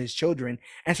connection to his children.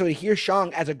 And so to hear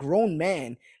Shang as a grown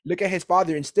man look at his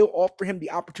father and still offer him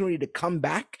the opportunity to come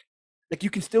back, like you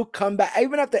can still come back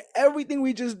even after everything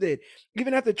we just did,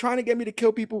 even after trying to get me to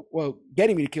kill people, well,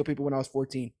 getting me to kill people when I was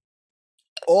 14,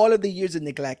 all of the years of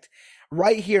neglect.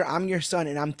 Right here, I'm your son,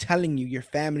 and I'm telling you, your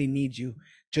family needs you.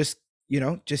 Just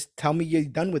just tell me you're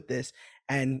done with this.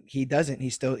 And he doesn't.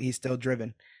 He's still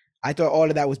driven. I thought all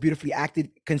of that was beautifully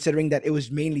acted, considering that it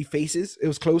was mainly faces. It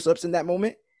was close-ups in that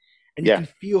moment, and you Yeah, can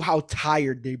feel how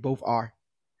tired they both are.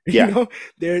 You yeah. know,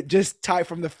 they're just tired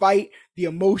from the fight, the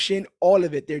emotion, all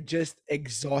of it. They're just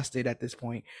exhausted at this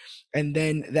point. And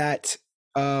then that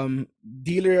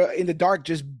dealer in the dark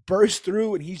just bursts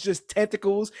through, and he's just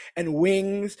tentacles and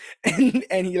wings, and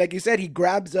he, like you said, he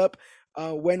grabs up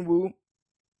Wenwu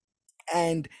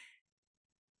and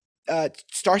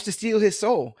starts to steal his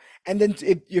soul. And then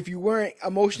if you weren't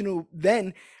emotional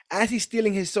then, as he's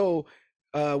stealing his soul,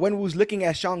 Wenwu's looking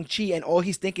at Shang-Chi, and all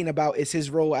he's thinking about is his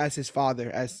role as his father,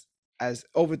 as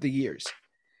over the years,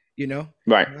 you know?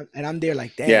 Right. And I'm there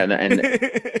like, Yeah, damn.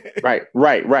 and right.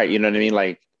 You know what I mean?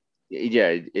 Like,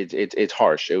 yeah, it's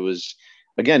harsh. It was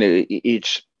again,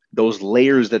 each those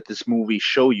layers that this movie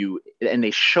show you, and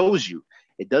it shows you.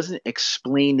 It doesn't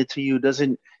explain it to you. It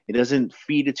doesn't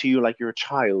feed it to you like you're a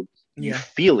child. You Yeah.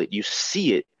 feel it. You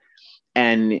see it.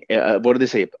 And what do they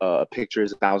say? A picture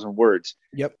is a thousand words.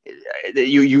 Yep.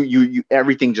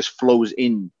 Everything just flows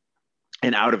in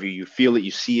and out of you. You feel it.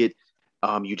 You see it.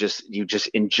 You just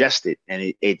ingest it,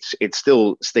 and it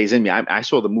still stays in me. I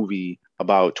saw the movie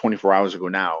about 24 hours ago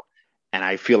now, and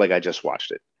I feel like I just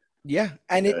watched it. Yeah,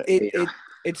 and Yeah.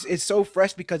 it's so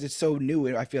fresh because it's so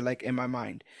new. I feel like in my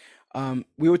mind,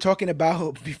 we were talking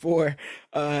about before.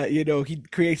 He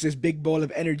creates this big ball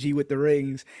of energy with the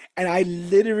rings, and I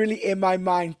literally in my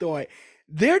mind thought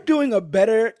they're doing a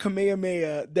better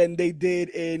Kamehameha than they did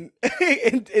in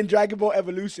in Dragon Ball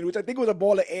Evolution, which I think was a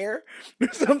ball of air or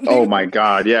Oh something. my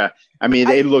God, yeah. I mean,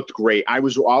 I it looked great. I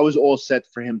was all set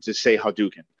for him to say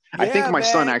Hadouken. Yeah, man.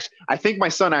 I think my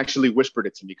son actually whispered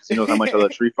it to me because he knows how much I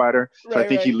love Street Fighter. So I Right,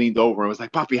 think he right. leaned over and was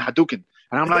like, "Papi, Hadouken,"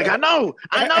 and I'm like, I know."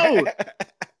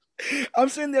 I'm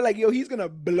sitting there like, yo, he's gonna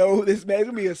blow this man. It's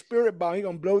gonna be a spirit bomb. He's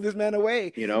gonna blow this man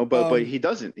away. But he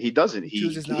doesn't. He doesn't.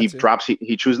 Chooses not to.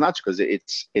 He chooses not to because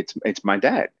it's my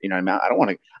dad. What I mean, I don't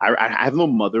want to. I have no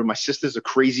mother. My sister's a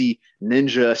crazy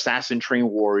ninja assassin trained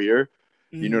warrior.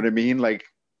 You know Mm, what I mean? Like,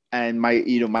 and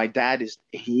my dad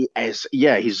he's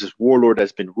this warlord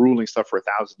that's been ruling stuff for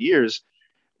 1,000 years,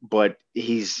 but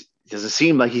he's doesn't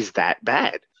seem like he's that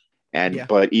bad. yeah,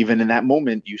 But even in that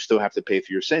moment, you still have to pay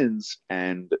for your sins,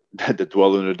 and the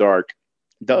dweller in the dark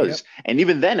does. Yep. And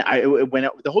even then,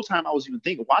 the whole time I was even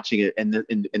thinking, watching it, and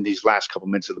in these last couple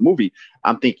minutes of the movie,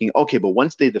 I'm thinking, okay, but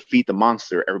once they defeat the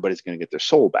monster, everybody's going to get their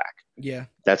soul back. Yeah.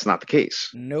 That's not the case.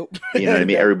 Nope. You know what I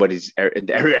mean? No. Everybody's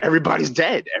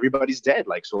dead. Everybody's dead.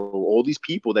 Like, so all these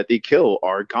people that they kill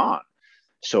are gone.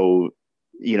 So,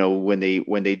 when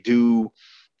they do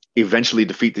eventually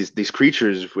defeat these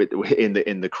creatures in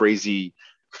the crazy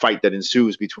fight that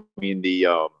ensues between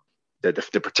the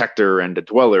protector and the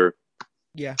dweller,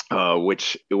 Yeah.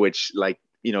 which like,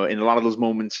 in a lot of those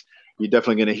moments, you're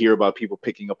definitely going to hear about people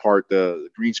picking apart the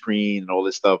green screen and all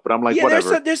this stuff. But I'm like, Yeah,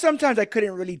 whatever. there's sometimes I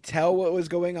couldn't really tell what was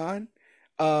going on.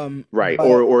 Right. But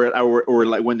Or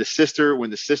like when the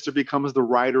sister becomes the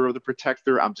rider of the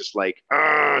protector, I'm just like,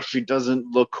 she doesn't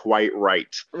look quite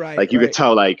right. right, Like, you could right.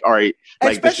 tell, like, all right,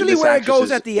 like Especially this where it actress goes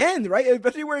is. at the end, right?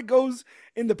 Especially where it goes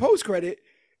in the post credit.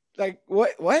 Like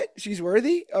what? She's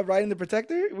worthy of riding the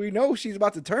protector? We know she's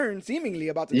about to turn, seemingly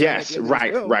about to turn at the Yes, end of this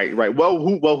right, film. right, right. Well,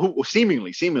 who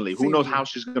seemingly, who knows how Seemingly.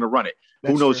 she's going to run it? Who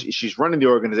That's knows? true. She's running the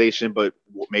organization, but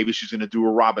maybe she's going to do a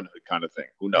Robin Hood kind of thing.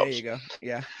 Who There you knows? go.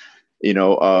 Yeah.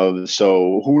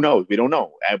 So who knows? We don't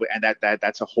know, and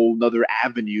that's a whole nother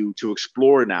avenue to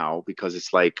explore now, because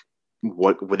it's like,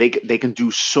 what they can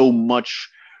do so much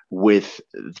with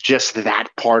just that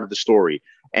part of the story.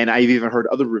 And I've even heard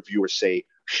other reviewers say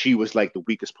she was like the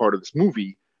weakest part of this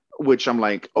movie, which I'm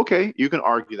like, okay, you can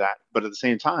argue that, but at the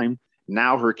same time,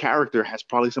 now her character has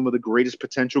probably some of the greatest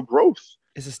potential growth,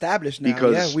 It's established now. Yeah,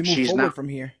 because we move she's now forward from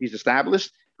here. she's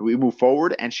established. We move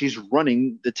forward, and she's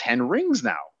running the 10 rings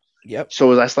now. Yep.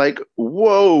 So that's like,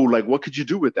 whoa, like, what could you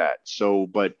do with that? So,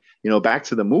 but back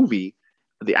to the movie,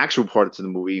 the actual parts of the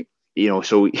movie,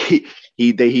 so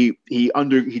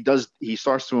he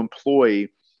starts to employ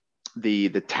the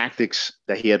tactics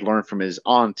that he had learned from his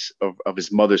aunt of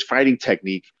his mother's fighting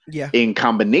technique, Yeah. in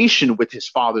combination with his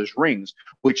father's rings,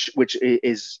 which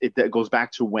is it that goes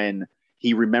back to when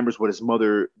he remembers what his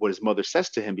mother says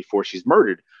to him before she's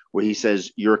murdered, where he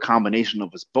says, "You're a combination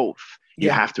of us both. You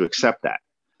Yeah. have to accept that."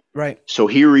 Right. So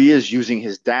here he is using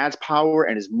his dad's power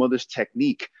and his mother's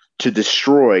technique to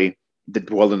destroy the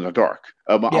Dwell in the Dark,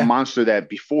 a Yeah. monster that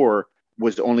before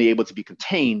was only able to be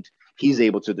contained. He's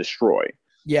able to destroy,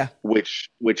 Yeah. which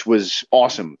was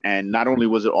awesome. And not only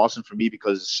was it awesome for me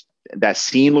because that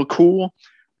scene looked cool,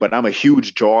 but I'm a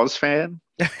huge Jaws fan,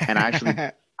 and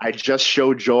I just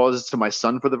showed Jaws to my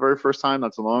son for the very first time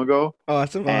not so long ago,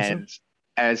 Awesome. Awesome.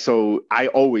 and so I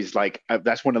always like,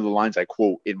 that's one of the lines I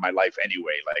quote in my life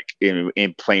anyway. Like,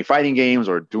 in playing fighting games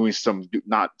or doing some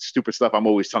not stupid stuff, I'm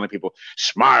always telling people,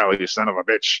 "Smile, you son of a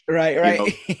bitch." Right.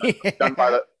 You know,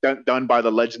 done by Right.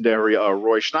 the legendary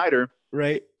Roy Schneider.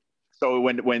 right. So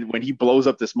when he blows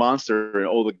up this monster and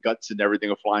all the guts and everything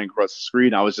are flying across the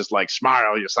screen, I was just like,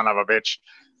 "Smile, you son of a bitch."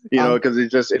 Um, Because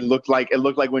it looked like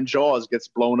when Jaws gets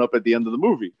blown up at the end of the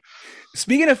movie.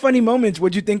 Speaking of funny moments,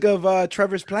 what'd you think of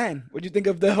Trevor's plan? What'd you think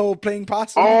of the whole playing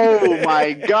possum Oh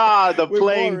my God, the with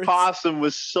playing Morris? possum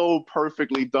was so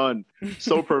perfectly done.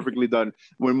 So perfectly done.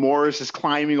 When Morris is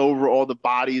climbing over all the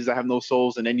bodies that have no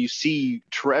souls, and then you see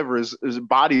Trevor's his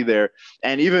body there.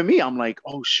 And even me, I'm like,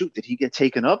 oh shoot, did he get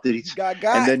taken up? Did he? And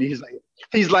Got. then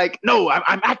he's like, no,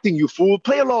 I'm acting, you fool.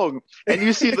 Play along. And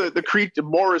you see the creature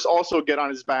Morris also get on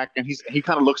his back, and he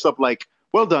kind of looks up like,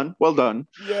 well done, well done.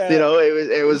 Yeah, It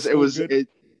it's was it so was good. it,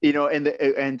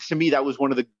 and to me that was one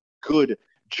of the good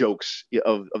jokes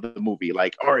of the movie.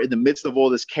 Like, or in the midst of all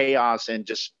this chaos and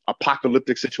just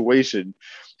apocalyptic situation,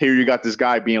 here you got this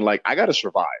guy being like, I gotta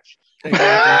survive.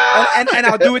 Exactly. And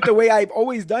I'll do it the way I've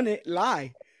always done it,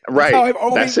 lie. That's how Right. I've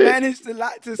always That's it. managed to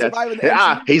lie, to That's survive in the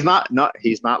MCU.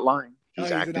 he's not lying. Oh, He's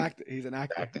he's an acting. actor. He's an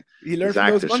actor. Acting. He learned He's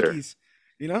from those actor, sir. monkeys.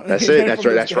 You know, That's he it. learned That's from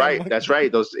right. those That's damn right. That's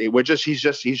monkeys.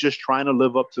 right. He's just trying to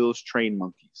live up to those trained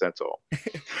monkeys. That's all.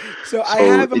 So So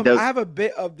it does. I have a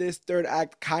bit of this third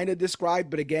act kind of described,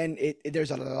 but again,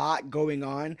 there's a lot going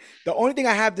on. The only thing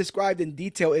I have described in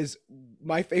detail is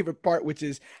my favorite part, which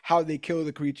is how they kill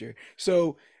the creature.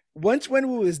 So once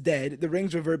Wenwu is dead, the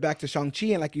rings revert back to Shang-Chi,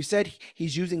 and like you said,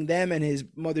 he's using them and his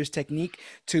mother's technique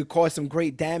to cause some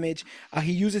great damage.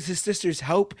 He uses his sister's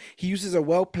help. He uses a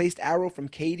well-placed arrow from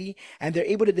Katie, and they're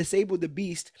able to disable the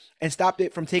beast and stop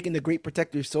it from taking the Great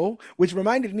Protector's soul, which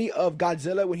reminded me of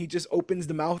Godzilla when he just opens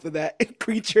the mouth of that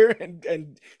creature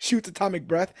and shoots atomic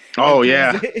breath and Oh kills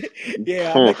yeah. it.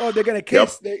 Yeah, I'm like, oh, Oof. they're gonna Yep.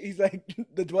 kiss. He's like,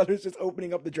 the dweller's just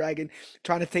opening up the dragon,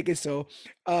 trying to take his soul.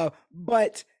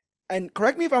 But and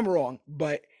correct me if I'm wrong,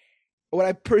 but what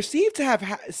I perceive to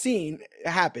have seen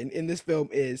happen in this film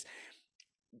is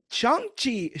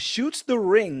Shang-Chi shoots the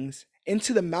rings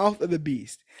into the mouth of the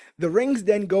beast. The rings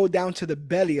then go down to the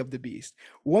belly of the beast.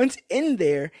 Once in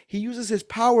there, he uses his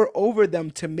power over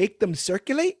them to make them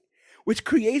circulate, which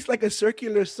creates like a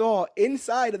circular saw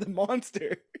inside of the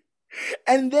monster.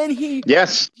 And then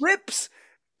Yes. rips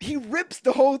rips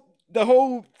the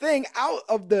whole thing out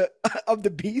of the of the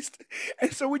beast,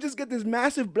 and so we just get this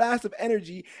massive blast of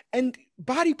energy and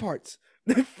body parts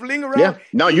that fling Yeah. around.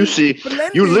 No, He you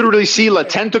blended. literally see a Right,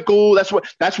 tentacle. That's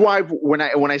why when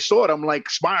I saw it, I'm like,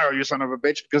 smile, you son of a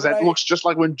bitch, because that right. looks just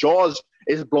like when Jaws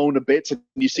is blown to bits and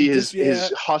you see It just his yeah.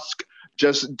 husk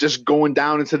just going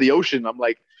down into the ocean. I'm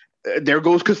like, there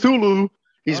goes Cthulhu.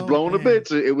 He's Oh blown to man.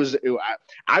 bits.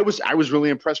 I was really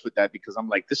impressed with that because I'm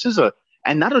like, this is a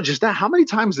and not just that. How many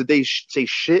times did they say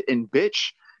shit and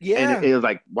bitch? And Yeah. it was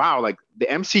like, wow, like the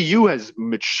MCU has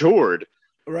matured.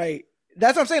 Right.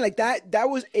 That's what I'm saying. Like that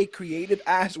was a creative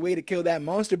ass way to kill that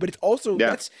monster, but it's also Yeah.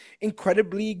 that's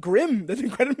incredibly grim. That's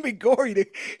incredibly gory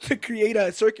to create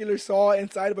a circular saw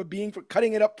inside of a being for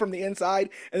cutting it up from the inside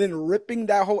and then ripping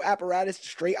that whole apparatus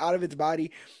straight out of its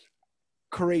body.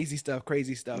 Crazy stuff,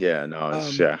 crazy stuff. Yeah, no,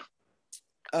 it's Um yeah.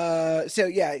 so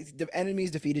yeah, the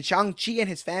enemies defeated. Shang-Chi and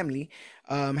his family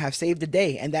have saved the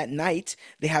day, and that night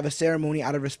they have a ceremony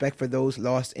out of respect for those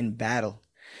lost in battle.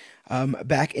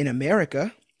 Back in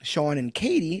America, Sean and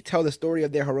Katie tell the story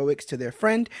of their heroics to their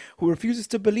friend who refuses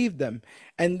to believe them.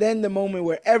 And then the moment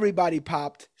where everybody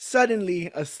popped,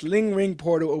 suddenly a sling ring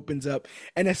portal opens up.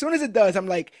 And as soon as it does, I'm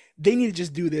like, they need to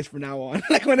just do this from now on.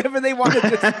 Like whenever they want to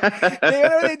just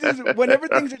whenever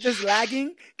things are just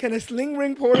lagging, can a sling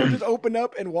ring portal just open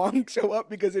up and Wong show up?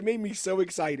 Because it made me so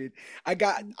excited. I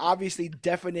got obviously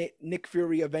definite Nick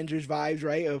Fury Avengers vibes,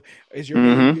 right? Of is your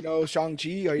name, hmm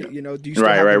Shang-Chi, or do you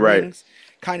still Right, have right, the right. rings?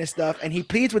 Kind of stuff. And he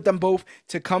pleads with them both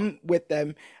to come with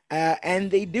them,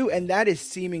 and they do. And that is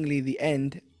seemingly the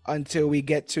end until we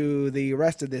get to the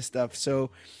rest of this stuff.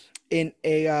 So, in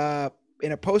a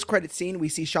post credit scene, we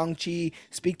see Shang Chi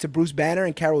speak to Bruce Banner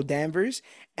and Carol Danvers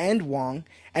and Wong,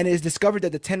 and it is discovered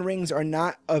that the Ten Rings are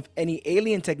not of any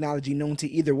alien technology known to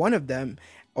either one of them.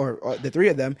 Or the three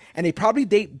of them, and they probably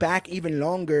date back even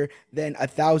longer than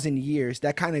 1,000 years.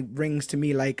 That kind of rings to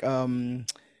me like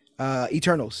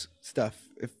Eternals stuff.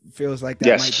 It feels like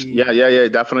that might Yes. be Yeah, yeah, yeah.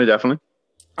 Definitely, definitely.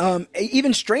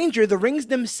 even stranger. The rings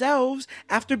themselves,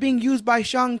 after being used by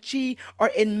Shang-Chi,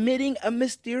 are emitting a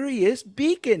mysterious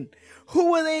beacon.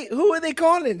 Who are they? Who are they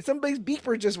calling? Somebody's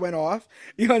beeper just went off.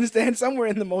 You understand? Somewhere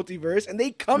in the multiverse, and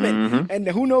they coming, hmm and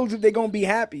who knows if they're gonna be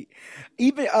happy.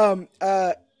 Even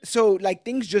so like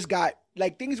things just got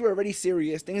like things were already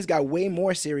serious. Things got way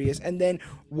more serious, and then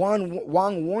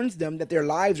Wong warns them that their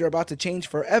lives are about to change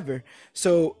forever.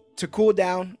 So to cool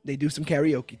down, they do some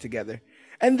karaoke together,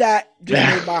 and that just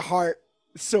made my heart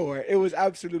soar. It was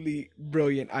absolutely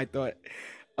brilliant, I thought.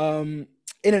 Um,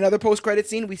 in another post-credit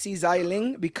scene, we see Xia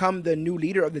Ling become the new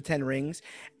leader of the Ten Rings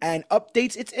and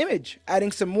updates its image,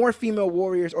 adding some more female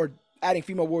warriors or adding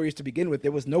female warriors to begin with.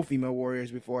 There was no female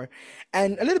warriors before,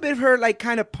 and a little bit of her like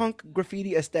kind of punk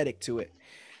graffiti aesthetic to it.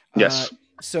 Uh, Yes.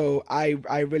 so I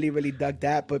really dug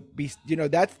that. But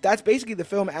that's basically the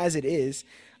film as it is.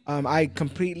 I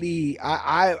completely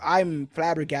I'm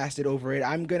flabbergasted over it.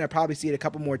 I'm gonna probably see it a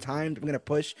couple more times. I'm gonna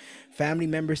push family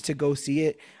members to go see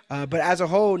it. But as a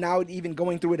whole, now even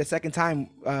going through it a second time,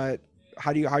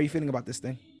 how are you feeling about this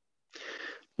thing?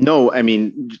 No, I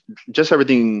mean, just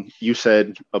everything you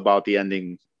said about the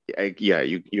ending. Yeah,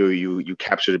 you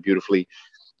captured it beautifully.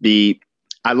 The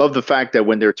I love the fact that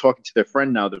when they're talking to their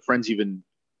friend now, the friends even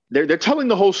they're telling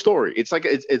the whole story. It's like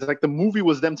the movie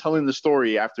was them telling the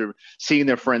story after seeing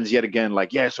their friends yet again.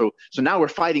 Like, yeah, so now we're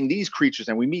fighting these creatures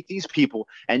and we meet these people,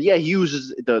 and yeah, he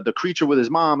uses the creature with his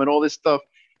mom and all this stuff.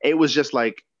 It was just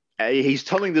like he's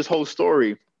telling this whole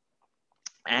story,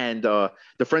 and the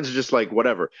friends are just like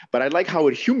whatever. But I like how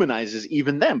it humanizes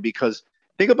even them because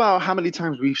think about how many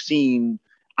times we've seen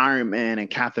Iron Man and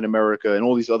Captain America and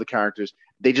all these other characters.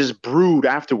 They just brood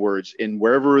afterwards in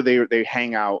wherever they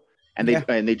hang out, and Yeah.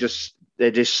 they just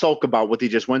sulk about what they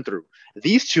just went through.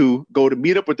 These two go to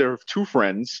meet up with their two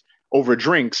friends over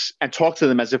drinks and talk to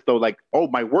them as if though like, oh,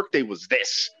 my workday was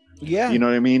this. Yeah. You know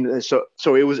what I mean? So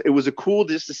it was a cool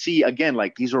just to see again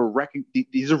like these are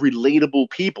relatable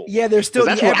people Yeah, they're because still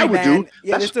the that's what I would do. everyman.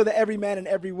 Yeah, they're That's still the everyman and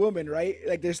every woman, right?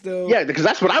 Like they're still yeah, because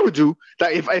that's what I would do.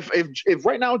 That if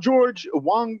right now George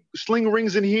Wong sling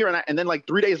rings in here and then like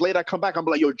 3 days later I come back, I'm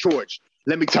like, yo George,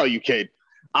 let me tell you, kid.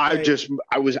 right.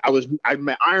 I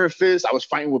met Iron Fist. I was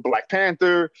fighting with Black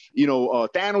Panther.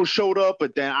 Thanos showed up,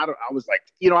 but then I was like,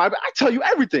 I tell you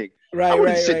everything. I Right,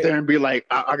 wouldn't right, sit right. there and be like,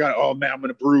 I got, oh man, I'm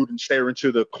gonna brood and stare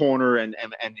into the corner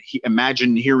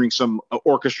imagine hearing some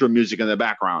orchestra music in the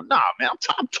background. Nah, man,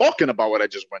 I'm talking about what I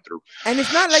just went through. And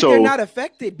it's not like they're So not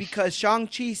affected because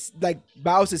Shang-Chi like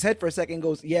bows his head for a second and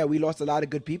goes, yeah, we lost a lot of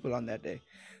good people on that day.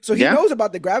 So he yeah, knows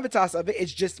about the gravitas of it.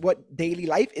 It's just what daily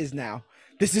life is now.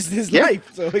 This is his yeah, life.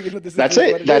 So, this is that's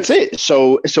just what it. it That's is.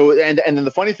 it. And then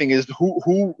the funny thing is,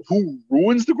 who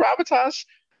ruins the gravitas?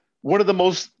 One of the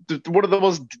most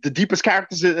the deepest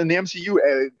characters in the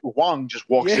MCU. Wong just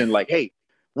walks Yeah. in like, hey,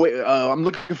 wait, I'm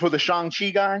looking for the Shang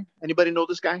Chi guy. Anybody know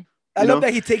this guy? I You love know,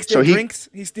 that he takes their so he drinks.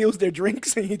 He steals their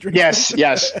drinks and he drinks them.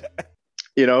 yes, yes,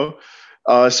 you know,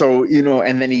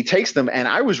 and then he takes them, and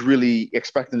I was really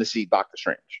expecting to see Doctor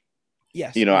Strange.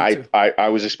 Yes, me too. I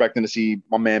was expecting to see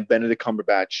my man Benedict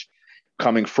Cumberbatch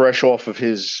coming fresh off of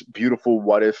his beautiful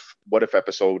what if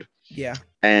episode Yeah.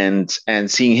 and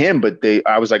seeing him, but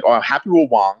I was like, oh, I'm happy with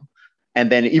Wong.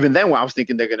 And then even then, when I was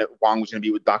thinking Wong was gonna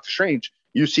be with Doctor Strange,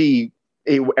 you see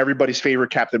everybody's favorite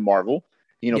Captain Marvel.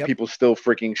 Yep. People still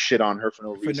freaking shit on her for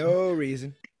no For reason, no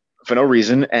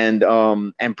reason.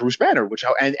 and Bruce Banner,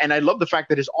 and I love the fact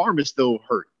that his arm is still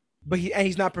hurt. But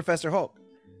he's not Professor Hulk,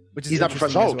 which is He's not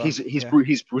interesting Professor as Hulk. well.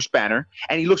 He's Bruce Banner,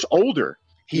 and he looks older.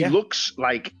 He Yeah. looks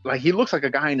he looks like a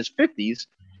guy in his 50s.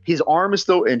 His arm is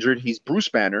still injured. He's Bruce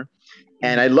Banner,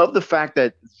 and I love the fact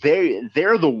that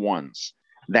they're the ones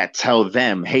that tell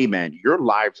them, "Hey, man, your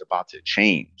life's about to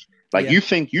change. Like Yeah.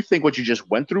 you think what you just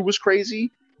went through was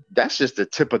crazy. That's just the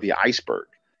tip of the iceberg."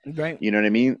 Right. You know what I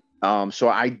mean? So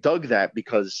I dug that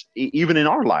because even in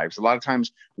our lives, a lot of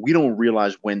times we don't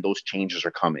realize when those changes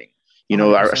are coming.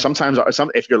 100%. Sometimes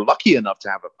if you're lucky enough to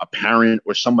have a parent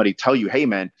or somebody tell you, "Hey,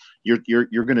 man, you're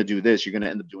gonna do this. You're gonna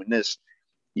end up doing this."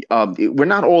 We're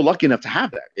not all lucky enough to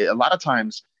have that. A lot of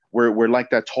times we're like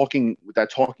that talking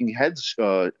heads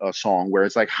song where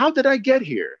it's like, how did I get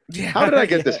here? Yeah. How did I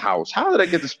get Yeah. this house? How did I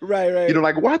get this? Right, right.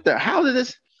 Like what the how did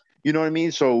this? You know what I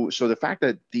mean? So the fact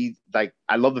that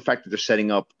I love the fact that they're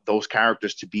setting up those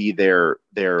characters to be their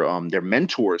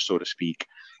mentors, so to speak,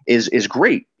 is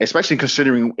great, especially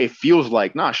considering it feels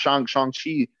like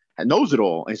Shang-Chi knows it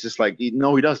all. It's just like,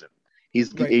 no, he doesn't.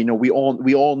 He's Right. we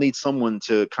all need someone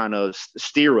to kind of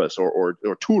steer us or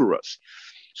tutor us.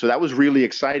 So that was really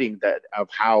exciting of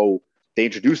how they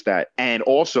introduced that, and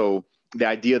also the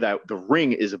idea that the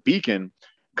ring is a beacon,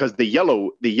 because the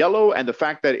yellow and the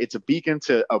fact that it's a beacon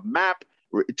to a map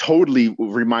totally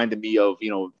reminded me of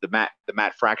the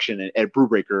Matt Fraction and Ed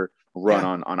Brubaker run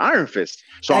Yeah. on Iron Fist.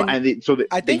 So And the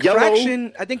I think yellow.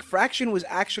 Fraction was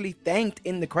actually thanked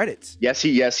in the credits. Yes,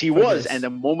 he for was. this. And the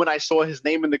moment I saw his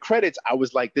name in the credits, I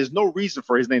was like, "There's no reason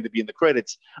for his name to be in the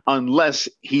credits unless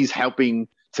he's helping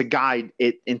to guide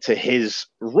it into his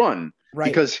run." Right.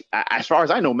 Because as far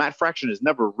as I know, Matt Fraction has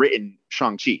never written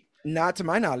Shang-Chi. Not to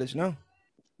my knowledge, no.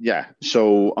 Yeah.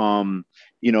 So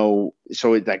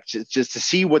so it's like just to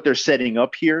see what they're setting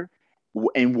up here,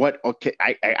 and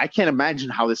I can't imagine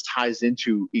how this ties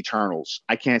into Eternals.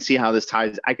 I can't see how this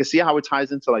ties. I can see how it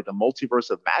ties into like the multiverse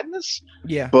of madness,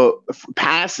 Yeah. but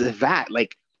past that,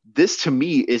 like, this to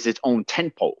me is its own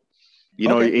tentpole.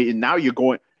 Okay. Now you're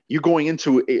going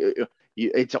into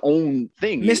its own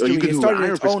thing. Mystery. You can It do started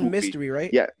Iron its Fist own movie. mystery, right?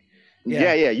 Yeah.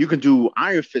 Yeah. Yeah. You can do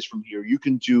Iron Fist from here. You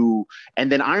can do,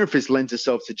 and then Iron Fist lends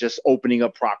itself to just opening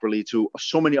up properly to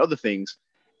so many other things.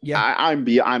 Yeah. I'm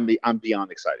beyond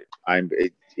excited.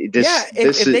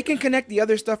 If they can connect the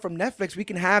other stuff from Netflix, we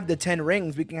can have the 10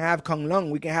 Rings, we can have Kung Lung,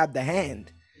 we can have the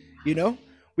Hand.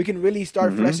 We can really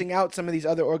start fleshing out some of these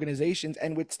other organizations,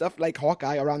 and with stuff like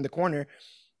Hawkeye around the corner,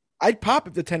 I'd pop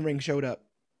if the 10 Rings showed up.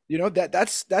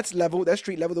 That's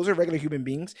street level. Those are regular human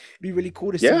beings. It'd be really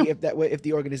cool to see if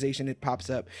the organization it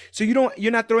pops up. So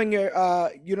you're not throwing your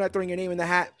name in the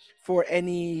hat for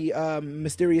any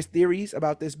mysterious theories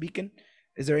about this beacon.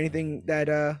 Is there anything that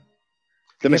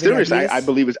the mysterious? I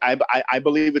believe it's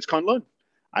Kunlun.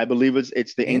 I believe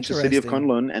it's the ancient city of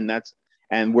Kunlun,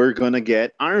 and we're gonna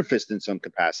get Iron Fist in some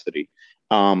capacity.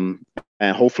 And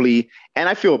hopefully, and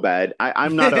I feel bad.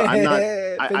 I'm not.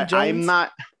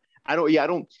 I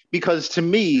don't, because to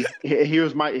me,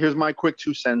 here's my quick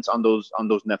 2 cents on those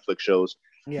Netflix shows.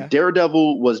 Yeah.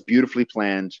 Daredevil was beautifully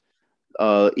planned.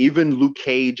 Even Luke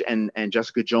Cage and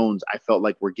Jessica Jones, I felt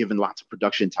like were given lots of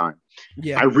production time.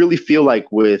 Yeah. I really feel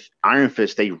like with Iron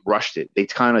Fist, they rushed it. They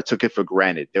kind of took it for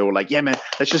granted. They were like, "Yeah, man,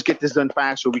 let's just get this done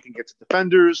fast so we can get to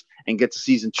Defenders and get to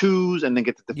season 2s and then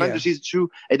get to Defenders season 2.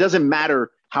 It doesn't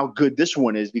matter how good this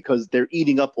one is because they're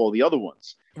eating up all the other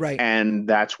ones." Right. And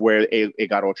that's where it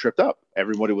got all tripped up.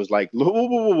 Everybody was like,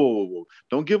 whoa.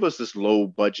 Don't give us this low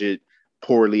budget,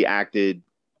 poorly acted,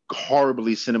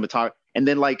 horribly cinematographic. And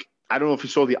then, like, I don't know if you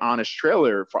saw the Honest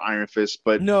trailer for Iron Fist,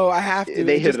 but No, I have to.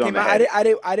 they It hit just it on came the out. head.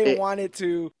 I didn't It, want it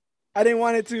to. I didn't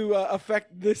want it to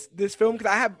affect this film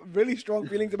because I have really strong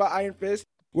feelings about Iron Fist.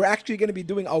 We're actually going to be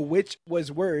doing a which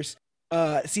was worse,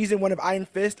 season one of Iron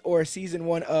Fist or season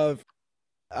one of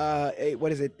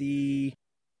what is it? The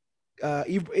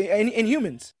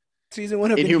Inhumans, season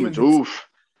one of Inhumans, Inhumans. oof.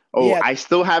 Oh, Yeah, I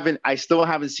still haven't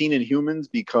seen Inhumans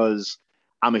because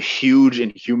I'm a huge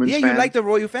Inhumans yeah. You like fan. the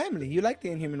royal family. You like the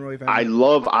Inhuman royal I family,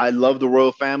 love I love the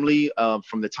royal family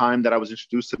from the time that I was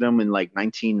introduced to them in like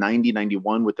 1990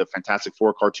 91 with the Fantastic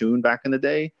Four cartoon back in the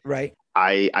day. right?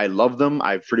 I love them.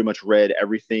 I've pretty much read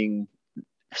everything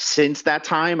since that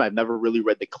time. I've never really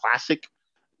read the classic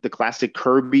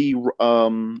Kirby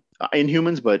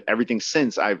Inhumans, but everything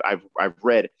since I've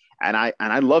read, and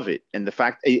I love it. And the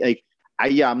fact, like,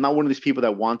 yeah, I'm not one of these people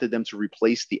that wanted them to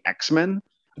replace the X-Men,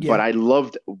 but Yeah, I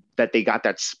loved that they got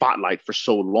that spotlight for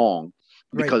so long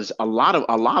right. because a lot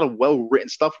of well written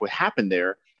stuff would happen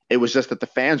there. It was just that the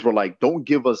fans were like, "Don't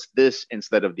give us this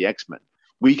instead of the X-Men.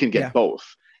 We can get Yeah. both."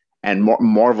 And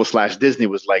Marvel slash Disney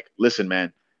was like, "Listen,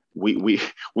 man, we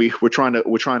we're trying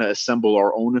to assemble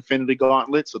our own Infinity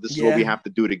Gauntlet. So this is what we Yeah, have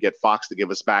to do to get Fox to give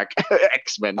us back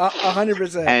X Men,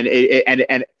 100%. and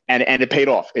it paid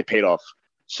off. It paid off.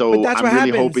 But So that's I'm what really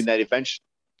hoping happens. that eventually,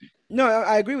 No,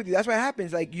 I agree with you. That's what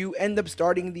happens. Like you end up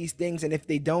starting these things, and if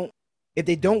they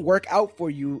don't work out for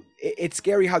you, it's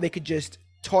scary how they could just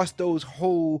toss that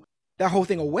whole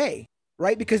thing away,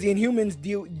 right? Because the Inhumans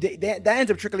that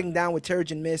ends up trickling down with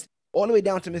Terrigen Mist all the way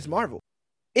down to Miss Marvel.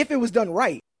 If it was done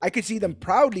right, I could see them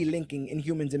proudly linking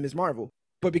Inhumans and Miss Marvel.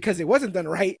 But because it wasn't done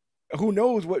right, who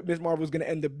knows what Miss Marvel is going to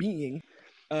end up being?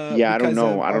 yeah, I don't Because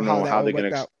know. I of don't how know that how all they're gonna.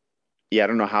 worked out. Yeah, I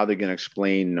don't know how they're gonna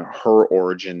explain her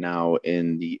origin now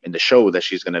in the show that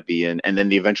she's gonna be in, and then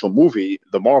the eventual movie,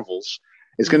 The Marvels.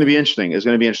 It's going to be Hmm. interesting. It's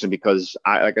going to be interesting because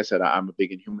like I said, I'm a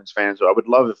big Inhumans fan, so I would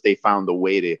love if they found a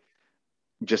way to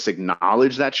just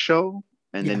acknowledge that show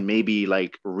and Yeah. then maybe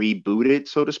like reboot it,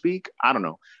 so to speak. I don't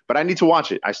know, but I need to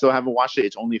watch it. I still haven't watched it.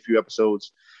 It's only a few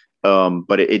episodes,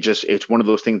 but it just it's one of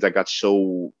those things that got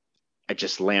so I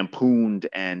just lampooned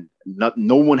and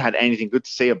no one had anything good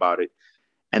to say about it.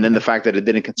 And then Yeah. the fact that it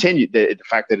didn't continue That's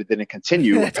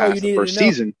all you past the needed to first know.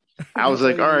 season, I was That's all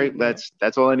like, you all needed right, to know.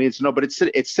 that's all I need to know. But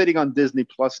it's sitting on Disney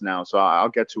Plus now, so I'll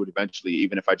get to it eventually,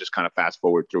 even if I just kind of fast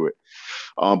forward through it.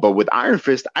 But with Iron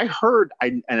Fist, I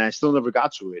still never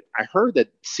got to it. I heard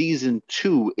that season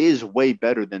two is way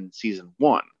better than season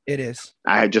one. It is.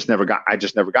 I just never got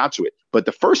to it. But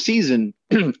the first season,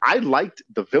 I liked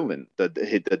the villain,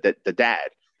 the dad.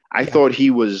 I Yeah. thought he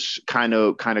was kind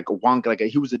of wonk, like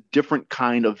he was a different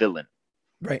kind of villain.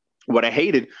 Right. What I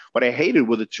hated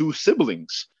were the two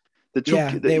siblings. The two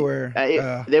Yeah. They were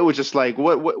they were just like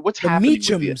what's the happening with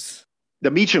Meachums.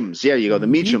 the Meachums? Yeah, you The go, the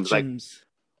Meachums. Like Meachums.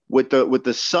 with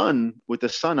the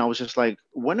son, I was just like,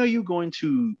 when are you going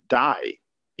to die?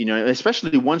 You know,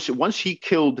 especially once he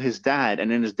killed his dad,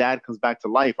 and then his dad comes back to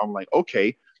life. I'm like,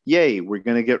 okay, yay, we're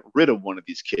gonna get rid of one of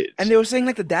these And kids. they were saying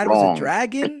like the dad was a Wrong,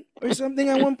 dragon or something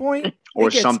at one point.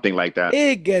 or something like that.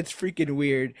 It gets freaking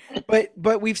weird.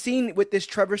 But we've seen with this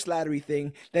Trevor Slattery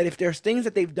thing that if there's things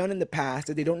that they've done in the past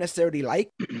that they don't necessarily like,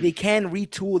 they can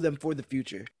retool them for the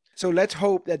future. So let's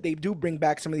hope that they do bring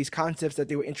back some of these concepts that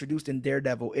they were introduced in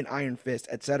Daredevil, in Iron Fist,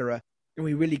 etc. And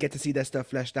we really get to see that stuff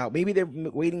fleshed out. Maybe they're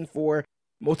waiting for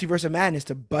Multiverse of Madness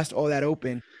to bust all that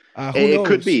open. Who It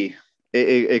could knows? be.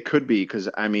 It could be because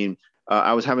I mean,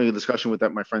 I was having a discussion with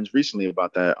my friends recently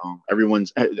about that. I don't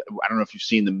know if you've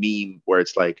seen the meme where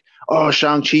it's like, "Oh,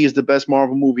 Shang Chi is the best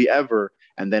Marvel movie ever,"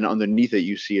 and then underneath it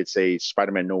you see it say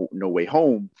Spider-Man No Way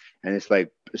Home, and it's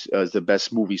like it's the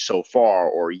best movie so far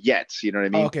or yet. You know what I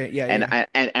Oh, mean? okay, yeah,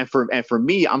 And yeah, for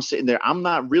me, I'm sitting there. I'm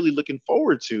not really looking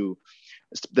forward to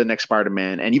the next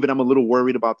Spider-Man, and even I'm a little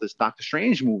worried about this Doctor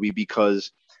Strange movie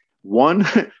because one,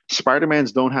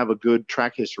 Spider-Mans don't have a good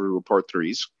track history with part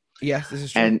threes. yes, this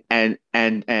is true. And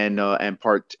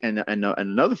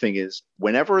another thing is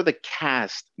whenever the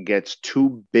cast gets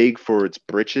too big for its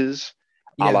britches,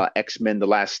 a Yeah, la X-Men: The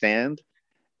Last Stand,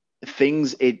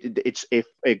 things it's if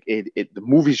the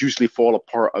movies usually fall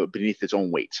apart beneath its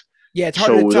own weight. yeah. It's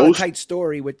harder to So tell a those tight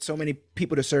story with so many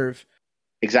people to serve.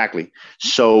 exactly.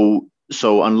 So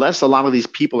unless a lot of these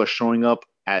people are showing up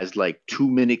as like 2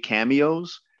 minute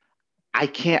cameos, I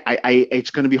can't.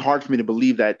 it's going to be hard for me to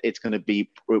believe that it's going to be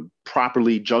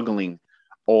properly juggling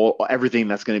all everything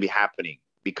that's going to be happening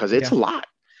because it's Yeah. a lot.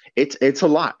 It's a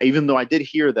lot. Even though I did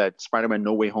hear that Spider-Man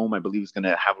No Way Home, I believe, is going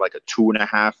to have like a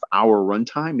 2.5 hour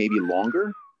runtime, maybe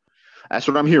longer. That's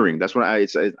what I'm hearing. That's what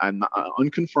I'm not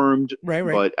unconfirmed, Right,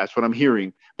 right. but that's what I'm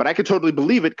hearing. But I could totally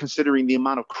believe it considering the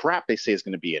amount of crap they say is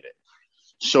going to be in it.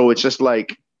 So it's just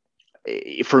like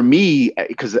for me,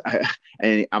 because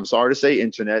and I'm sorry to say,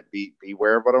 internet,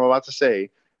 beware of what I'm about to say,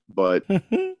 but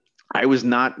I was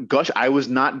not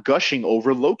gushing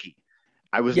over Loki.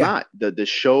 I was Yeah. not. The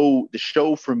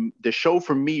show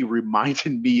for me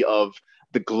reminded me of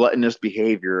the gluttonous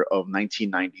behavior of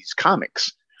 1990s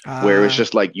comics, where it's Ah,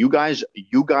 just like you guys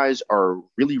are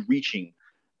really reaching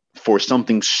for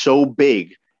something so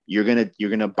big, you're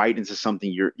gonna bite into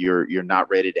something you're not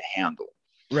ready to handle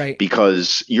right.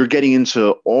 because you're getting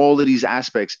into all of these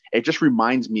aspects. It just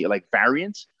reminds me like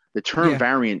variants. The term Yeah.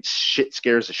 variant shit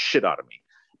scares the shit out of me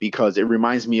because it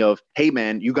reminds me of, hey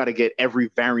man, you got to get every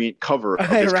variant cover of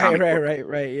Right, this right, comic right, book, right,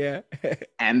 right. Yeah.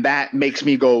 and that makes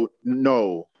me go,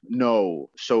 no, no.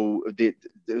 So the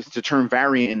term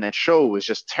variant in that show is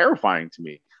just terrifying to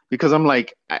me because I'm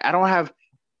like, I don't have.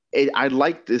 I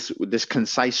like this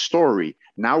concise story.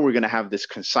 Now we're gonna have this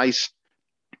concise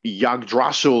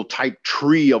Yggdrasil type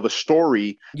tree of a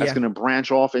story that's Yeah. going to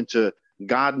branch off into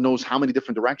God knows how many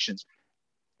different directions.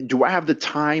 Do I have the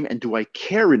time and do I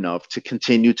care enough to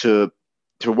continue to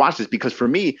watch this? Because for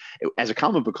me, as a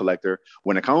comic book collector,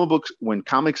 when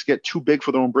comics get too big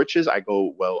for their own britches, I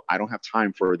go, well, I don't have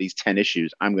time for these 10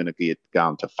 issues. I'm going to get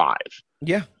down to 5.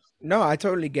 Yeah. No, I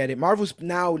totally get it. Marvel's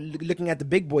now looking at the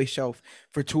big boy shelf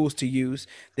for tools to use.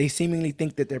 They seemingly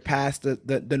think that they're past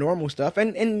the normal stuff,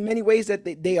 and in many ways that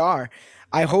they are.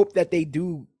 I hope that they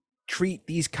do treat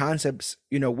these concepts,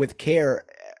 with care,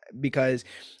 because,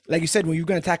 like you said, when you're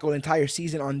going to tackle an entire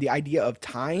season on the idea of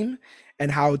time and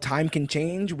how time can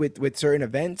change with certain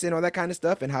events and all that kind of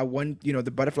stuff, and how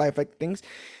the butterfly effect things,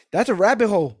 that's a rabbit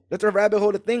hole. That's a rabbit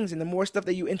hole of things. And the more stuff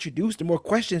that you introduce, the more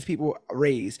questions people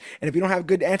raise. And if you don't have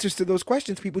good answers to those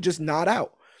questions, people just nod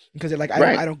out because they're like, I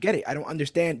Right. don't get it. I don't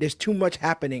understand. There's too much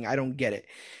happening. I don't get it.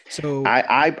 So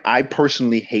I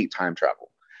personally hate time travel.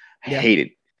 I yeah, hate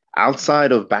it.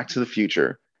 Outside of Back to the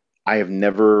Future, I have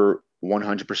never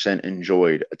 100%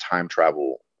 enjoyed a time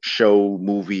travel show,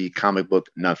 movie, comic book,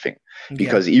 nothing. yeah,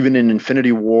 Because even in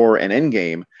Infinity War and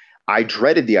Endgame, I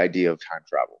dreaded the idea of time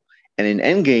travel. And in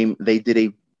Endgame, they did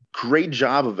a great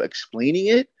job of explaining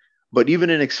it. But even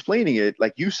in explaining it,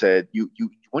 like you said, you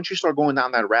once you start going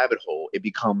down that rabbit hole, it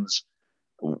becomes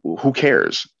who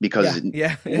cares? yeah, Because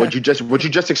yeah, yeah, what you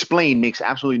just explained makes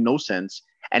absolutely no sense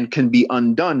and can be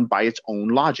undone by its own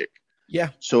logic. yeah,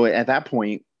 So at that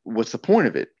point, what's the point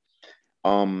of it?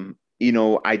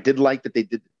 I did like that they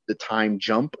did the time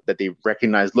jump, that they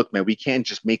recognized, look, man, we can't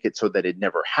just make it so that it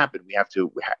never happened.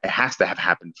 It has to have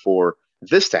happened for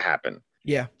this to happen.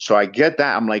 yeah, So I get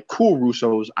that. I'm like, cool,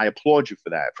 Russos. I applaud you for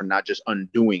that, for not just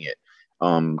undoing it.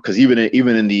 Because even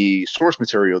in the source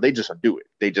material, they just undo it.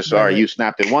 They just, all right, right, right. you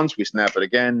snapped it once, we snap it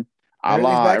again. Everything's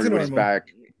Allah, back to everybody's normal. back,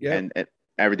 Yep. and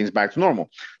everything's back to normal.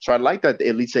 So I like that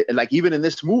at least, like even in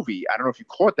this movie, I don't know if you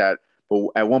caught that, but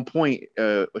at one point,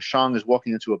 Shang is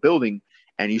walking into a building,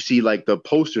 and you see like the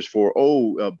posters for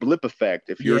blip effect.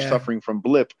 If you're Yeah. suffering from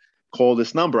blip, call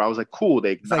this number. I was like, cool,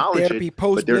 they It's like acknowledge it, therapy, but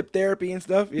post they're blip therapy and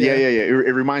stuff. yeah, Yeah. yeah, yeah.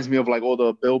 It reminds me of like all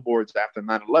the billboards after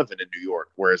 9/11 in New York,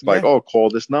 where it's like, Yeah. oh, call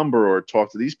this number or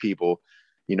talk to these people.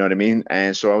 You know what I mean?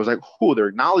 And so I was like, cool, they're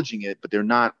acknowledging it, but they're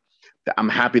not. I'm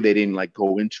happy they didn't like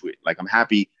go into it. Like I'm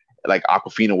happy, like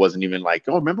Aquafina wasn't even like,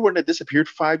 oh, remember when it disappeared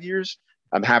for 5 years?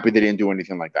 I'm happy they didn't do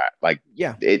anything like that. Like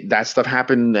Yeah. that stuff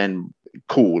happened, and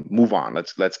cool, move on.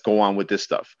 Let's go on with this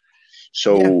stuff. Yeah.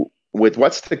 So with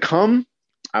what's to come,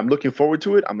 I'm looking forward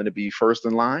to it. I'm going to be first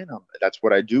in line. That's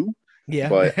what I do.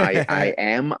 But I I Yeah.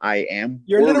 am I am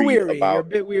You're a little worried weary. You're a about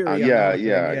bit weary on the yeah, whole thing.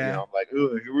 yeah. Yeah. I'm like,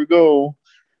 oh, here we go.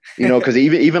 Because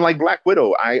even like Black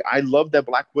Widow, I love that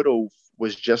Black Widow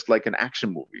was just like an action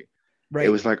movie. It Right.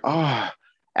 was like,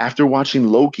 after watching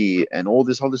Loki and all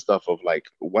this other stuff of like,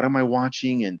 what am I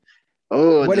watching? And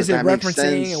oh, What does is it that make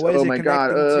referencing and sense? what is Oh it my God.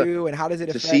 connecting to and how does it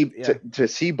To affect? see Yeah. to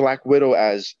see Black Widow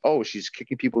as, oh, she's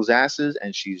kicking people's asses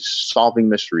and she's solving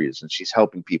mysteries and she's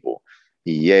helping people.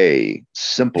 Yay.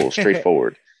 Simple,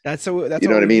 straightforward. That's You know all what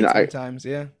I we mean? need I sometimes.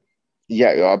 Yeah.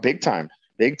 Yeah, big time,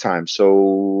 big time.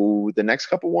 So the next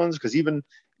couple ones, because even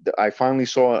I finally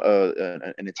saw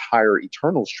an entire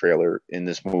Eternals trailer in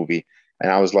this movie,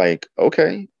 and I was like,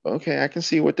 okay, okay, I can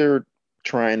see what they're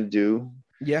trying to do.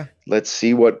 Yeah. Let's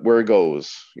see where it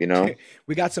goes. You know?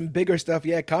 We got some bigger stuff,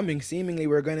 yeah, coming. Seemingly,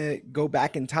 we're gonna go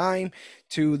back in time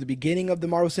to the beginning of the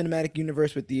Marvel Cinematic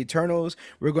Universe with the Eternals.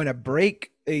 We're gonna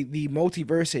break the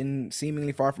multiverse in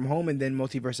seemingly Far From Home, and then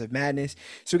Multiverse of Madness.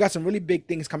 So we got some really big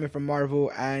things coming from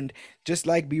Marvel, and just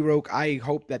like B Roke, I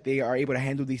hope that they are able to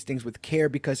handle these things with care,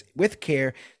 because with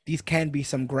care, these can be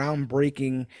some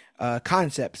groundbreaking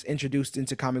concepts introduced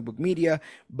into comic book media.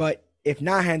 But if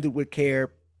not handled with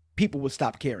care, people will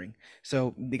stop caring.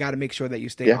 So they got to make sure that you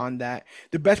stay Yeah. on that.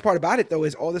 The best part about it, though,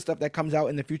 is all the stuff that comes out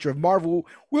in the future of Marvel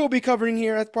we'll be covering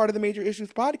here as part of the Major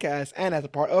Issues podcast and as a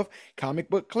part of Comic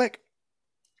Book Click.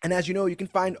 And as you know, you can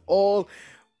find all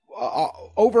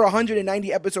over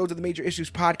 190 episodes of the Major Issues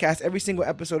podcast. Every single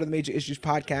episode of the Major Issues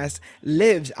podcast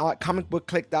lives at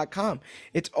comicbookclick.com.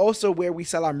 It's also where we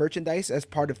sell our merchandise as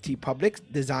part of TeePublic,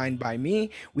 designed by me.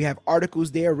 We have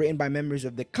articles there written by members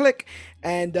of the Click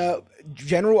and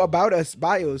general about us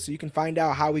bios, so you can find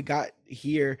out how we got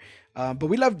here. But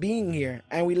we love being here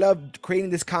and we love creating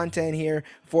this content here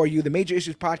for you. The Major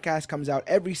Issues podcast comes out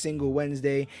every single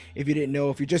Wednesday. If you didn't know,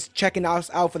 if you're just checking us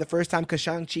out for the first time because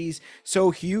Shang-Chi's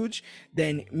so huge,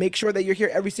 then make sure that you're here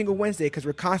every single Wednesday because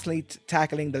we're constantly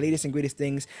tackling the latest and greatest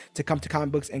things to come to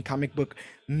comic books and comic book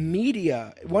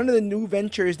media. One of the new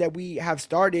ventures that we have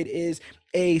started is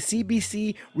a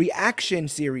CBC reaction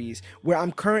series where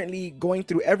I'm currently going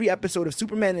through every episode of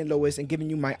Superman and Lois and giving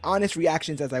you my honest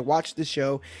reactions as I watch the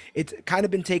show. It's kind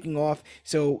of been taking off,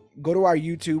 so go to our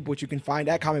YouTube, which you can find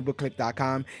at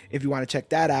comicbookclick.com if you want to check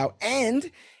that out. And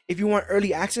if you want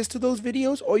early access to those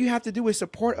videos, all you have to do is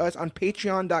support us on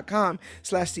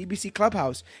patreon.com/CBC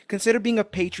Clubhouse. Consider being a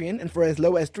Patreon, and for as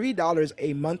low as $3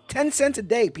 a month, 10 cents a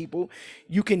day, people,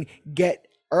 you can get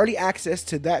early access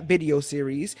to that video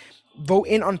series, vote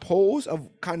in on polls of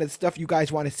kind of stuff you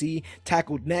guys want to see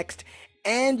tackled next,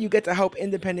 and you get to help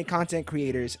independent content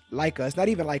creators like us, not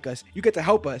even like us, you get to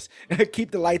help us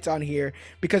keep the lights on here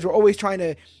because we're always trying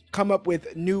to come up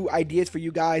with new ideas for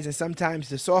you guys, and sometimes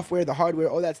the software, the hardware,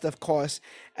 all that stuff costs,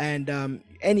 and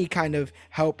any kind of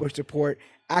help or support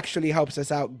actually helps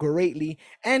us out greatly,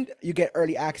 and you get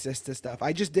early access to stuff.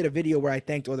 I just did a video where I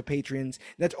thanked all the patrons.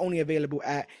 That's only available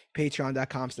at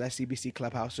patreon.com/CBC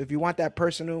Clubhouse. So if you want that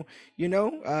personal,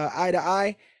 eye to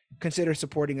eye, consider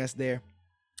supporting us there.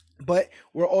 But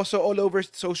we're also all over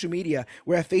social media.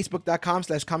 We're at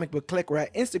facebook.com/comicbookclick. We're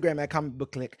at Instagram at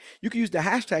comicbookclick. You can use the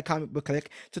hashtag comicbookclick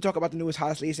to talk about the newest,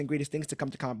 hottest, latest, and greatest things to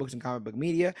come to comic books and comic book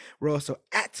media. We're also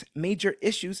at Major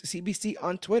Issues CBC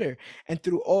on Twitter. And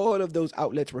through all of those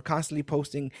outlets, we're constantly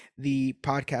posting the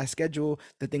podcast schedule,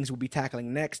 the things we'll be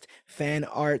tackling next, fan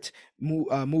art,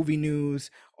 movie news,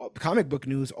 comic book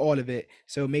news, all of it.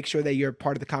 So make sure that you're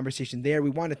part of the conversation there. We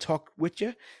want to talk with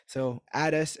you, so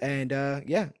add us and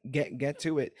get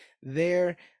to it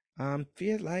there.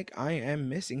 Feel like I am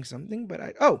missing something,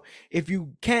 but if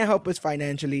you can't help us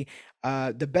financially,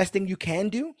 the best thing you can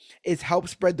do is help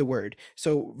spread the word.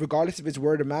 So regardless if it's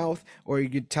word of mouth or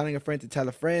you're telling a friend to tell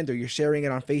a friend or you're sharing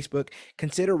it on Facebook,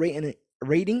 consider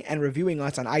rating and reviewing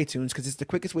us on iTunes, because it's the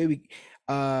quickest way we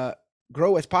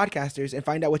grow as podcasters and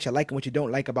find out what you like and what you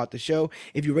don't like about the show.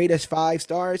 If you rate us 5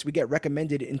 stars, we get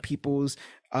recommended in people's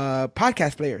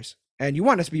podcast players, and you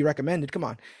want us to be recommended. Come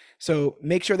on. So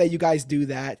make sure that you guys do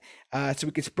that so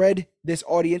we can spread this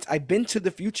audience. I've been to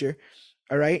the future.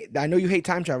 All right. I know you hate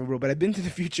time travel, bro, but I've been to the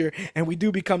future and we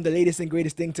do become the latest and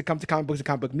greatest thing to come to comic books and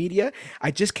comic book media.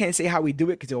 I just can't say how we do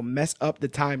it because it'll mess up the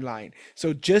timeline.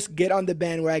 So just get on the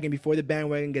bandwagon before the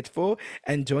bandwagon gets full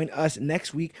and join us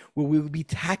next week where we will be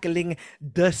tackling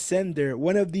Descender,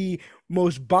 one of the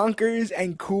most bonkers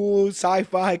and cool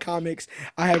sci-fi comics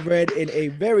I have read in a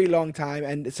very long time,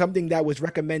 and something that was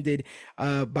recommended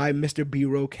by Mr. B.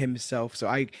 Roke himself. So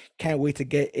I can't wait to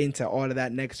get into all of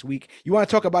that next week. You want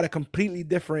to talk about a completely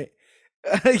different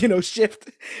shift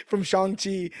from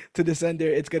Shang-Chi to Descender?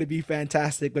 It's going to be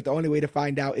fantastic, but the only way to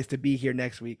find out is to be here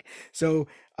next week. So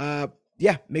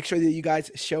make sure that you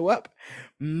guys show up.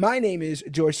 My name is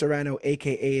George Serrano,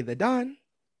 aka The Don.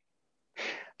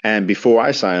 And before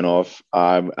I sign off,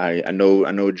 I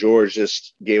know George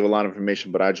just gave a lot of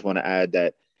information, but I just want to add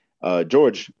that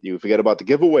George, you forget about the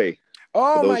giveaway.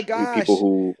 Oh my gosh,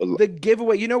 people the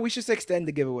giveaway. We should extend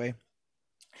the giveaway.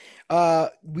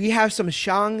 We have some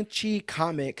Shang-Chi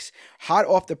comics hot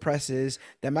off the presses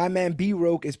that my man B.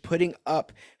 Roke is putting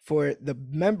up for the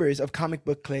members of Comic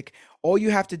Book Click. All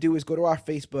you have to do is go to our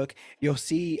Facebook. You'll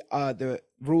see the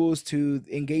rules to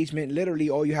engagement. Literally,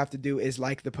 all you have to do is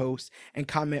like the post and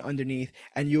comment underneath,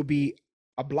 and you'll be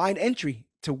a blind entry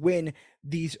to win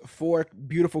these 4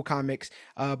 beautiful comics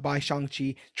by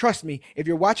Shang-Chi. Trust me, if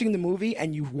you're watching the movie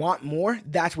and you want more,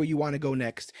 that's where you want to go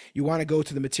next. You want to go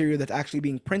to the material that's actually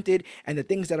being printed and the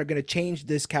things that are going to change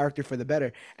this character for the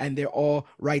better. And they're all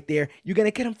right there. You're going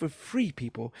to get them for free,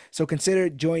 people. So consider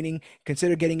joining,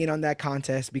 consider getting in on that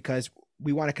contest, because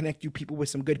we want to connect you people with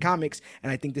some good comics.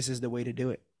 And I think this is the way to do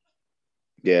it.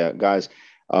 Yeah, guys.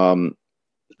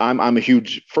 I'm a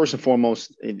huge, first and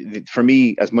foremost, for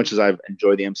me, as much as I've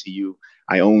enjoyed the MCU,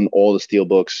 I own all the Steel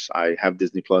books. I have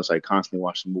Disney Plus. I constantly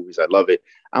watch the movies. I love it.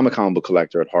 I'm a comic book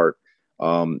collector at heart.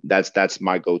 That's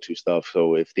my go-to stuff.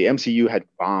 So if the MCU had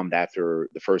bombed after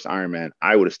the first Iron Man,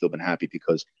 I would have still been happy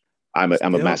because I'm a Still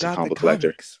massive got comic the book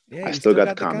collector. comics. Yeah, I you still still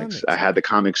got the got the comics. I comics. had the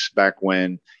comics back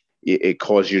when it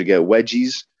caused you to get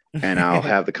wedgies, and I'll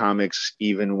have the comics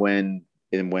even when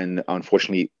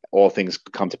unfortunately all things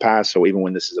come to pass. So even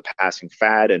when this is a passing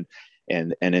fad, and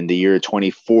in the year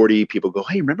 2040, people go,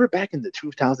 hey, remember back in the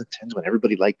 2010s when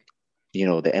everybody liked the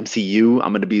MCU?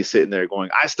 I'm gonna be sitting there going,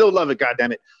 I still love it, God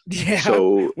damn it. Yeah,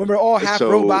 So when we're all half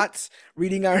so robots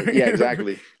reading our yeah,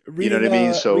 exactly. You know what reading I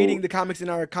mean? reading So the comics in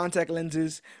our contact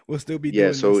lenses, we'll still be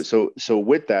yeah, doing this. so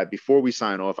with that, before we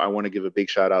sign off, I want to give a big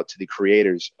shout out to the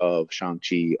creators of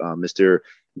Shang-Chi, Mr.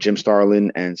 Jim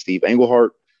Starlin and Steve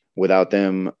Englehart. Without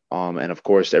them, and of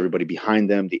course everybody behind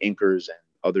them, the inkers and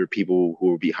other people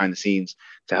who were behind the scenes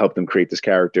to help them create this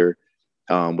character.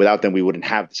 Without them, we wouldn't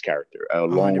have this character,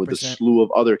 along with a 100%. slew of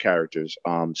other characters.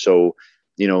 So,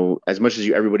 as much as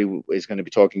everybody is going to be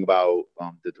talking about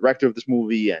the director of this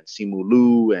movie and Simu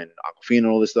Liu and Aquafina and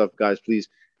all this stuff, guys, please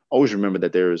always remember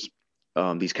that there's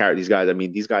these guys. I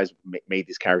mean, these guys made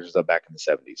these characters up back in the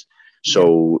 '70s. Yeah,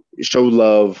 So show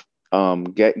love.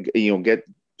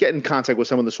 Get in contact with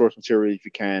some of the source material if you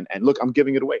can. And look, I'm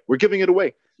giving it away. We're giving it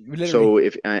away. literally. So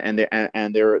if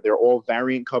they're all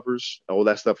variant covers. All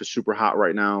that stuff is super hot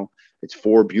right now. It's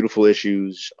 4 beautiful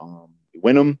issues.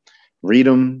 Win them, read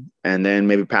them, and then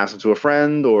maybe pass them to a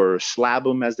friend or slab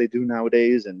them as they do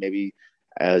nowadays, and maybe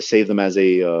save them as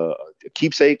a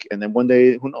keepsake. And then one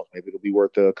day, who knows? Maybe it'll be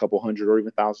worth a couple hundred or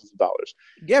even thousands of dollars.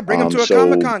 Yeah, bring them to a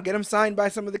Comic So Con. Get them signed by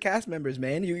some of the cast members,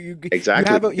 man. You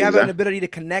exactly, have an exactly. ability to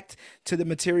connect to the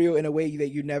material in a way that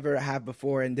you never have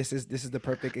before, and this is the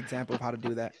perfect example of how to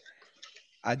do that.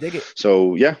 I dig it.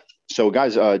 So yeah. So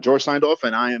guys, George signed off,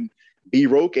 and I am B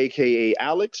Roke, aka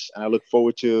Alex, and I look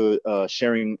forward to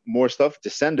sharing more stuff.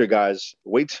 Descender, guys,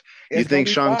 wait. You It's gonna think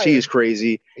be Shang-Chi is fire.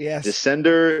 crazy? Yes.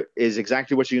 Descender is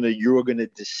exactly what you're gonna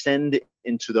descend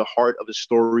into the heart of a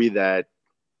story that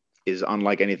is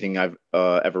unlike anything I've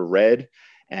ever read,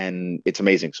 and it's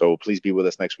amazing. So please be with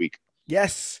us next week.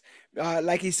 Yes.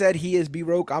 Like he said, he is B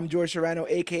Roke. I'm George Serrano,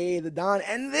 aka the Don,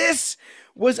 and this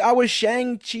was our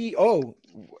Shang-Chi. Oh,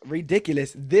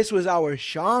 ridiculous. This was our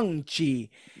Shang-Chi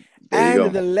There you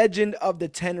and go. the Legend of the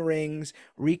Ten Rings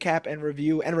recap and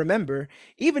review. And remember,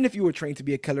 even if you were trained to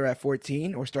be a killer at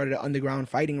 14 or started an underground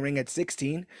fighting ring at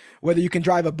 16, whether you can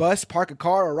drive a bus, park a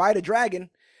car, or ride a dragon,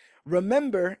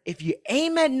 remember, if you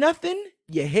aim at nothing,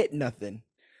 you hit nothing.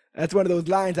 That's one of those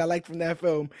lines I like from that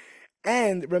film.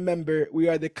 And remember, we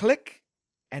are the Click.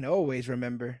 And always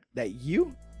remember that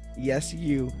you, yes,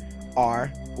 you,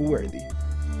 are worthy.